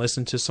can even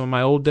listen to some of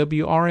my old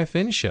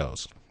WRFN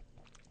shows.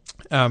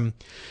 Don't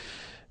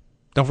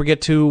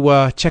forget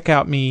to check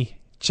out me.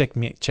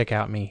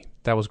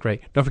 That was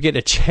great. Don't forget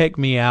to check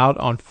me out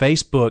on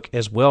Facebook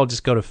as well.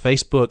 Just go to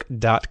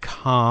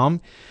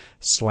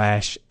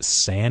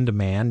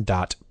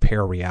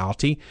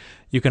facebook.com/sandman.parareality.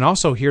 You can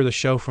also hear the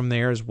show from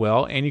there as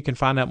well, and you can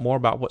find out more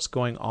about what's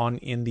going on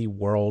in the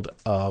world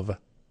of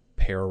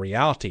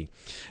Parareality.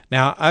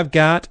 Now, I've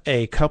got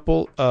a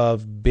couple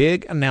of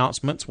big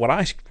announcements, what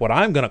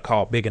I'm going to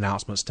call big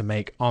announcements to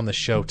make on the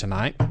show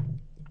tonight.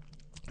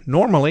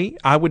 Normally,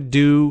 I would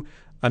do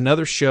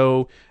another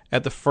show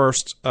at the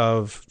first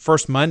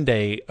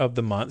Monday of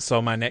the month,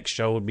 so my next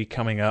show would be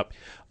coming up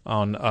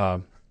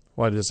on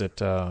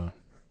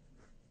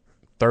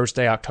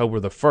Thursday, October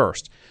the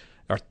 1st.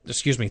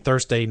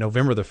 Thursday,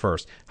 November the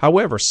 1st.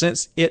 However,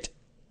 since it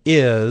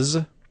is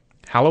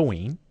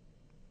Halloween,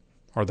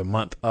 or the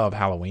month of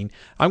Halloween,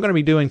 I'm going to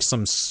be doing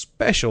some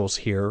specials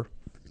here,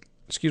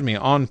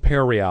 on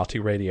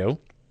Parareality Radio.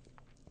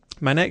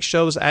 My next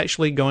show is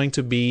actually going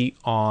to be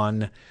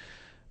on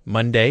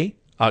Monday,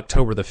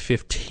 October the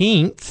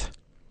 15th,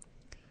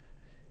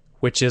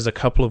 which is a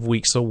couple of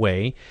weeks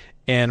away.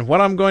 And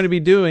what I'm going to be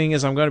doing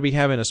is I'm going to be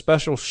having a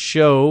special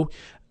show.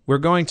 We're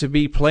going to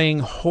be playing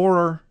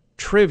horror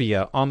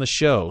trivia on the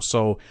show.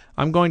 So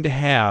I'm going to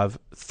have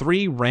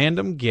 3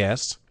 random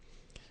guests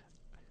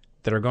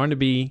that are going to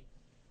be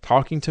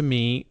talking to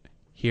me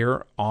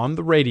here on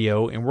the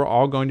radio, and we're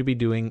all going to be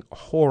doing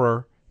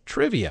horror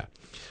trivia.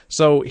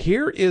 So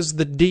here is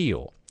the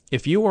deal.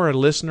 If you are a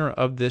listener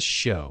of this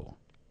show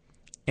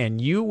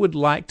and you would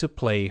like to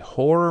play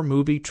horror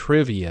movie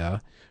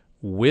trivia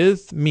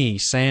with me,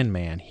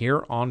 Sandman,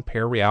 here on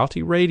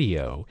Parareality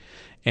Radio,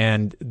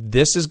 and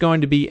this is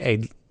going to be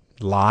a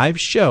live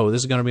show.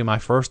 This is going to be my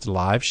first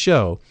live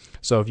show.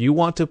 So if you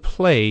want to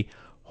play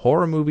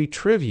horror movie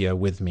trivia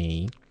with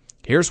me,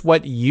 here's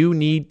what you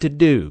need to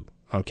do,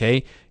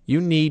 okay?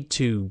 You need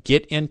to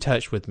get in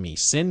touch with me.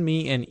 Send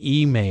me an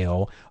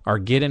email or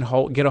get a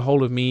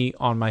hold of me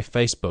on my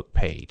Facebook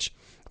page.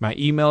 My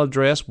email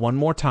address, one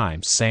more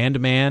time,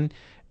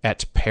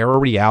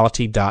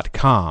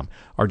 sandman@parareality.com,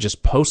 or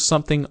just post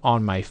something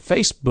on my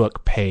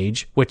Facebook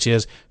page, which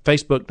is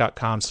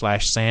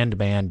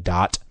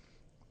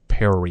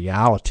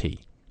facebook.com/sandman.parareality.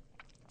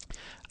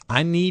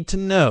 I need to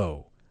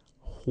know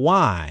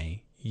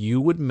why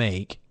you would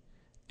make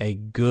a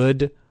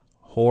good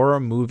horror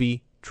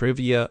movie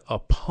trivia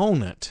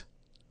opponent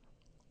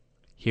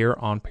here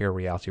on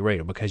Parareality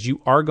Radio, because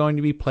you are going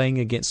to be playing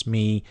against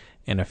me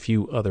and a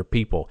few other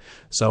people.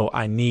 So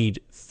I need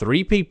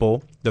 3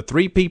 people. The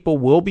 3 people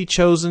will be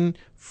chosen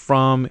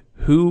from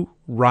who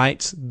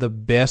writes the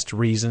best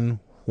reason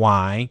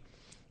why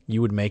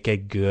you would make a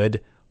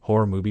good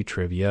horror movie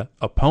trivia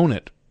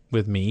opponent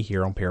with me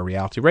here on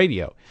Parareality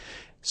Radio.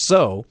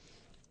 So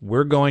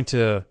we're going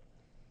to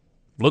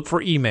look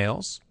for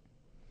emails.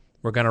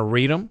 We're going to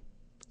read them,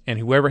 and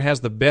whoever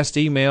has the best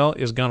email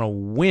is going to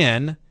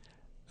win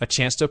a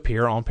chance to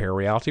appear on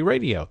Parareality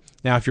Radio.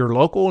 Now, if you're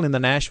local in the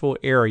Nashville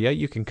area,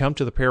 you can come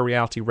to the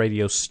Parareality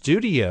Radio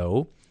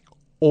studio,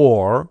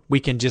 or we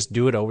can just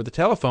do it over the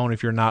telephone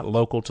if you're not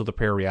local to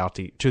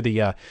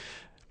the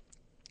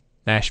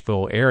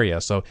Nashville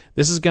area. So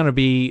this is going to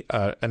be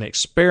an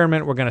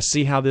experiment. We're going to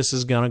see how this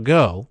is going to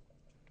go.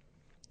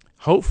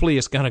 Hopefully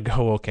it's going to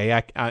go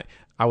okay.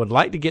 I would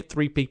like to get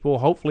 3 people.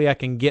 Hopefully I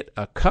can get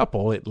a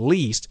couple at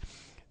least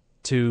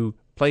to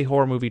play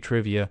horror movie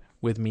trivia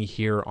with me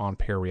here on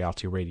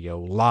Parareality Radio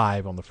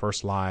live on the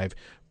first live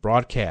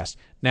broadcast.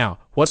 Now,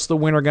 what's the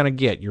winner going to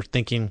get? You're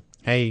thinking,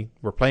 hey,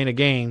 we're playing a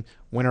game.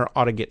 Winner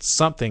ought to get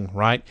something,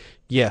 right?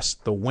 Yes,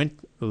 the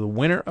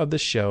winner of the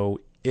show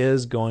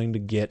is going to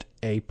get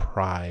a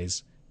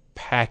prize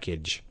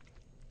package.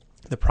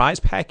 The prize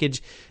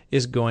package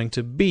is going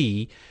to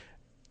be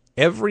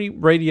every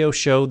radio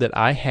show that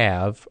I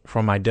have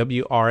from my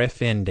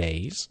WRFN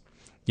days.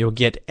 You'll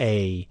get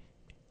a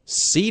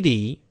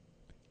CD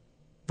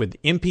with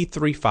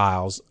MP3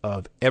 files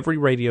of every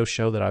radio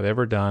show that I've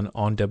ever done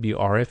on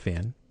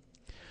WRFN.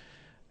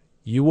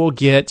 You will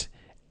get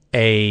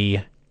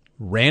a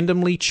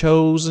randomly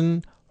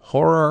chosen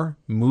horror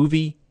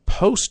movie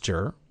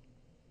poster.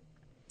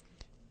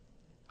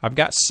 I've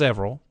got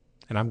several,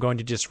 and I'm going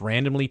to just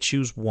randomly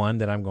choose one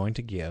that I'm going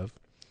to give.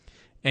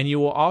 And you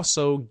will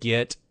also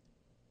get,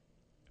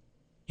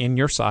 in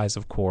your size,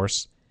 of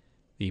course,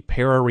 the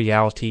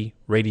Parareality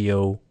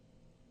Radio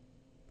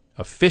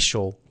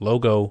official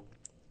logo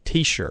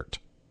t-shirt.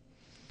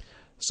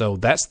 So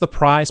that's the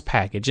prize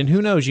package. And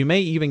who knows, you may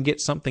even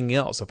get something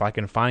else if I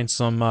can find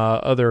some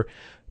other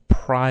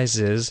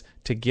prizes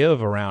to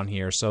give around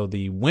here. So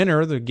the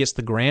winner that gets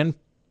the grand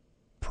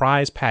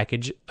prize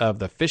package of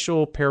the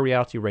official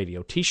Parareality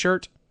Radio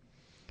t-shirt,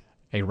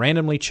 a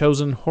randomly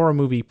chosen horror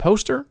movie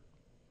poster,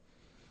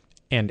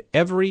 and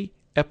every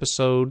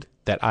episode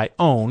that I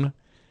own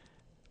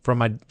from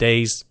my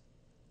days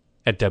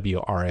at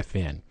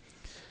WRFN.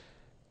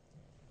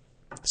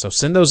 So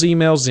send those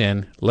emails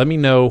in. Let me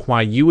know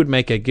why you would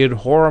make a good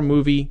horror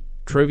movie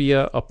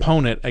trivia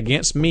opponent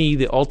against me,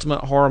 the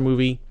ultimate horror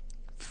movie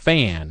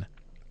fan.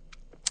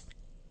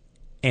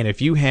 And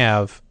if you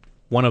have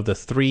one of the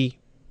 3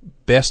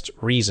 best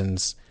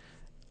reasons,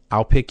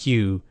 I'll pick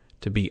you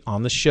to be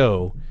on the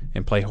show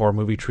and play horror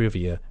movie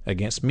trivia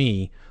against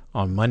me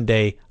on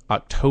Monday,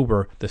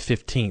 October the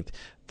 15th.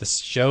 The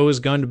show is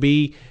going to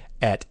be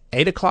at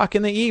 8 o'clock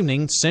in the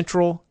evening,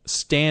 Central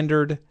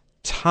Standard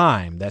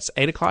Time. That's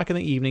 8 o'clock in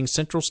the evening,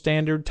 Central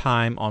Standard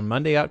Time on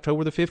Monday,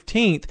 October the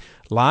 15th.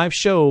 Live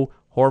show,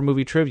 horror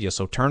movie trivia.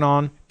 So turn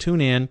on,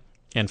 tune in,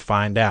 and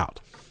find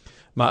out.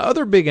 My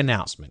other big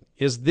announcement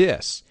is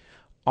this.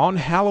 On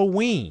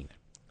Halloween,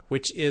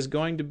 which is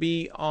going to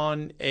be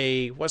on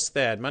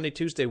Monday,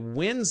 Tuesday,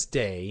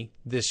 Wednesday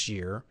this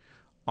year.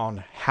 On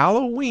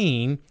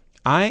Halloween,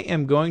 I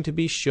am going to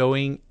be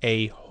showing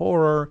a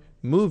horror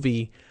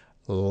movie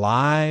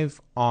live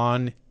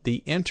on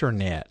the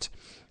internet.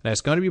 And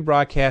it's going to be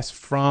broadcast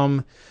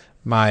from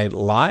my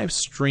live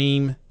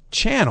stream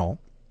channel.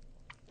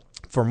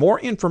 For more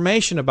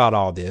information about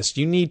all this,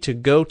 you need to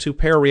go to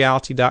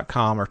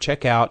parareality.com or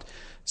check out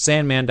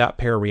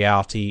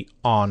sandman.parareality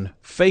on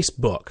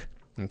Facebook.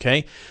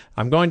 Okay?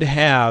 I'm going to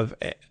have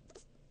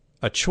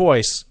a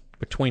choice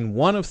between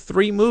one of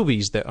 3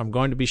 movies that I'm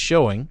going to be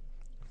showing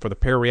for the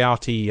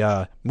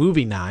Parareality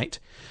movie night.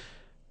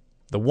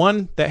 The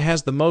one that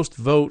has the most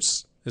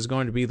votes is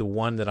going to be the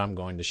one that I'm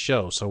going to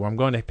show. So I'm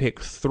going to pick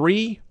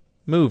 3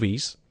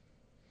 movies,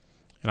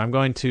 and I'm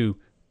going to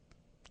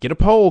get a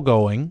poll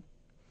going,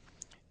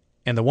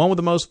 and the one with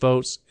the most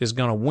votes is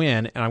going to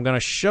win, and I'm going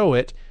to show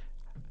it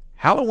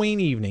Halloween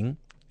evening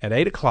at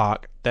 8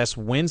 o'clock. That's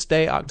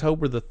Wednesday,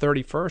 October the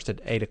 31st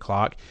at 8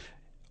 o'clock.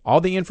 All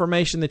the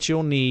information that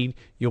you'll need,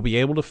 you'll be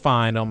able to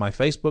find on my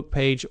Facebook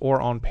page or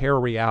on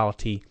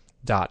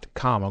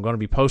parareality.com. I'm going to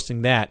be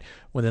posting that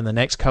within the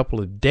next couple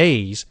of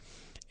days,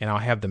 and I'll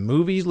have the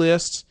movie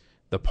lists.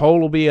 The poll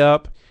will be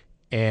up,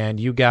 and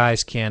you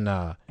guys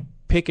can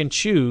pick and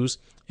choose,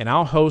 and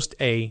I'll host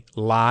a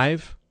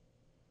live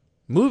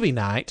movie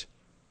night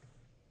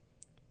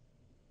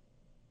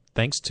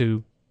thanks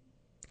to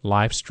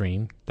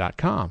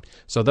livestream.com.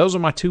 So those are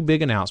my 2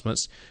 big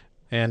announcements,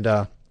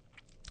 and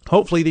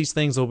hopefully these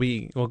things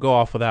will go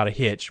off without a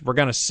hitch. We're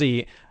going to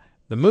see.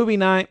 The movie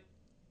night,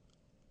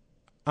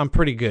 I'm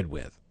pretty good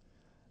with.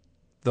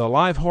 The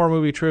live horror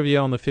movie trivia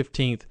on the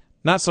 15th,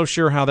 not so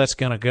sure how that's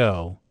going to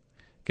go,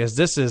 because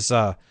this is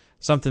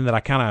something that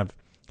I kind of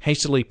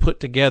hastily put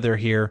together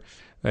here,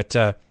 but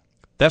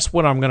that's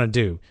what I'm going to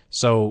do.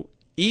 So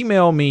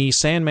email me,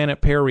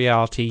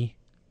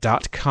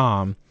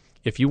 sandman@parareality.com,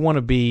 if you want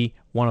to be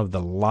one of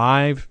the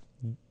live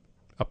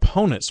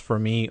opponents for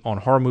me on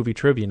Horror Movie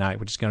Trivia Night,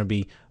 which is going to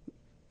be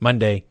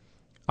Monday,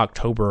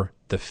 October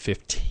the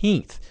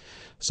 15th.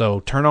 So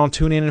turn on,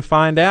 tune in, and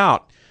find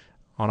out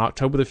on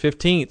October the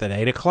 15th at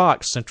 8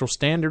 o'clock Central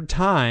Standard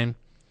Time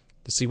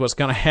to see what's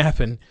going to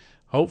happen.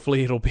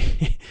 Hopefully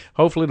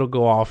it'll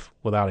go off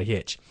without a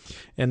hitch.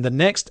 And the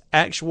next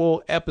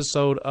actual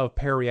episode of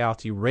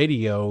Parareality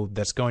Radio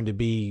that's going to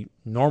be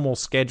normal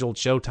scheduled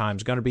showtime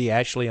is going to be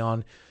actually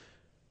on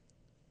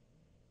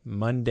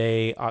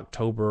Monday,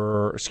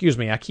 October. Excuse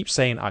me, I keep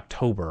saying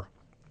October.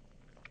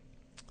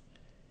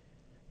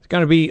 It's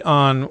going to be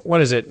on,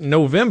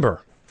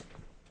 November.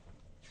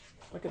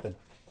 Look at the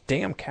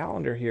damn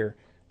calendar here.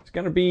 It's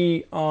going to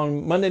be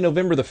on Monday,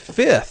 November the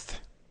 5th,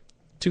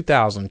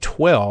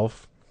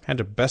 2012. Had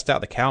to bust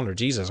out the calendar.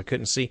 Jesus, I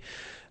couldn't see.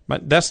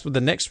 But that's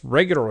the next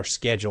regular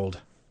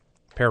scheduled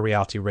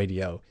Parareality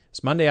Radio.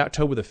 It's Monday,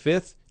 October the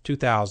 5th,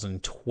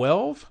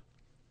 2012.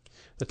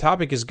 The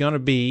topic is going to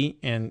be,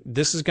 and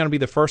this is going to be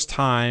the first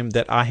time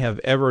that I have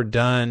ever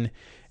done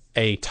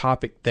a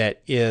topic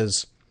that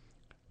is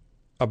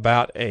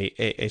about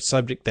a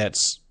subject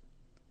that's,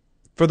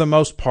 for the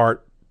most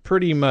part,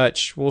 pretty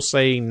much, we'll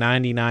say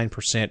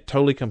 99%,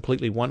 totally,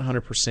 completely,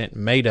 100%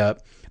 made up.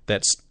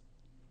 That's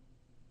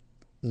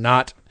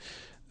not,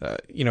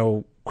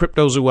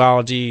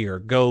 cryptozoology or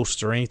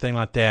ghosts or anything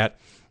like that.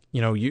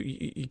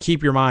 You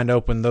keep your mind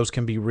open. Those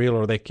can be real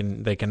or they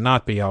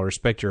cannot be. I'll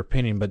respect your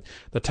opinion. But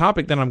the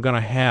topic that I'm going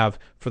to have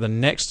for the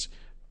next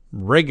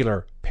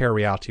regular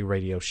Parareality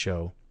Radio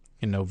show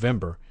in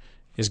November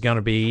is going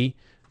to be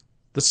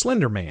the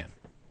Slender Man.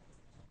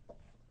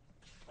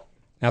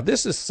 Now,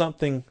 this is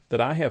something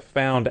that I have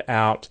found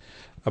out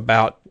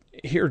about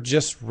here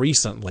just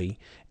recently,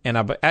 and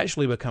I've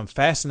actually become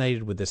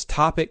fascinated with this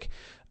topic.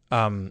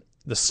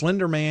 The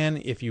Slender Man,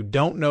 if you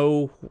don't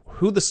know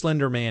who the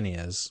Slender Man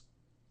is,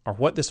 or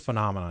what this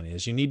phenomenon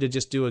is, you need to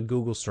just do a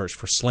Google search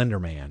for Slender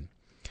Man.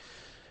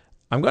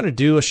 I'm going to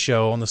do a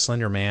show on the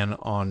Slender Man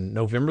on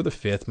November the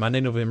 5th, Monday,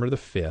 November the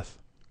 5th.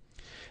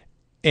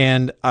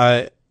 And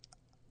I've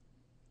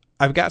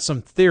got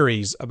some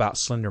theories about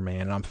Slender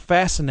Man, and I'm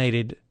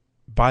fascinated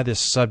by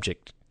this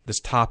subject, this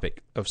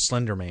topic of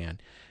Slender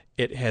Man.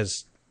 It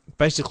has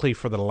basically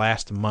for the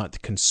last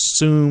month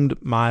consumed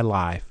my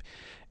life,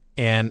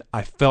 and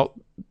I felt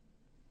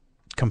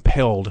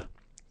compelled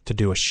to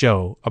do a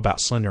show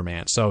about Slender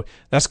Man. So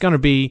that's going to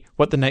be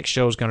what the next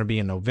show is going to be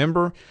in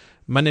November.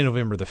 Monday,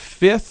 November the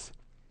 5th,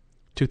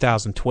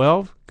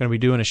 2012. Going to be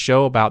doing a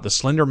show about the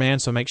Slender Man,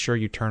 so make sure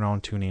you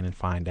tune in and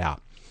find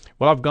out.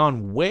 Well, I've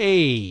gone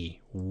way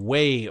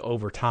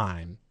over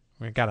time.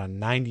 We've got a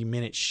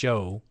 90-minute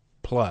show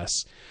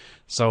plus.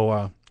 So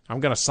I'm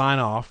going to sign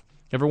off.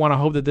 Everyone, I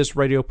hope that this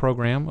radio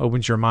program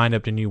opens your mind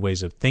up to new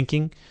ways of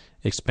thinking,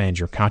 expands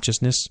your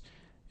consciousness,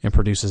 and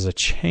produces a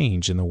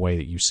change in the way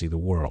that you see the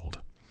world.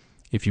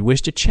 If you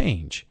wish to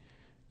change,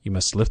 you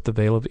must lift the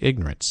veil of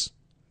ignorance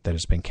that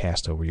has been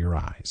cast over your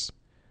eyes.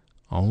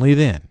 Only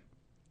then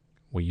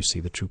will you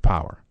see the true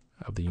power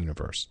of the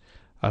universe.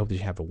 I hope that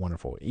you have a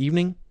wonderful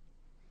evening,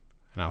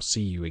 and I'll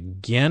see you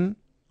again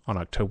on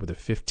October the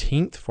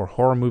 15th for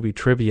Horror Movie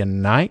Trivia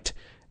Night,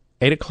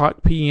 8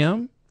 o'clock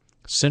p.m.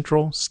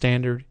 Central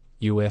Standard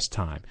U.S.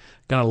 time.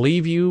 Going to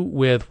leave you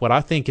with what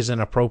I think is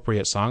an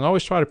appropriate song. I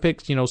always try to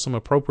pick, some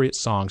appropriate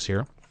songs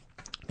here.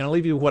 Going to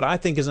leave you with what I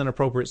think is an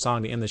appropriate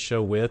song to end the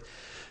show with.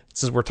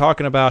 Since we're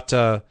talking about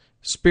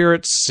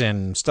spirits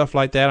and stuff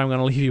like that, I'm going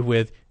to leave you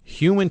with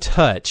Human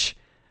Touch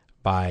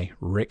by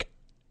Rick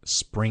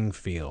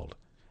Springfield.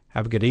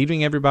 Have a good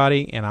evening,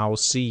 everybody, and I will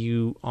see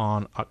you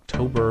on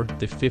October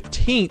the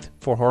 15th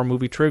for Horror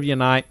Movie Trivia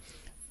Night.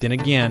 Then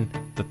again,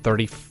 the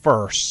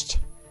 31st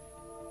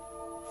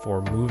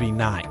for Movie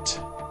Night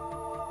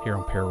here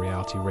on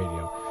Parareality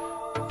Radio.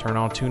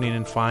 Tune in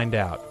and find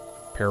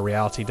out.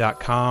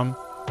 Parareality.com,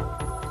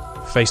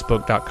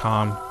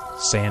 Facebook.com,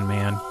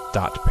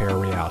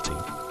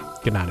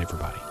 Sandman.parareality. Good night,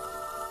 everybody.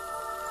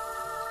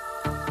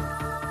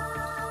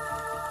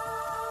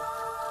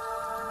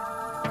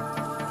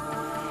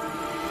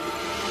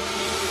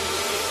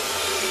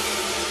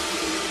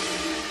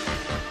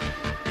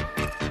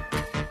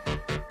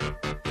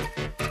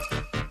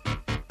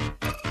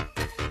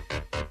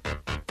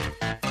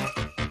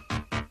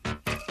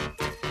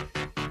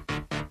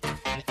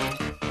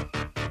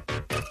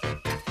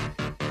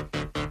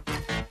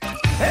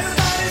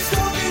 Everybody's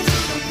talking to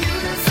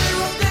computers, say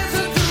what there's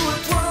a do a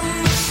drum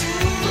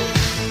machine.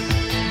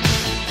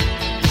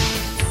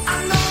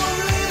 I know I'm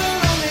living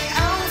on the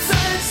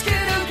outside,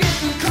 scared of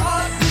getting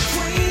caught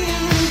between.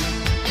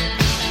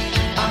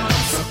 I'm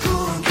so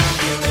cool and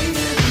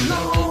calculated and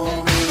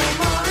alone in the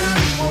modern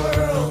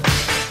world.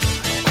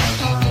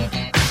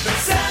 But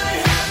Sally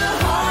has a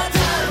hard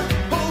time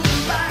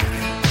holding back.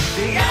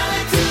 The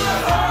alley to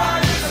her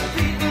heart is a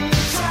beaten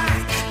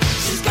track.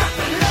 She's got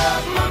the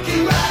love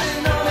monkey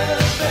riding on her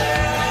back.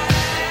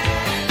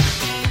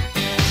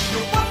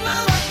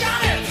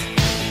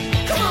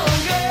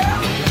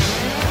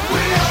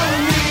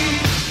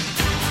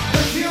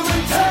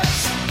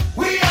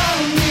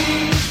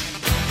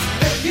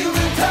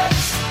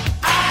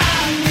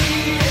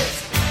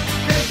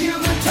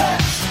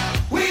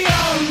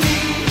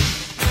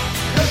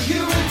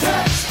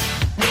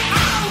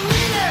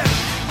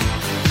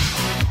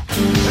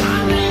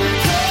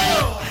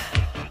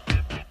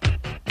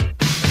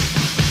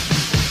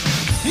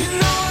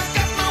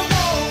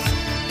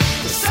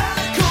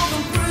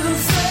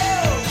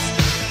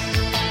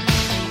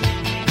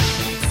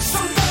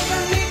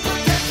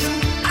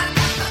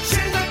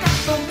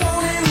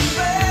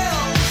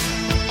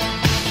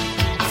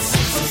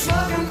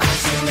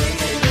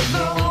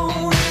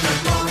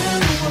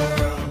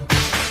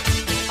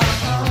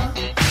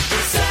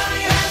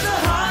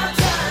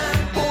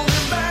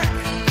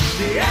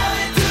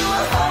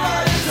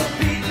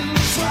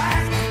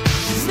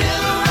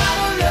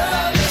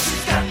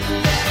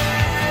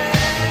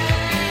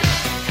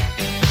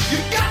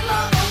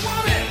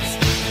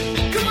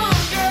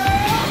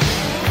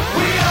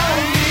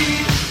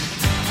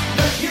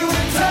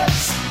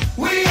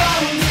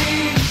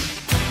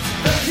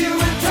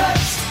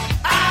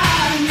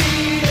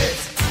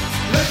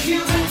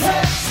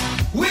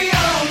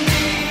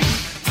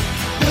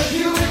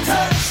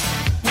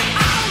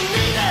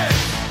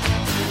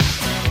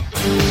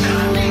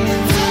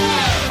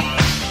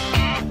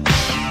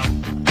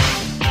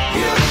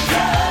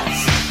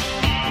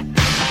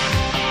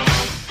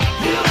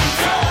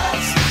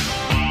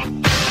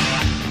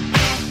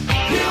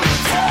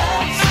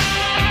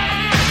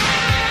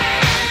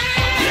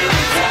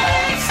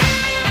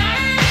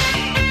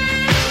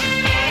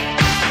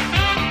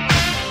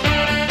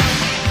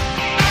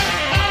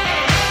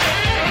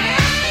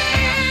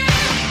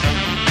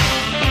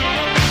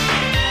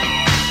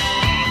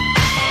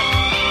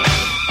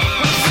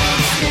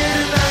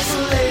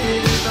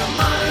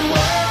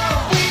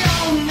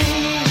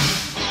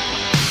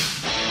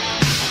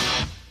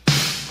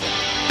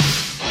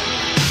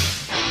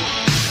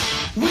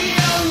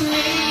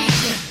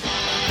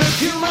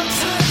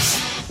 touch.